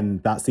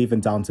 again, that's even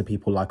down to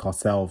people like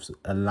ourselves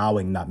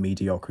allowing that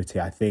mediocrity.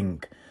 I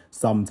think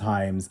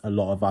sometimes a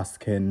lot of us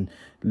can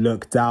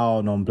look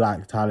down on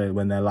black talent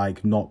when they're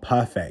like not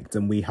perfect,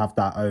 and we have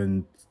that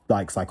own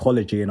like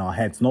psychology in our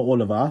heads, not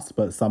all of us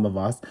but some of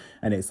us,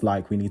 and it's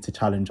like we need to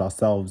challenge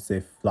ourselves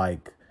if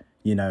like,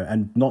 you know,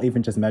 and not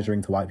even just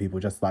measuring to white people,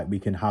 just like we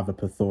can have a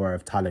plethora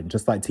of talent,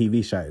 just like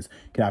TV shows.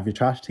 You can have your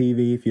trash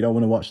TV. If you don't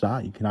want to watch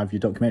that, you can have your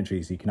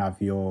documentaries, you can have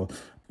your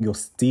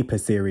deeper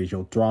series,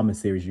 your drama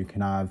series, you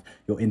can have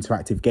your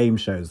interactive game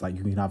shows. Like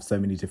you can have so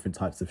many different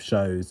types of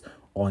shows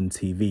on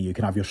TV. You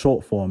can have your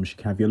short forms, you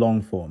can have your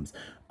long forms.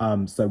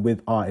 So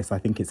with artists, I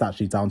think it's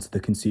actually down to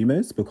the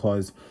consumers,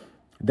 because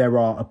there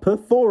are a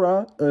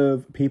plethora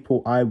of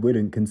people I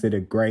wouldn't consider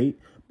great,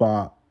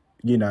 but,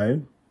 you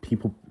know,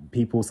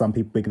 some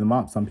people big them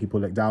up, some people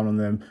look down on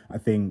them. I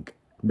think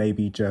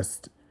maybe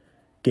just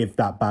give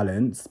that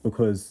balance,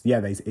 because, yeah,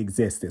 they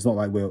exist. It's not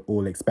like we're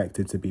all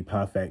expected to be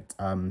perfect.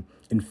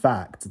 In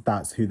fact,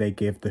 that's who they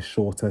give the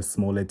shorter,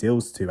 smaller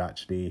deals to,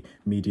 actually,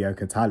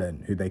 mediocre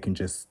talent, who they can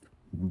just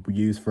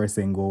use for a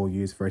single,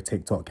 use for a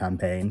TikTok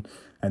campaign,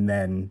 and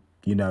then,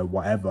 you know,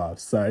 whatever.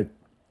 So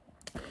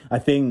I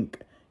think,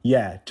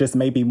 yeah, just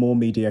maybe more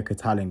mediocre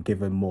talent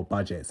given more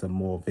budgets and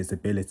more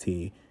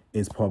visibility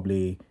is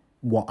probably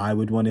what I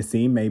would want to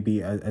see,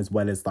 maybe as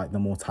well as like the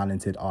more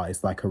talented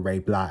artists like a Ray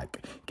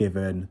Black,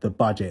 given the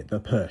budget, the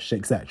push,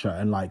 etc.,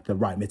 and like the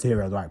right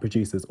material, the right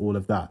producers, all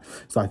of that.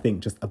 So I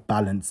think just a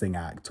balancing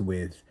act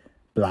with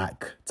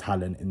black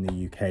talent in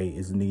the UK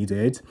is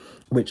needed,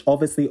 which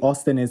obviously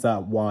Austin is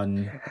at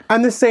one.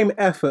 And the same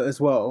effort as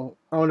well.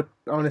 I want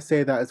to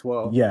say that as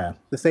well. Yeah.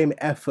 The same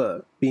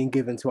effort being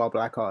given to our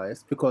black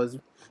artists, because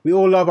we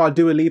all love our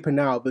Dua Lipa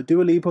now, but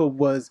Dua Lipa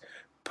was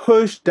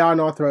pushed down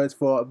our throats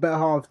for a better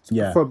half of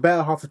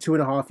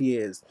 2.5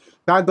 years.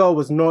 That girl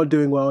was not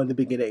doing well in the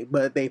beginning,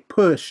 but they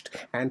pushed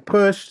and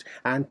pushed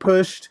and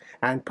pushed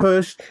and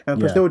pushed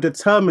and pushed. Yeah. They were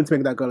determined to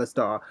make that girl a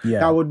star. Yeah,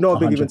 that would not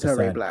be given to 100%.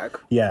 Ray Black.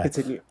 Yeah.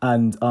 Continue.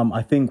 And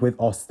I think with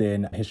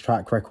Austin, his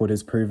track record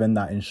has proven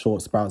that in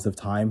short sprouts of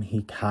time,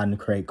 he can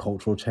create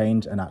cultural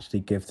change and actually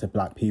give to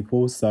black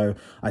people. So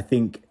I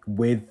think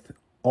with,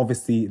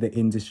 obviously, the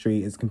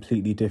industry is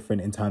completely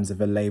different in terms of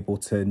a label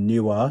to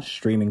newer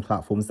streaming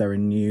platforms. They're a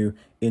new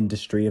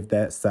industry of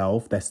their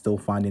self. They're still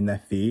finding their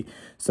feet.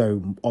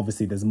 So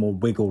obviously there's more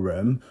wiggle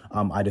room,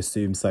 I'd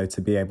assume so,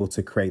 to be able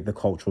to create the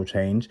cultural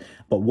change.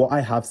 But what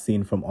I have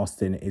seen from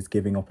Austin is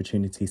giving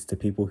opportunities to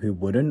people who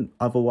wouldn't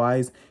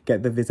otherwise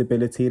get the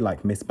visibility.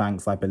 Like Miss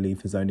Banks, I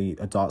believe, is only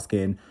a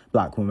dark-skinned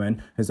black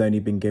woman, has only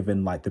been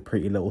given like the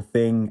Pretty Little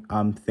Thing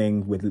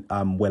thing with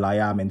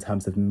will.i.am in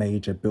terms of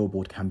major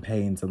billboard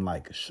campaigns and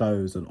like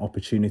shows and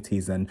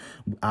opportunities. And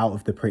out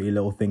of the Pretty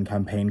Little Thing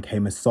campaign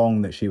came a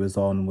song that she was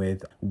on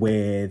with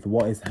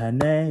what is her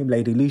name,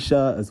 Lady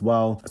Leisha, as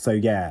well. So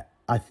yeah,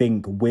 I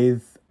think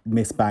with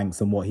Miss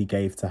Banks and what he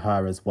gave to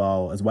her as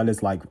well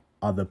as like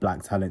other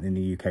black talent in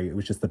the UK, it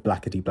was just the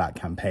Blackety Black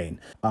campaign.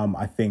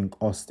 I think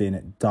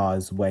Austin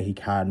does where he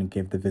can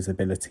give the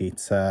visibility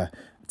to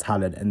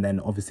talent. And then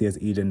obviously,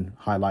 as Eden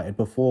highlighted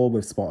before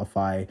with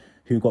Spotify,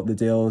 who got the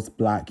deals,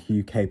 black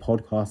UK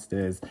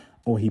podcasters,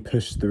 or he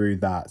pushed through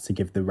that to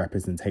give the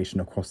representation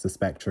across the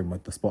spectrum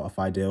with the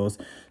Spotify deals.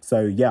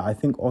 So yeah, I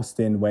think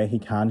Austin, where he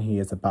can, he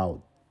is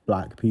about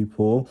black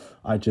people.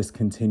 I just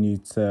hope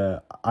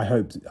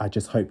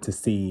to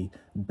see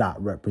that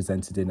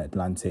represented in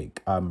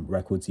Atlantic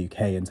Records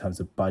UK in terms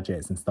of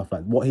budgets and stuff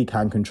like what he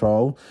can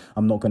control.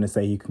 I'm not going to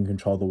say he can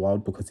control the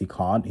world, because he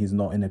can't. He's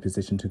not in a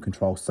position to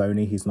control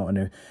Sony. He's not in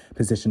a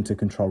position to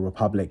control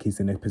Republic. He's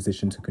in a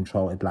position to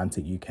control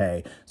Atlantic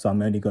UK. So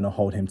I'm only going to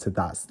hold him to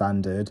that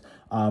standard.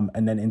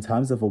 And then in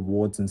terms of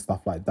awards and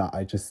stuff like that,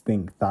 I just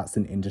think that's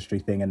an industry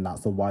thing, and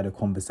that's a wider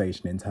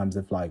conversation in terms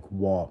of like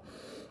what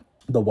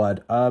the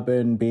word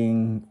urban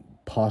being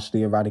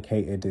partially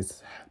eradicated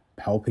is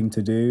helping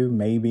to do,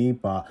 maybe.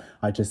 But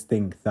I just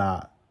think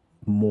that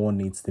more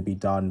needs to be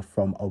done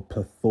from a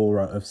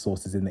plethora of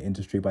sources in the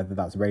industry, whether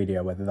that's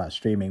radio, whether that's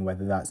streaming,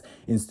 whether that's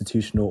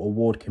institutional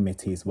award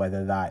committees,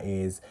 whether that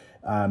is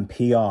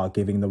PR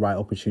giving the right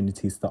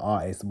opportunities to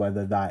artists,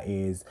 whether that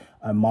is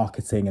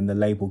marketing and the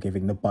label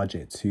giving the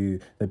budget to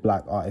the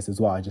black artists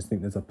as well. I just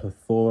think there's a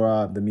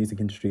plethora. The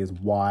music industry is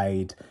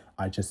wide.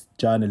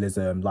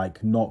 Journalism,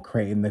 like not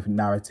creating the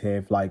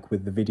narrative, like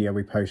with the video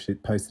we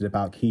posted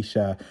about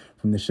Keisha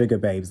from the Sugar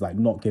Babes, like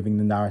not giving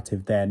the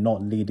narrative there,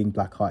 not leading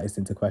black artists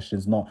into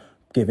questions, not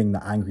giving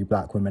the angry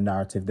black women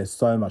narrative. There's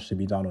so much to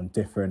be done on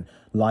different,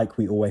 like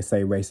we always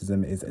say,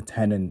 racism is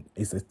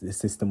a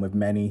system with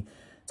many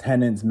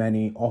tenants,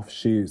 many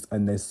offshoots,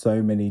 and there's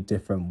so many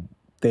different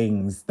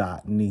things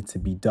that need to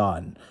be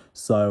done.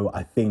 So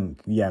I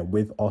think, yeah,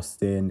 with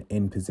Austin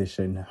in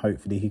position,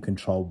 hopefully he can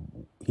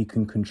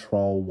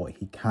control what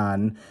he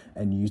can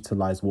and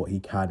utilize what he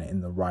can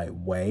in the right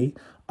way.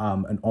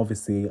 And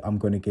obviously I'm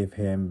going to give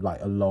him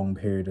like a long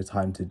period of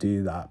time to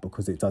do that,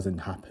 because it doesn't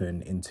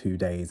happen in 2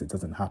 days. It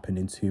doesn't happen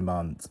in 2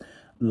 months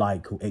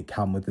like it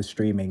can with the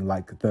streaming.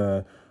 Like,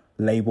 the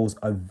labels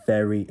are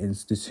very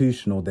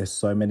institutional. There's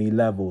so many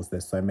levels.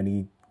 There's so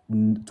many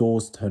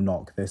doors to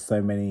knock. There's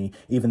so many,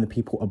 even the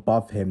people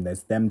above him,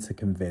 there's them to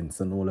convince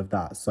and all of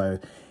that. So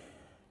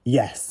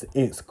yes,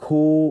 it's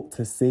cool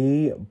to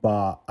see,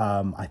 but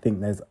I think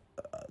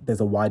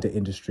there's a wider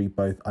industry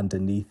both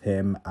underneath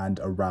him and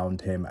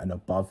around him and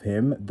above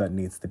him that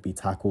needs to be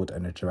tackled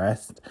and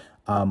addressed,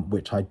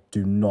 which I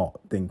do not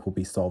think will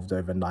be solved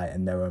overnight.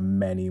 And there are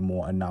many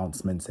more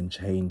announcements and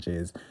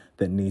changes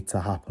that need to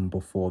happen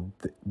before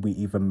we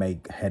even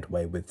make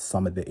headway with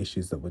some of the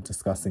issues that we're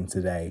discussing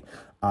today.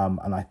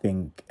 And I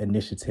think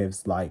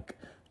initiatives like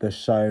the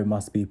show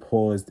must be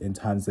paused in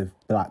terms of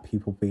Black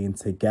people being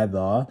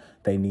together.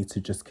 They need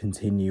to just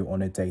continue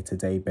on a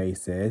day-to-day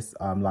basis.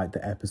 Like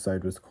the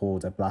episode was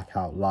called A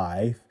Blackout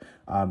Life.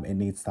 It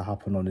needs to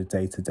happen on a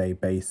day-to-day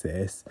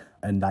basis,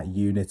 and that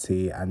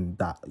unity and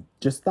that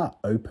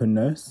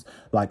openness.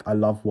 Like, I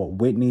love what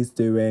Whitney's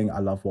doing. I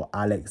love what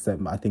Alex,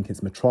 I think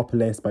it's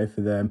Metropolis, both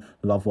of them,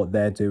 love what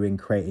they're doing,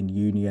 creating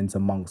unions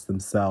amongst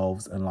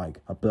themselves and like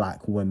a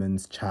Black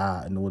women's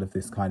chat and all of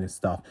this kind of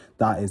stuff.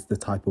 That is the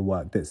type of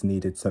work that's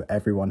needed, so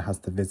everyone has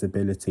the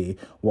visibility.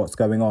 What's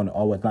going on?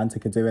 Oh,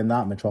 Atlantic are doing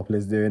that,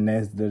 Metropolis doing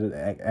this,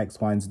 X,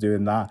 Y's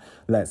doing that.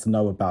 Let's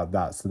know about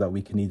that so that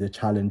we can either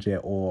challenge it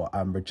or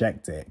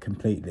reject it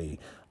completely.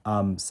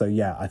 So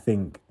yeah, I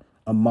think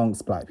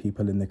amongst Black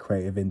people in the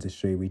creative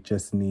industry, we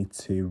just need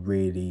to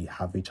really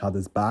have each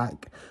other's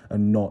back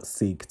and not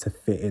seek to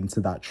fit into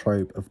that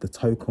trope of the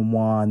token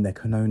one. There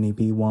can only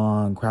be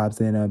one,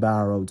 crabs in a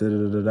barrel, da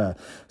da da da.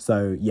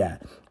 So yeah,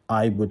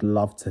 I would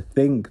love to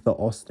think that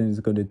Austin is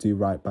going to do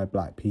right by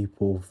Black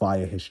people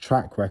via his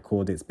track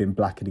record. It's been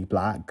blackety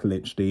black,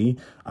 literally,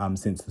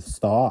 since the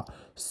start.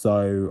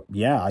 So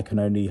yeah, I can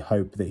only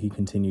hope that he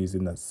continues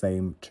in that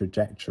same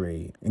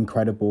trajectory.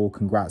 Incredible.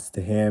 Congrats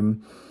to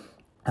him.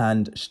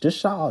 And just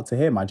shout out to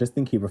him. I just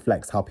think he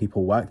reflects how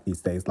people work these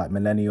days. Like,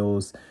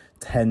 millennials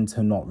tend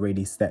to not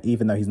really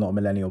even though he's not a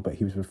millennial, but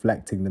he was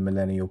reflecting the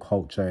millennial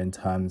culture in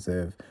terms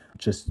of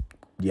just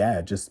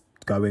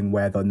going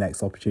where the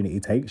next opportunity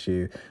takes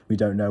you. We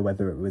don't know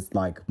whether it was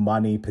like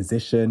money,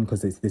 position,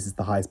 because this is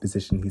the highest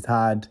position he's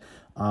had.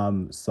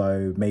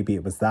 So maybe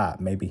it was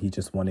that. Maybe he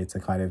just wanted to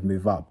kind of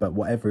move up. But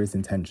whatever his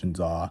intentions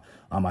are,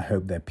 I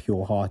hope they're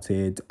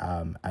pure-hearted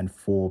and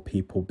for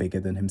people bigger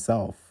than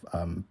himself.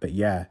 But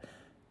yeah,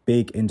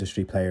 big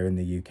industry player in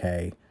the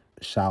UK.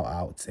 Shout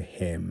out to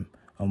him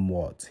and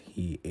what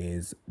he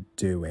is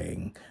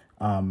doing.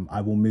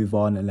 I will move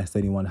on unless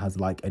anyone has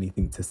like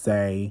anything to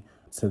say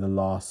to the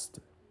last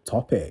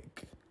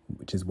topic,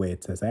 which is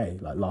weird to say,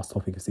 like last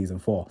topic of season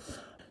 4.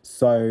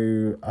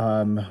 So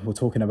we're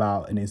talking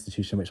about an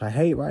institution which I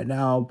hate right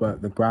now,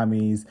 but the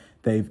Grammys,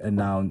 they've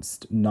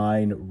announced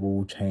 9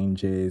 rule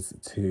changes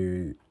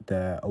to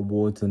their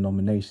awards and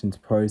nominations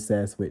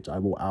process, which I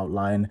will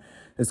outline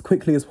as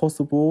quickly as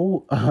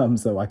possible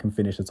so I can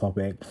finish the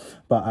topic.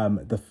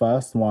 But the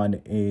first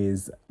one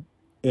is,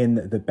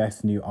 in the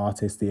Best New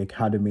Artist, the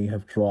Academy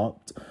have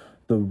dropped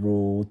the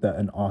rule that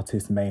an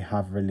artist may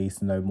have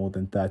released no more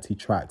than 30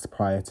 tracks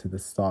prior to the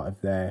start of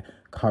their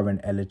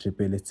current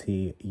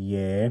eligibility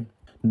year.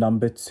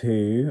 Number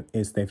 2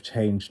 is they've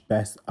changed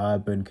Best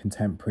Urban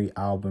Contemporary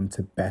Album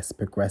to Best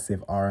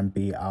Progressive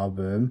R&B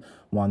Album.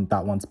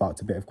 That one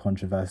sparked a bit of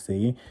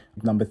controversy.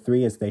 Number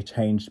 3 is they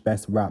changed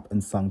Best Rap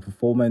and Sung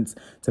Performance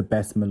to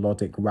Best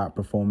Melodic Rap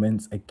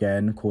Performance.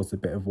 Again, caused a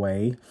bit of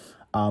wave.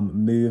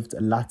 Moved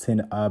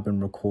Latin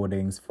urban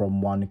recordings from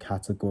one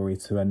category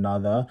to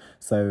another.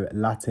 So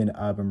Latin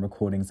urban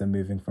recordings are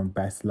moving from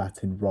Best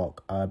Latin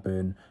Rock,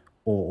 Urban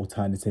or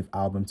Alternative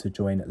Album to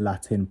join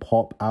Latin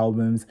Pop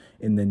albums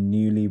in the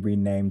newly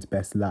renamed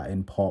Best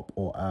Latin Pop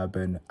or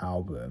Urban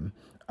Album.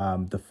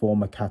 The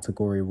former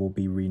category will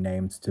be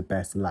renamed to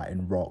Best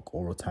Latin Rock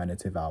or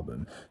Alternative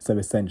Album. So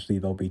essentially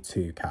there'll be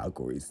 2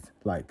 categories,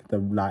 like the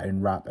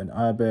Latin Rap and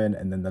Urban,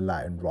 and then the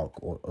Latin Rock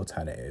or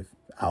Alternative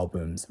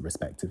albums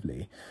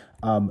respectively.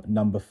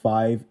 Number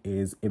 5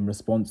 is, in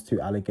response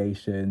to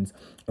allegations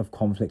of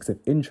conflicts of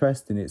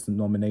interest in its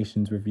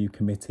nominations review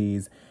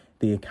committees,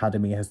 the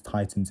Academy has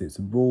tightened its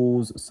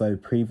rules. So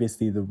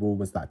previously the rule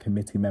was that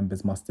committee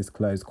members must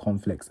disclose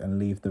conflicts and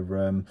leave the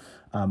room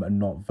and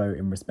not vote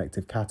in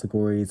respective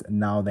categories.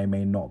 Now they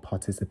may not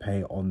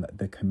participate on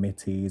the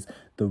committees.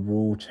 The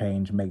rule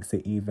change makes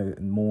it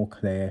even more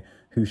clear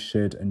who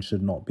should and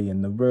should not be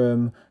in the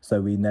room.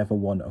 So we never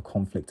want a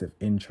conflict of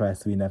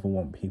interest. We never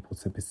want people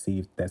to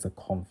perceive there's a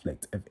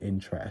conflict of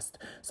interest.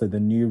 So the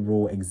new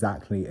rule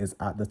exactly is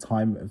at the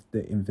time of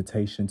the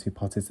invitation to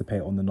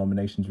participate on the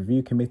nominations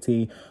review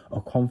committee,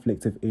 a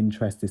conflict of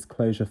interest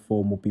disclosure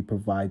form will be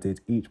provided.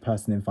 Each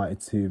person invited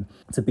to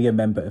be a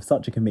member of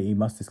such a committee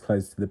must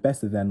disclose to the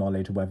best of their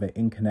knowledge whether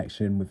in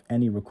connection with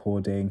any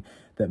recording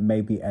that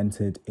may be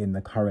entered in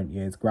the current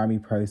year's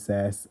Grammy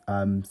process.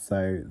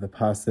 So the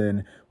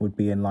person would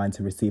be in line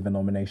to receive a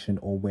nomination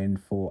or win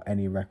for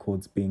any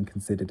records being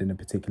considered in a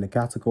particular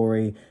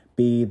category.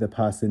 B, the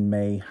person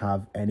may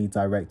have any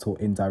direct or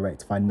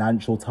indirect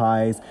financial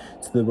ties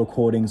to the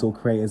recordings or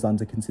creators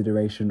under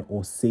consideration.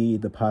 Or C,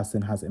 the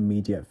person has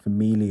immediate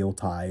familial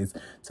ties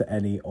to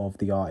any of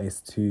the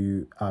artists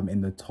who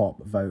in the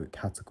top vote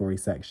category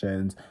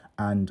sections,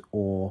 and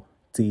or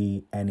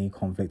D, any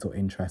conflict or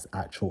interest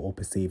actual or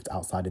perceived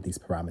outside of these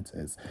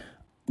parameters.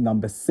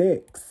 Number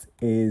 6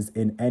 is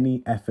in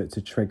any effort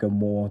to trigger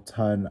more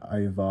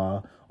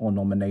turnover on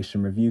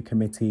nomination review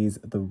committees,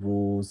 the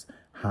rules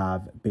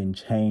have been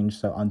changed.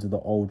 So under the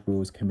old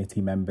rules,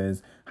 committee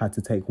members had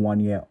to take 1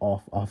 year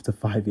off after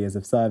 5 years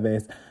of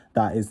service.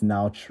 That is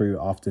now true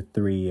after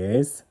 3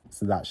 years.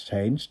 So that's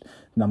changed.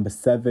 Number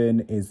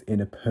 7 is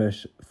in a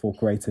push for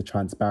greater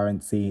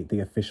transparency. The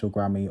official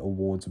Grammy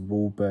Awards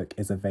rulebook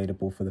is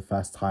available for the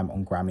first time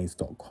on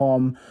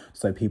Grammys.com.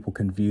 So people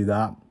can view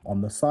that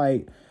on the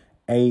site.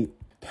 8,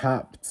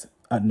 capped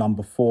at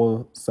number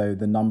 4. So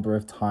the number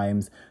of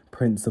times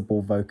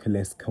principal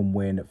vocalist can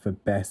win for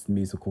best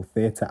musical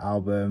theatre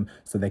album.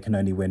 So they can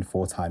only win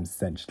 4 times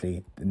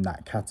essentially in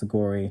that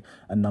category.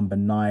 And number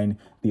 9,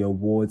 the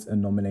awards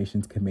and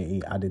nominations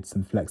committee added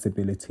some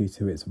flexibility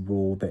to its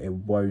rule that it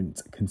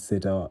won't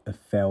consider a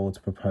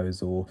failed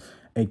proposal.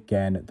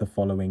 Again, the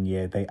following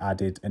year, they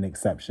added an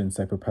exception.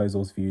 So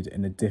proposals viewed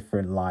in a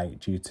different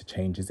light due to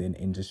changes in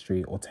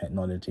industry or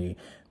technology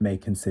may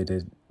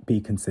be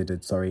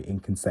considered in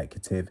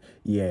consecutive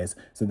years.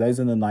 So those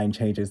are the 9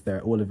 changes. They're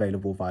all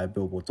available via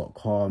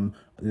billboard.com.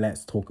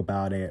 Let's talk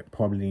about it,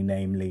 probably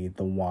namely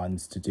the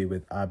ones to do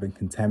with urban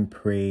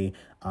contemporary,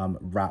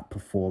 rap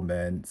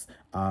performance,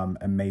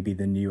 and maybe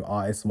the new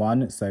artist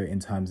one. So in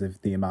terms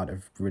of the amount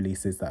of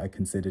releases that are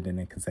considered in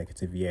a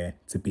consecutive year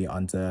to be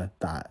under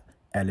that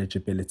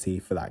eligibility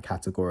for that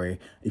category.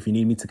 If you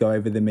need me to go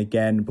over them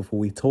again before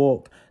we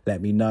talk,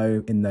 let me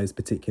know in those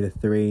particular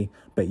 3.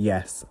 But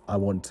yes, I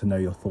want to know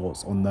your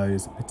thoughts on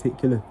those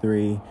particular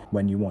 3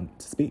 when you want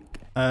to speak.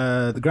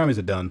 The Grammys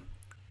are done.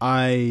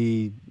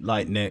 I,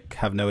 like Nick,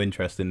 have no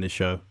interest in this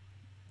show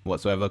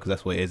whatsoever, because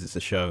that's what it is. It's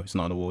a show. It's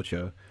not an award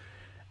show.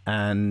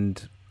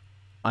 And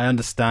I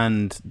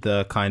understand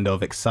the kind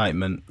of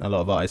excitement a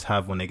lot of artists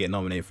have when they get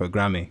nominated for a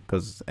Grammy,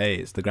 because hey,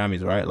 it's the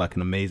Grammys, right? Like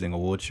an amazing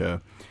award show.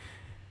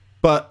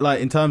 But like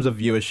in terms of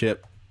viewership,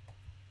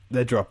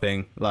 they're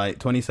dropping. Like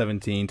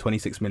 2017,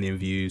 26 million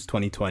views,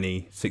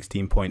 2020,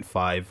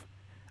 16.5.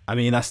 I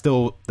mean, that's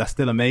still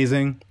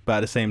amazing, but at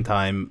the same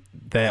time,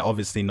 they're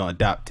obviously not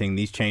adapting.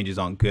 These changes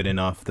aren't good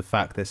enough. The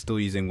fact they're still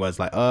using words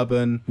like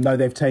urban. No,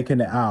 they've taken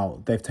it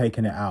out.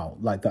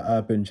 Like the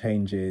urban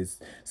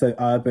changes. So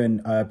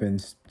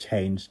urban's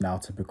changed now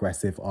to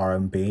progressive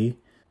R&B.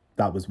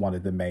 That was one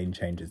of the main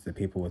changes that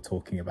people were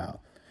talking about.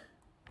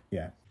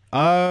 Yeah.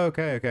 Oh,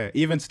 okay.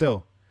 Even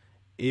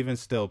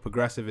still,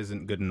 progressive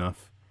isn't good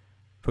enough.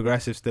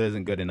 Progressive still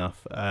isn't good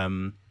enough.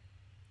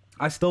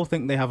 I still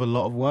think they have a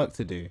lot of work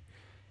to do.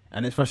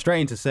 And it's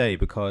frustrating to say,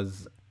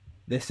 because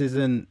this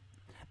isn't...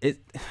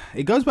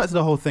 It goes back to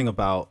the whole thing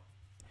about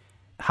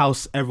how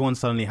everyone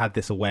suddenly had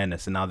this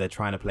awareness and now they're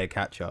trying to play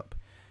catch up.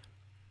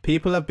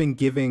 People have been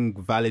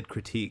giving valid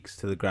critiques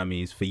to the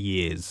Grammys for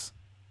years.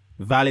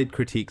 Valid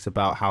critiques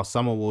about how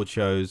some award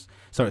shows...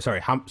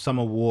 how some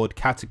award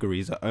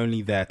categories are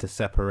only there to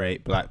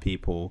separate black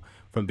people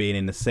from being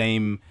in the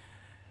same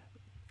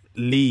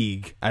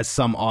league as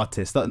some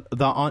artists that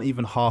aren't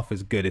even half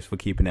as good as For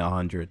Keeping It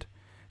 100.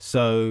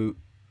 So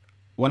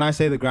when I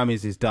say the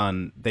Grammys is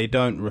done, they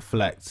don't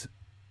reflect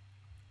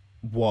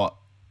what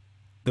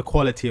the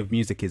quality of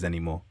music is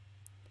anymore.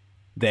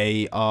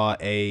 They are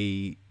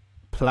a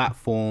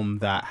platform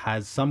that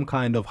has some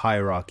kind of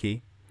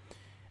hierarchy.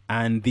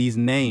 And these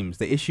names,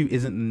 the issue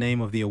isn't the name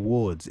of the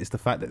awards, it's the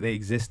fact that they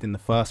exist in the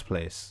first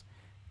place.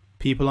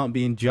 People aren't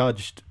being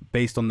judged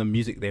based on the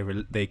music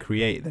they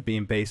create. They're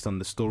being based on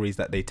the stories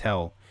that they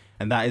tell.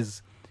 And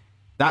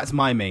that's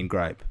my main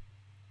gripe.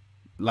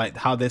 Like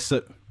how they're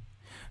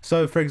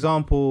so for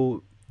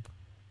example,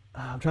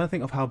 I'm trying to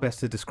think of how best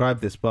to describe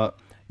this, but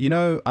you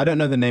know, I don't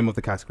know the name of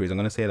the categories. I'm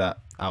going to say that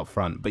out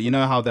front. But you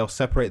know how they'll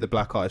separate the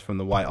black artist from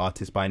the white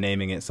artist by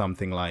naming it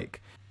something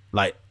like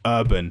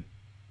urban.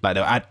 Like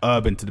they'll add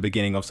urban to the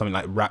beginning of something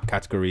like rap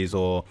categories,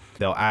 or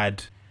they'll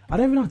add... I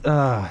don't even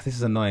know... this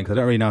is annoying because I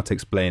don't really know how to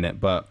explain it.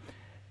 But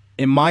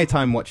in my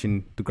time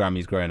watching the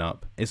Grammys growing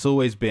up, it's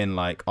always been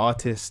like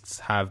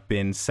artists have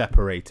been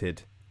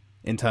separated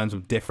in terms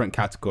of different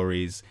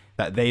categories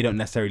that they don't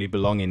necessarily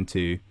belong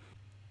into.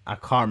 I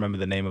can't remember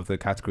the name of the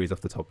categories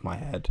off the top of my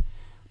head.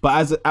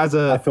 But as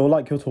I a feel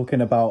like you're talking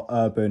about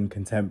urban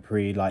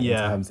contemporary, like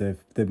Yeah. in terms of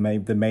the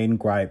main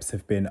gripes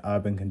have been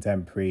urban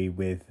contemporary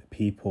with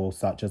people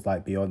such as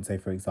like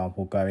Beyonce, for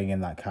example, going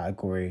in that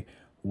category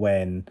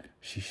when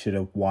she should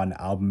have won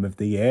album of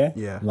the year.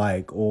 Yeah.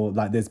 Like, or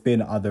like there's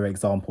been other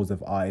examples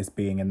of artists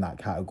being in that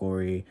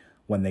category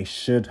when they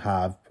should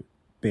have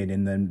been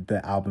in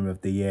the album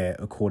of the year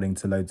according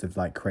to loads of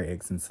like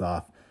critics and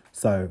stuff.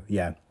 So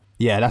yeah.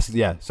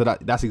 So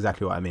that's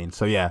exactly what I mean.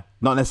 So yeah,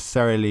 not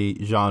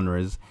necessarily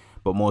genres,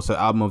 but more so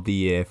album of the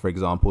year, for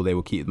example, they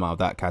will keep them out of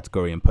that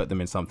category and put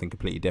them in something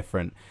completely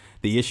different.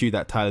 The issue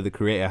that Tyler the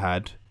Creator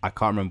had, I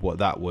can't remember what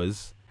that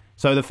was.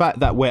 So the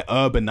fact that we're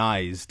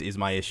urbanized is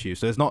my issue.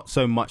 So it's not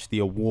so much the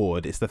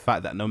award, it's the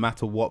fact that no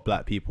matter what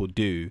black people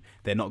do,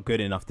 they're not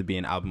good enough to be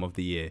an album of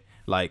the year.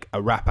 Like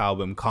a rap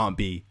album can't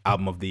be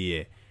album of the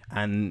year.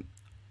 And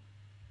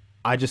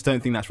I just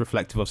don't think that's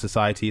reflective of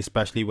society,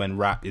 especially when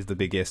rap is the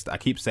biggest, I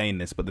keep saying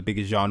this, but the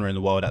biggest genre in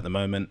the world at the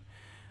moment.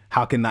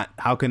 How can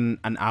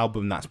an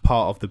album that's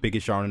part of the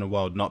biggest genre in the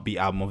world not be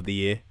album of the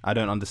year? I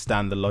don't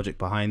understand the logic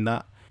behind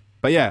that.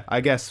 But yeah,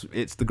 I guess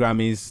it's the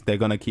Grammys. They're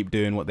going to keep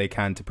doing what they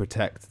can to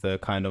protect the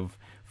kind of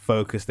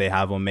focus they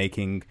have on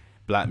making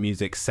black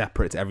music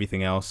separate to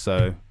everything else.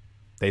 So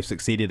they've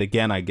succeeded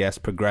again, I guess,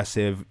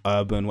 progressive,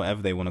 urban,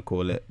 whatever they want to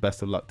call it.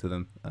 Best of luck to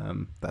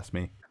them. That's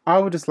me. I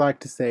would just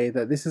like to say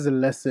that this is a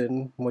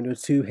lesson when you're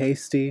too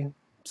hasty,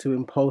 too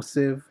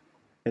impulsive,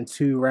 and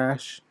too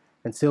rash,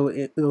 and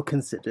too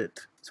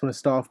ill-considered. Just want to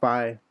start off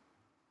by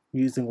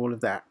using all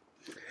of that.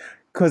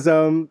 Because,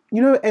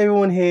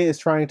 everyone here is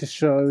trying to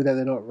show that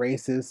they're not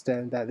racist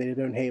and that they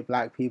don't hate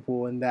black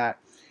people and that,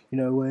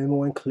 we're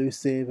more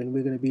inclusive and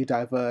we're going to be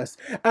diverse.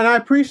 And I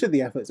appreciate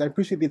the efforts. I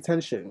appreciate the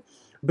attention.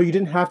 But you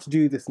didn't have to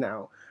do this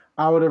now.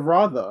 I would have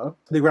rather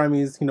the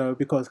Grammys,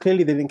 because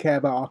clearly they didn't care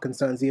about our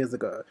concerns years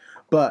ago.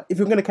 But if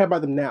you're going to care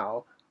about them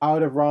now, I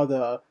would have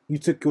rather you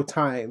took your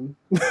time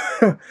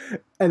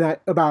and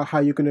about how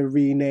you're going to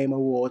rename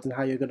awards and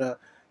how you're going to,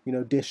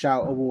 dish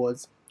out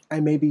awards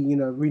and maybe,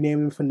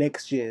 rename them for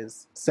next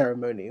year's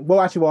ceremony.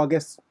 Well, actually, I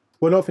guess,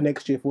 not for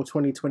next year, for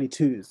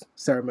 2022's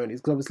ceremonies,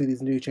 because obviously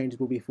these new changes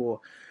will be for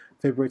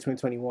February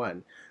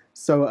 2021.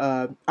 So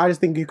I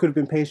just think you could have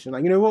been patient.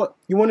 Like, you know what?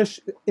 You want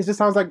to? It just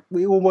sounds like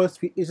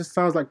It just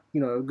sounds like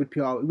good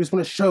PR. We just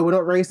want to show we're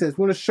not racist.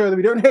 We want to show that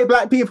we don't hate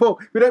black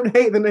people. We don't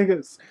hate the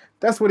niggas.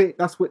 That's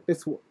what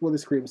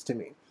this screams to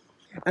me.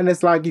 And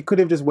it's like you could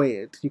have just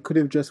waited.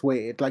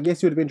 Like,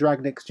 yes, you would have been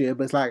dragged next year,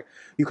 but it's like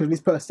you could at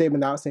least put a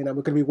statement out saying that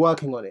we're going to be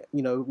working on it.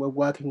 We're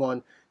working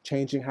on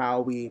changing how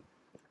we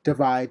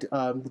divide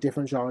the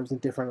different genres and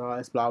different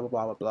artists. Blah blah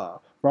blah blah blah.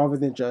 Rather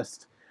than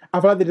just. I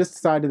feel like they just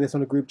decided this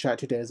on a group chat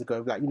 2 days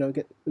ago. Like,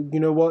 you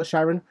know what,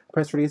 Sharon?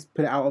 Press release,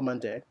 put it out on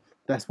Monday.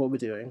 That's what we're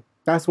doing.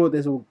 That's what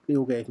it all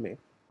gave me.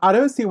 I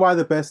don't see why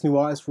the best new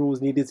artist rules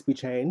needed to be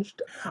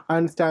changed. I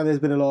understand there's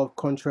been a lot of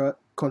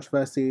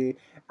controversy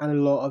and a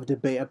lot of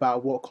debate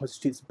about what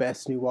constitutes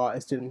best new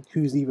artist and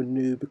who's even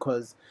new,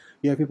 because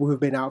you have people who've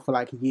been out for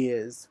like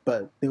years,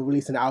 but they'll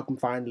release an album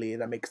finally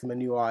and that makes them a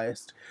new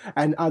artist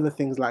and other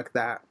things like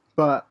that.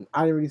 But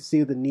I didn't really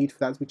see the need for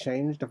that to be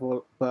changed.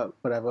 But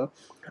whatever.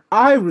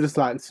 I would just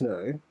like to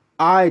know,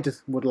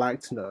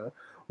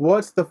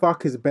 what the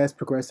fuck is best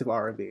progressive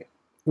R&B?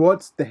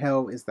 What the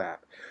hell is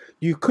that?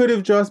 You could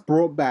have just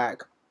brought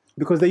back,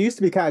 because there used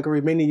to be a category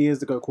many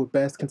years ago called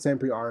Best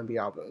Contemporary R&B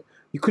Album.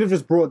 You could have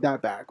just brought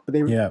that back, but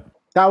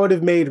that would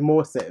have made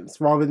more sense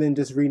rather than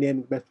just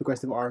renaming Best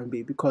Progressive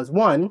R&B. Because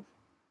one,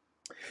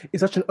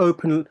 it's such an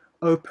open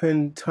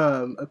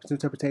term, open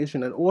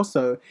interpretation, and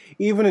also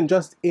even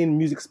in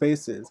music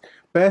spaces,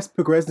 best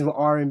progressive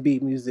R&B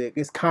music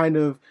is kind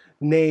of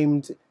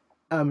named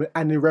and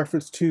in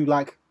reference to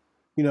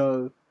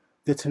the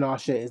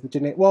Tinashes,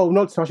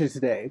 not Tinashe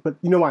today, but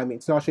you know what I mean.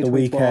 Tinashe, The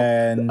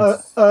 2012,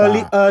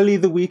 Weeknd, early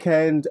The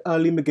Weeknd,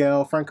 early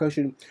Miguel, Frank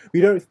Ocean.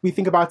 We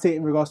think about it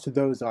in regards to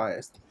those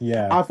artists.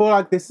 Yeah, I feel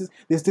like this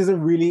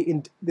isn't really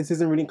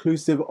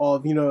inclusive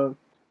of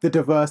the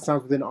diverse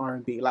sounds within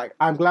R&B. Like,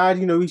 I'm glad,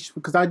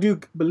 because I do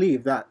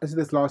believe that, I said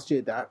this last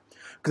year, because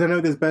I know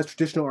there's best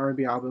traditional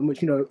R&B album,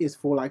 which, is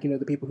for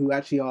the people who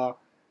actually are,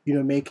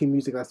 making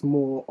music that's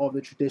more of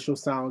the traditional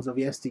sounds of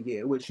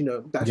yesteryear, which,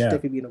 that should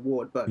definitely be an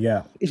award. But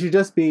it should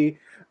just be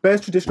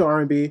best traditional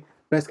R&B,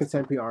 best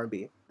contemporary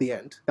R&B, the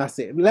end. That's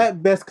it.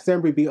 Let best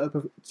contemporary be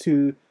open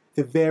to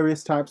the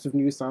various types of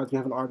new sounds we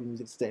have in R&B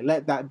music today.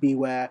 Let that be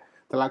where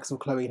the likes of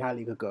Chloe and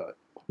Halle could go.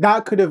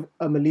 That could have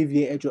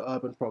alleviated your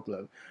urban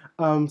problem.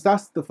 So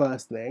that's the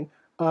first thing.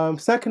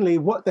 Secondly,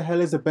 what the hell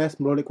is the best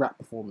melodic rap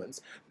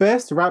performance?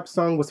 Best rap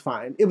song was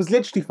fine. It was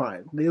literally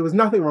fine. There was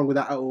nothing wrong with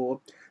that at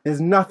all. There's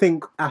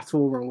nothing at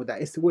all wrong with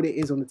that. It's what it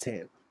is on the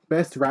tin.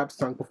 Best rap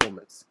song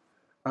performance.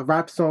 A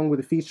rap song with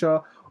a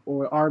feature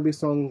or an R&B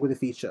song with a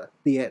feature.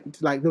 The end.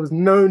 Like, there was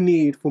no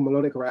need for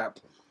melodic rap.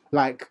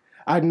 Like,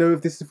 I don't know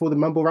if this is for the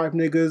mumble rap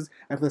niggas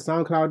and for the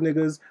SoundCloud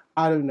niggas.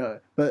 I don't know.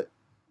 But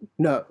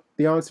no.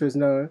 The answer is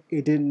no.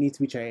 It didn't need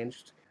to be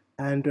changed.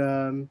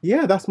 And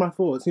yeah, that's my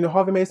thoughts. You know,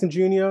 Harvey Mason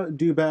Jr.,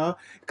 do better.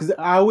 Because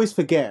I always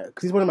forget,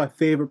 because he's one of my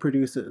favorite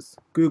producers.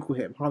 Google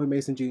him, Harvey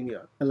Mason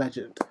Jr., a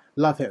legend.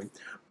 Love him.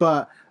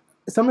 But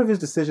some of his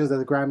decisions as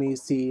a Grammy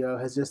CEO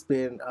has just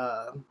been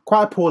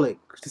quite appalling,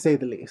 to say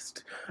the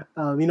least.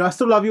 You know, I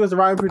still love you as a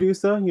writer and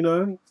producer, you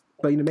know,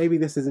 but, you know, maybe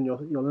this isn't your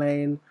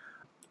lane.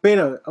 But, you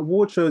know,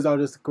 award shows are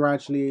just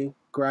gradually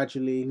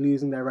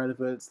losing their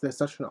relevance. There's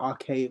such an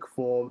archaic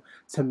form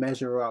to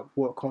measure up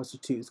what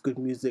constitutes good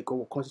music or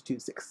what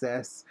constitutes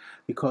success,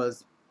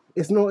 because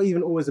it's not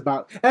even always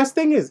about. And the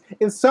thing is,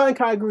 in certain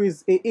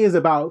categories, it is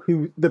about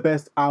who the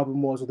best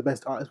album was or the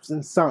best artist was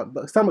in some,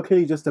 but some are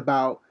clearly just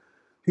about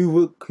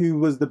who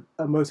was the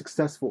most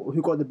successful,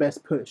 who got the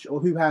best push, or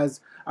who has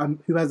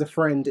a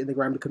friend in the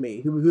Grammy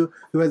committee, who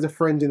has a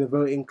friend in the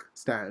voting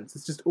stands.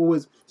 It's just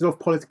always, there's a lot of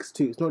politics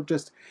too.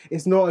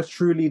 It's not a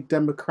truly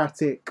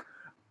democratic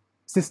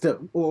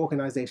system or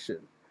organization.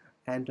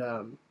 And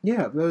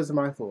yeah, those are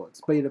my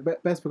thoughts. But you know,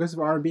 best progressive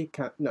R&B,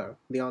 no.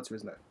 The answer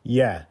is no.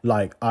 Yeah,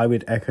 like I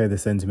would echo the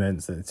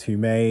sentiments that the two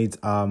made.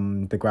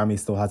 The Grammy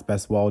still has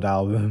Best World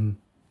Album,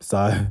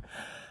 so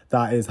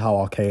that is how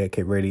archaic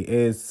it really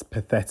is.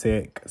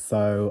 Pathetic.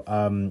 So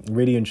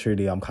really and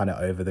truly, I'm kind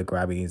of over the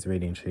Grammys.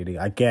 Really and truly,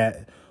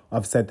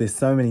 I've said this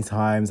so many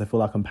times, I feel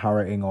like I'm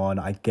parroting on.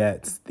 I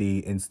get the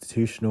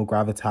institutional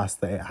gravitas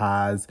that it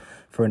has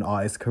for an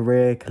artist's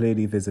career,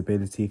 clearly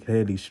visibility,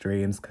 clearly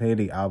streams,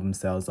 clearly album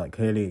sales, like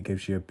clearly it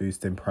gives you a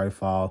boost in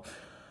profile.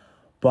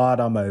 But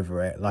I'm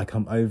over it. Like,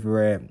 I'm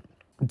over it.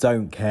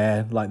 Don't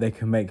care. Like, they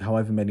can make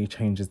however many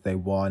changes they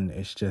want.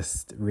 It's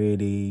just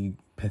really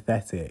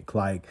pathetic.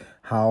 Like,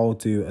 how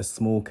do a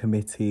small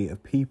committee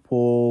of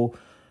people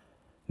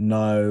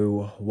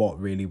know what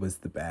really was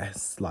the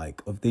best,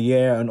 like, of the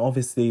year? And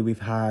obviously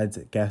we've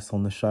had guests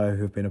on the show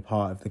who've been a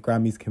part of the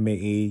Grammys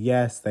committee.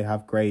 Yes, they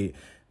have great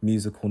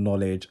musical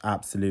knowledge,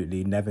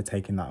 absolutely, never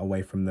taking that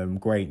away from them.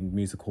 Great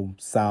musical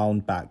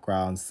sound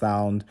background,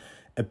 sound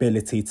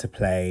ability to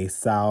play,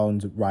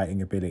 sound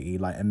writing ability,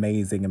 like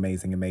amazing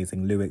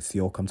Louis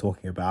York I'm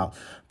talking about.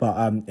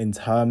 But in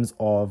terms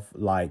of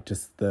like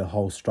just the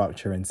whole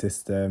structure and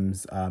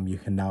systems, you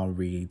can now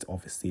read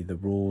obviously the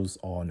rules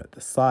on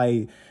the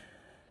site.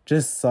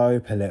 Just so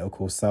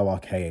political, so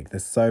archaic.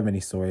 There's so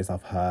many stories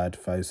I've heard,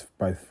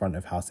 both front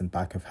of house and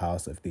back of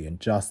house, of the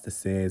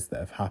injustices that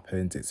have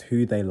happened. It's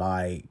who they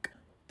like.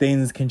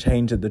 Things can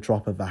change at the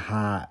drop of a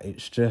hat.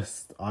 It's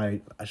just,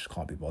 I just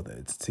can't be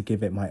bothered to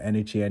give it my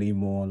energy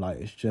anymore. Like,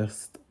 it's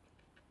just,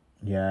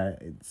 yeah,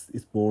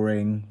 it's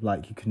boring.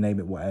 Like, you can name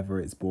it whatever,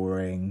 it's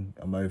boring.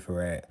 I'm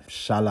over it.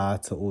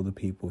 Shala to all the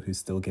people who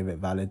still give it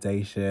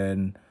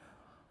validation.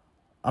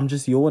 I'm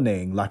just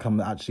yawning. Like, I'm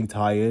actually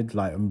tired.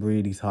 Like, I'm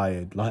really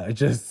tired. Like, I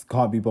just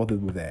can't be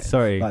bothered with it.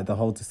 Sorry. Like, the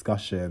whole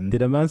discussion.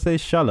 Did a man say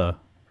Shala?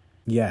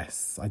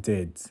 Yes, I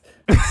did.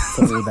 To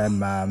all them,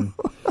 man.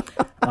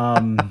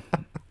 I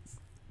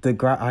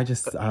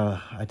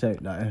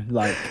don't know.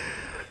 Like,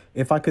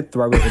 if I could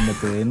throw it in the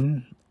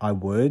bin, I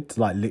would.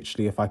 Like,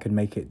 literally, if I could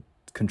make it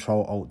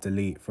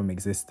Control-Alt-Delete from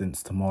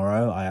existence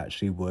tomorrow, I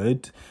actually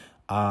would.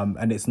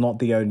 And it's not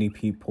the only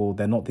people,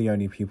 they're not the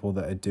only people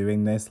that are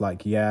doing this.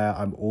 Like, yeah,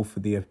 I'm all for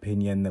the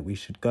opinion that we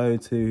should go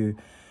to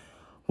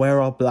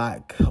where our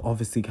black,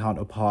 obviously,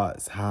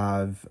 counterparts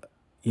have,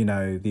 you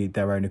know,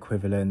 their own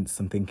equivalents.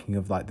 I'm thinking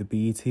of like the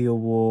BET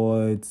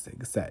Awards,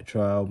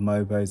 etc.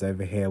 Mobo's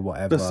over here,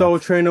 whatever. The Soul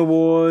Train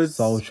Awards.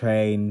 Soul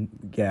Train,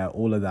 yeah,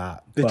 all of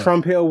that. The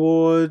Trumpet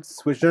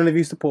Awards, which none of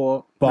you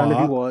support, none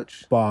of you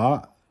watch.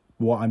 But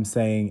what I'm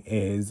saying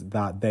is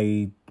that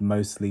they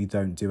mostly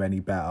don't do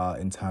any better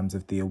in terms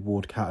of the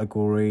award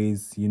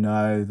categories. You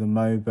know, the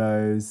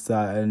Mobos,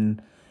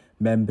 certain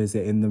members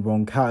are in the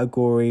wrong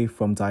category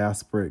from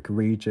diasporic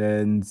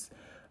regions,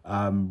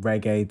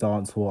 reggae,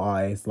 dancehall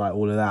artists, like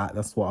all of that.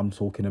 That's what I'm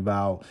talking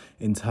about.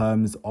 In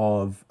terms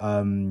of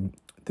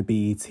the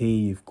BET,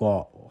 you've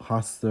got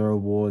Hustler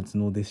Awards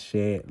and all this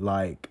shit.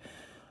 Like,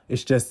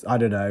 it's just, I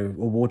don't know,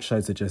 award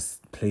shows are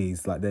just,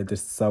 please, like, they're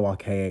just so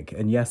archaic.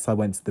 And yes, I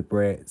went to the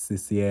Brits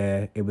this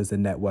year. It was a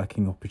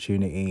networking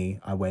opportunity.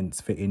 I went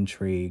for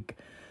intrigue.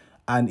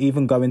 And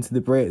even going to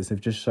the Brits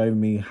have just shown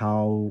me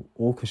how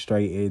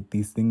orchestrated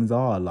these things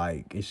are.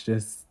 Like, it's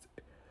just,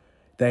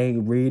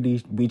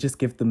 we just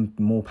give them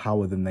more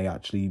power than they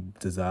actually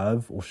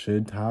deserve or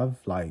should have.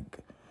 Like,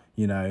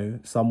 you know,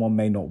 someone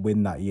may not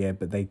win that year,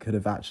 but they could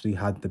have actually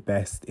had the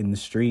best in the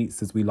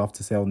streets, as we love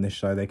to say on this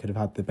show. They could have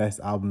had the best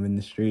album in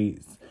the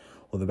streets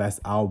or the best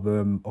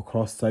album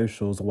across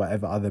socials or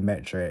whatever other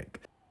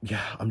metric.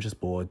 Yeah, I'm just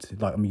bored.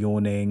 Like, I'm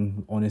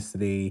yawning,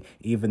 honestly.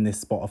 Even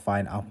this Spotify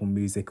and Apple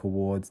Music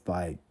Awards,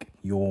 like,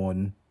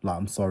 yawn. Like,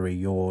 I'm sorry,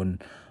 yawn.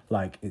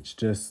 Like, it's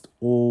just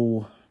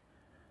all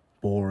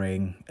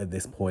boring at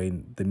this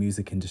point. The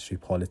music industry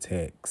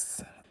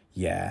politics.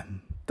 Yeah,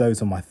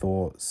 those are my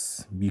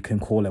thoughts. You can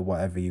call it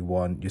whatever you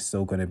want. You're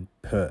still going to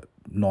put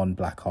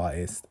non-black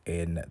artists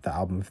in the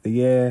album of the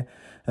year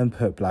and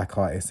put black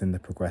artists in the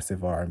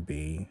progressive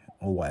R&B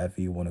or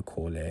whatever you want to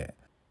call it.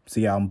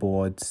 So yeah, I'm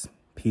bored.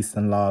 Peace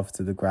and love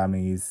to the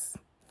Grammys.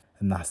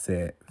 And that's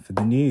it for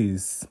the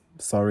news.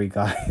 Sorry,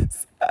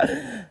 guys.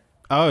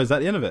 Oh, is that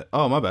the end of it?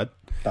 Oh, my bad.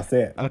 That's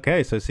it.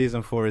 Okay, so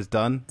season 4 is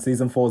done.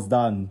 Season 4's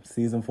done.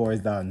 Season 4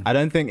 is done. I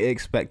don't think it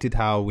expected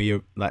how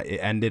it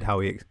ended how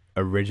we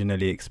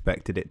originally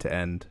expected it to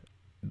end.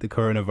 The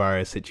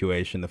coronavirus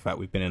situation, the fact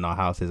we've been in our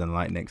houses, and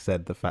like Nick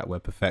said, the fact we're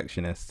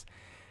perfectionists,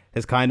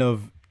 has kind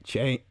of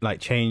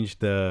changed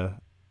the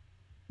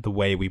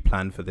way we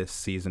plan for this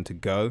season to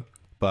go.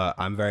 But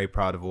I'm very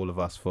proud of all of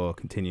us for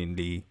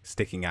continually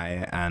sticking at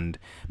it and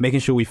making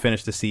sure we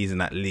finish the season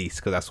at least,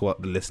 because that's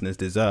what the listeners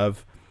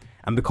deserve.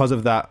 And because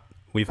of that,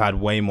 we've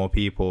had way more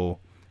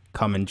people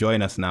come and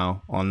join us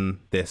now on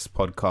this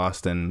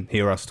podcast and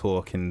hear us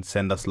talk and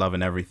send us love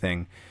and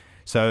everything.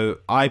 So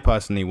I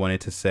personally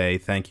wanted to say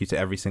thank you to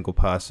every single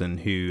person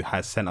who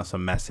has sent us a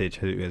message,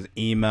 who has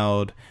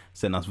emailed,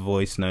 sent us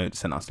voice notes,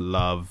 sent us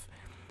love.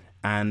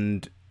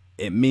 And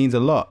it means a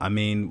lot. I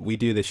mean, we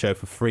do this show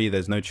for free.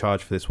 There's no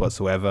charge for this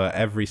whatsoever.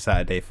 Every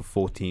Saturday for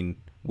 14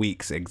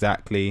 weeks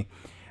exactly.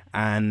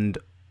 And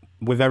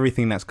with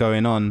everything that's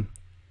going on,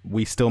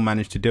 we still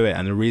managed to do it.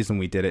 And the reason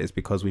we did it is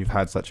because we've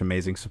had such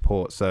amazing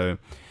support. So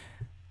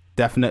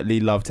definitely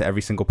love to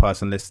every single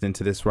person listening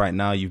to this right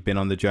now. You've been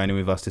on the journey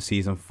with us to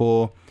season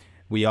 4.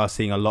 We are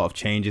seeing a lot of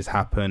changes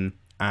happen,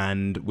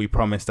 and we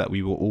promise that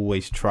we will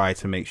always try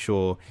to make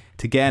sure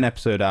to get an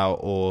episode out,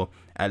 or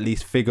at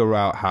least figure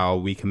out how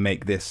we can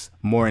make this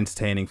more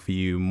entertaining for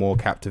you, more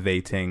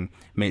captivating,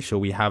 make sure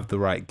we have the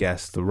right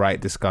guests, the right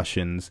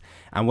discussions,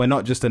 and we're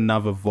not just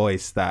another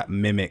voice that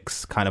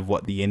mimics kind of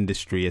what the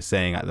industry is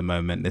saying at the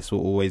moment. This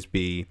will always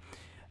be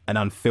an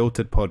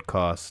unfiltered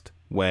podcast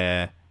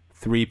where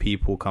 3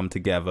 people come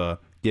together,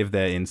 give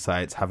their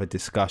insights, have a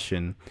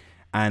discussion,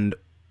 and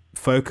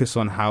focus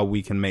on how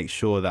we can make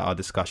sure that our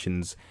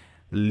discussions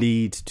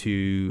lead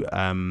to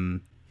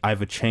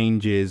either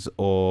changes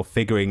or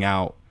figuring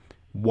out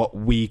what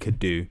we could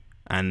do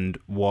and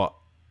what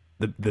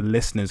the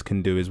listeners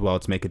can do as well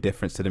to make a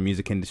difference to the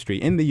music industry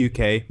in the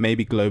UK,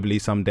 maybe globally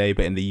someday,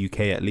 but in the UK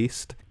at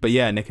least. But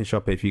yeah, Nick and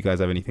Shoppe, if you guys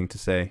have anything to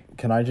say.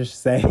 Can I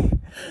just say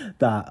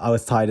that I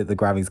was tired at the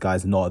Grammys,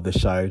 guys, not at the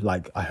show.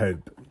 Like, I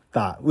hope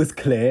that was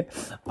clear.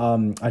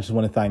 I just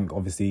want to thank,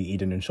 obviously,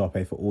 Eden and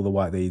Shoppe for all the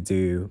work they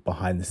do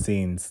behind the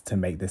scenes to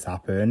make this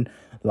happen.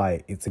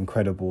 Like, it's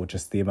incredible,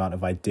 just the amount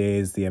of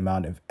ideas, the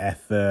amount of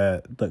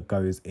effort that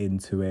goes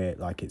into it.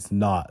 Like, it's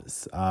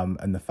nuts.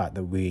 And the fact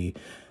that we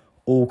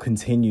all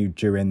continue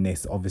during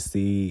this,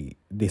 obviously,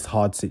 this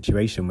hard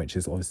situation, which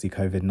is obviously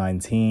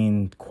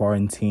COVID-19,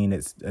 quarantine.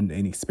 It's an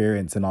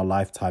experience in our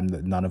lifetime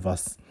that none of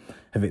us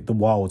the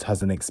world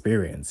hasn't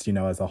experienced, you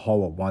know, as a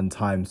whole at one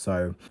time.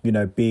 So, you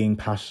know, being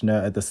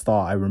passionate at the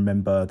start, I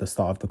remember the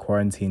start of the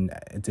quarantine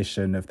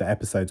edition of the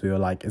episodes, we were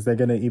like, is there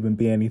going to even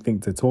be anything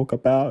to talk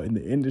about in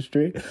the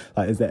industry?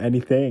 Like, is there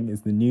anything?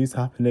 Is the news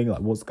happening? Like,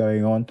 what's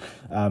going on?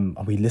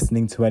 Are we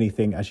listening to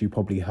anything? As you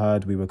probably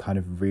heard, we were kind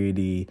of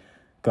really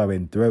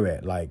going through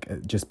it, like,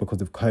 just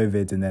because of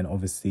COVID, and then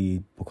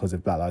obviously because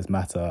of Black Lives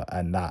Matter,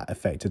 and that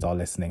affected our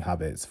listening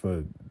habits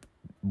for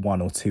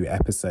 1 or 2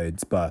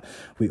 episodes, but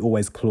we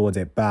always clawed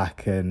it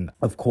back. And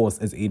of course,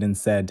 as Eden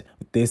said,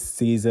 this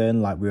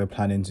season, like, we were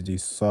planning to do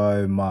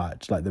so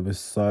much, like, there was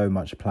so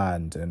much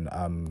planned,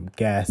 and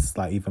guests,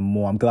 like, even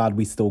more. I'm glad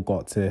we still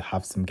got to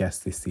have some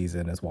guests this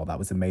season as well. That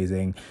was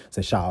amazing,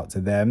 so shout out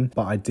to them.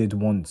 But I did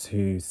want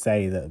to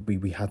say that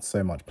we had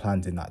so much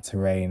planned in that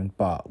terrain,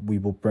 but we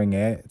will bring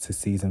it to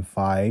season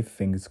 5,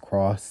 fingers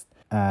crossed.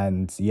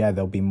 And yeah,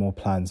 there'll be more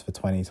plans for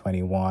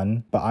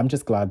 2021. But I'm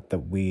just glad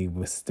that we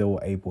were still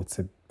able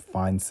to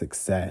find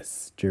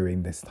success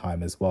during this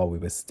time as well. We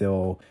were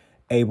still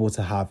able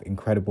to have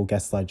incredible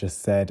guests, like I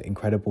just said,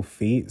 incredible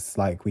feats.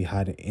 Like, we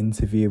had an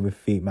interview with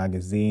Feat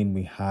Magazine,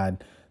 we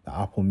had the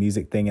Apple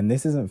Music thing. And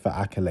this isn't for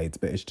accolades,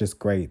 but it's just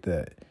great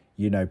that,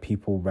 you know,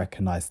 people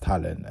recognize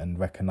talent and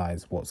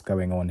recognize what's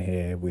going on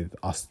here with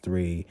us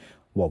 3,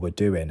 what we're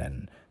doing.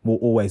 And we'll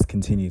always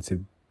continue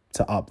to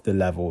up the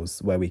levels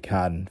where we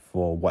can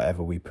for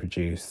whatever we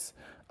produce.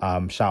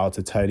 Shout out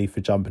to Tony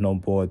for jumping on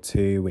board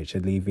too, which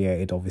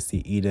alleviated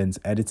obviously Eden's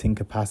editing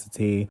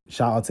capacity.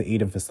 Shout out to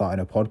Eden for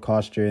starting a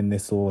podcast during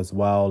this all as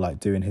well, like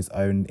doing his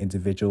own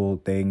individual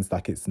things.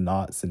 Like, it's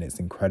nuts and it's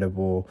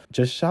incredible.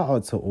 Just shout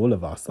out to all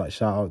of us, like,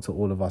 shout out to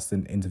all of us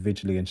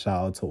individually, and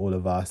shout out to all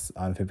of us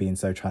for being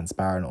so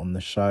transparent on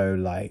the show.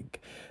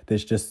 Like,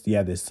 there's just,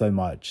 yeah, there's so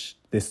much.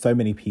 There's so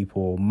many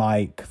people.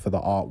 Mike for the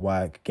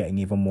artwork, getting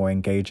even more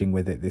engaging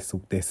with it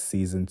this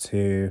season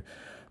too.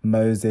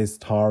 Moses,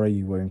 Tara,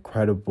 you were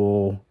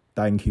incredible.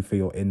 Thank you for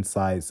your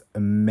insights.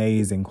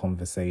 Amazing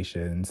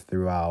conversations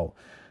throughout.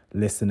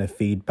 Listener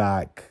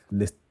feedback,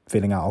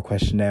 filling out our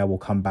questionnaire will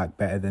come back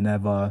better than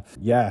ever.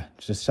 Yeah,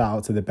 just shout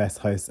out to the best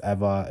hosts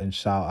ever, and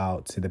shout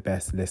out to the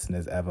best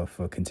listeners ever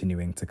for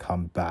continuing to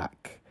come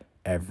back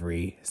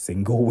every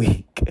single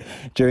week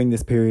during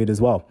this period as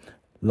well.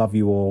 Love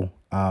you all,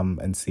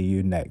 and see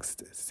you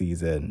next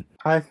season.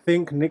 I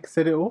think Nick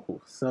said it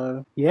all,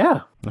 so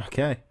yeah.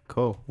 Okay,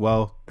 cool.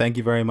 Well, thank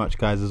you very much,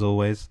 guys, as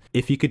always.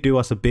 If you could do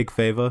us a big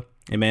favor,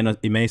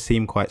 It may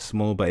seem quite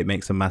small, but it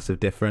makes a massive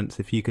difference.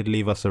 If you could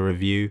leave us a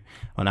review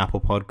on Apple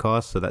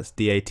Podcasts, so that's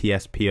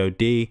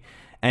DATSPOD.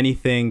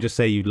 Anything, just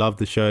say you love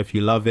the show if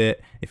you love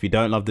it. If you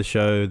don't love the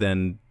show,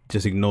 then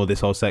just ignore this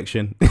whole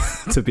section,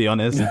 to be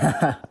honest.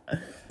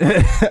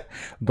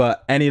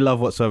 But any love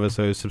whatsoever,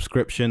 so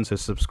subscription, so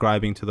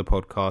subscribing to the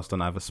podcast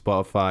on either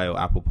Spotify or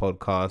Apple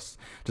Podcasts,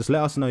 just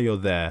let us know you're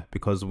there,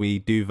 because we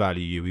do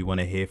value you. We want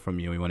to hear from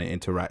you. We want to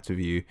interact with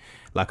you.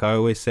 Like I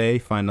always say,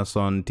 find us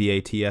on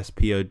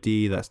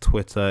DATSPOD, that's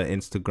Twitter,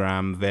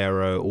 Instagram,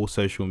 Vero, all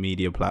social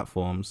media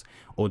platforms,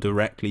 or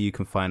directly you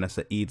can find us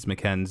at Eads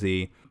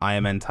McKenzie,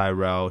 IMN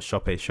Tyrell,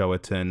 Shope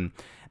Showerton.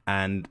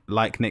 And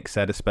like Nick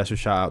said, a special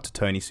shout out to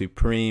Tony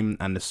Supreme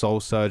and the Soul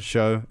Surge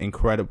show.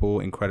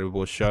 Incredible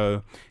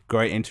show.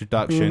 Great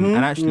introduction.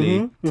 And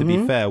actually, to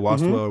be fair,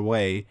 whilst we're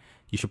away,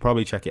 you should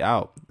probably check it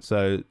out.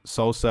 So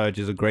Soul Surge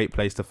is a great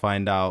place to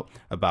find out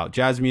about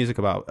jazz music,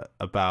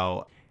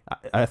 about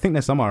I think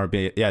there's some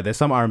R&B. Yeah, there's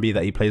some R&B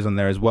that he plays on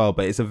there as well.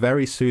 But it's a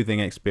very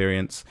soothing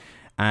experience.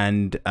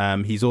 And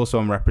he's also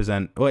on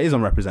Represent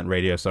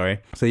Radio, sorry.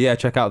 So yeah,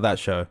 check out that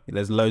show.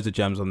 There's loads of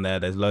gems on there.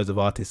 There's loads of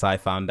artists I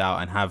found out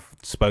and have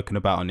spoken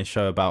about on this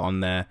show about on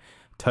there.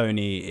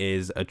 Tony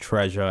is a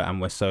treasure, and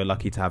we're so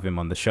lucky to have him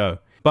on the show.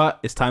 But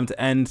it's time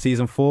to end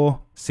season 4.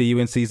 See you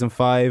in season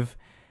 5.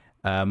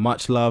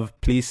 Much love.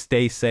 Please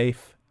stay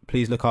safe.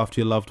 Please look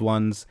after your loved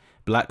ones.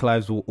 Black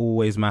lives will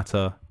always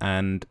matter,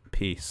 and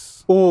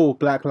peace. All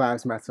Black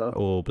Lives Matter.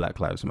 All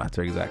Black Lives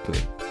Matter, exactly.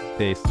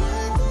 Peace.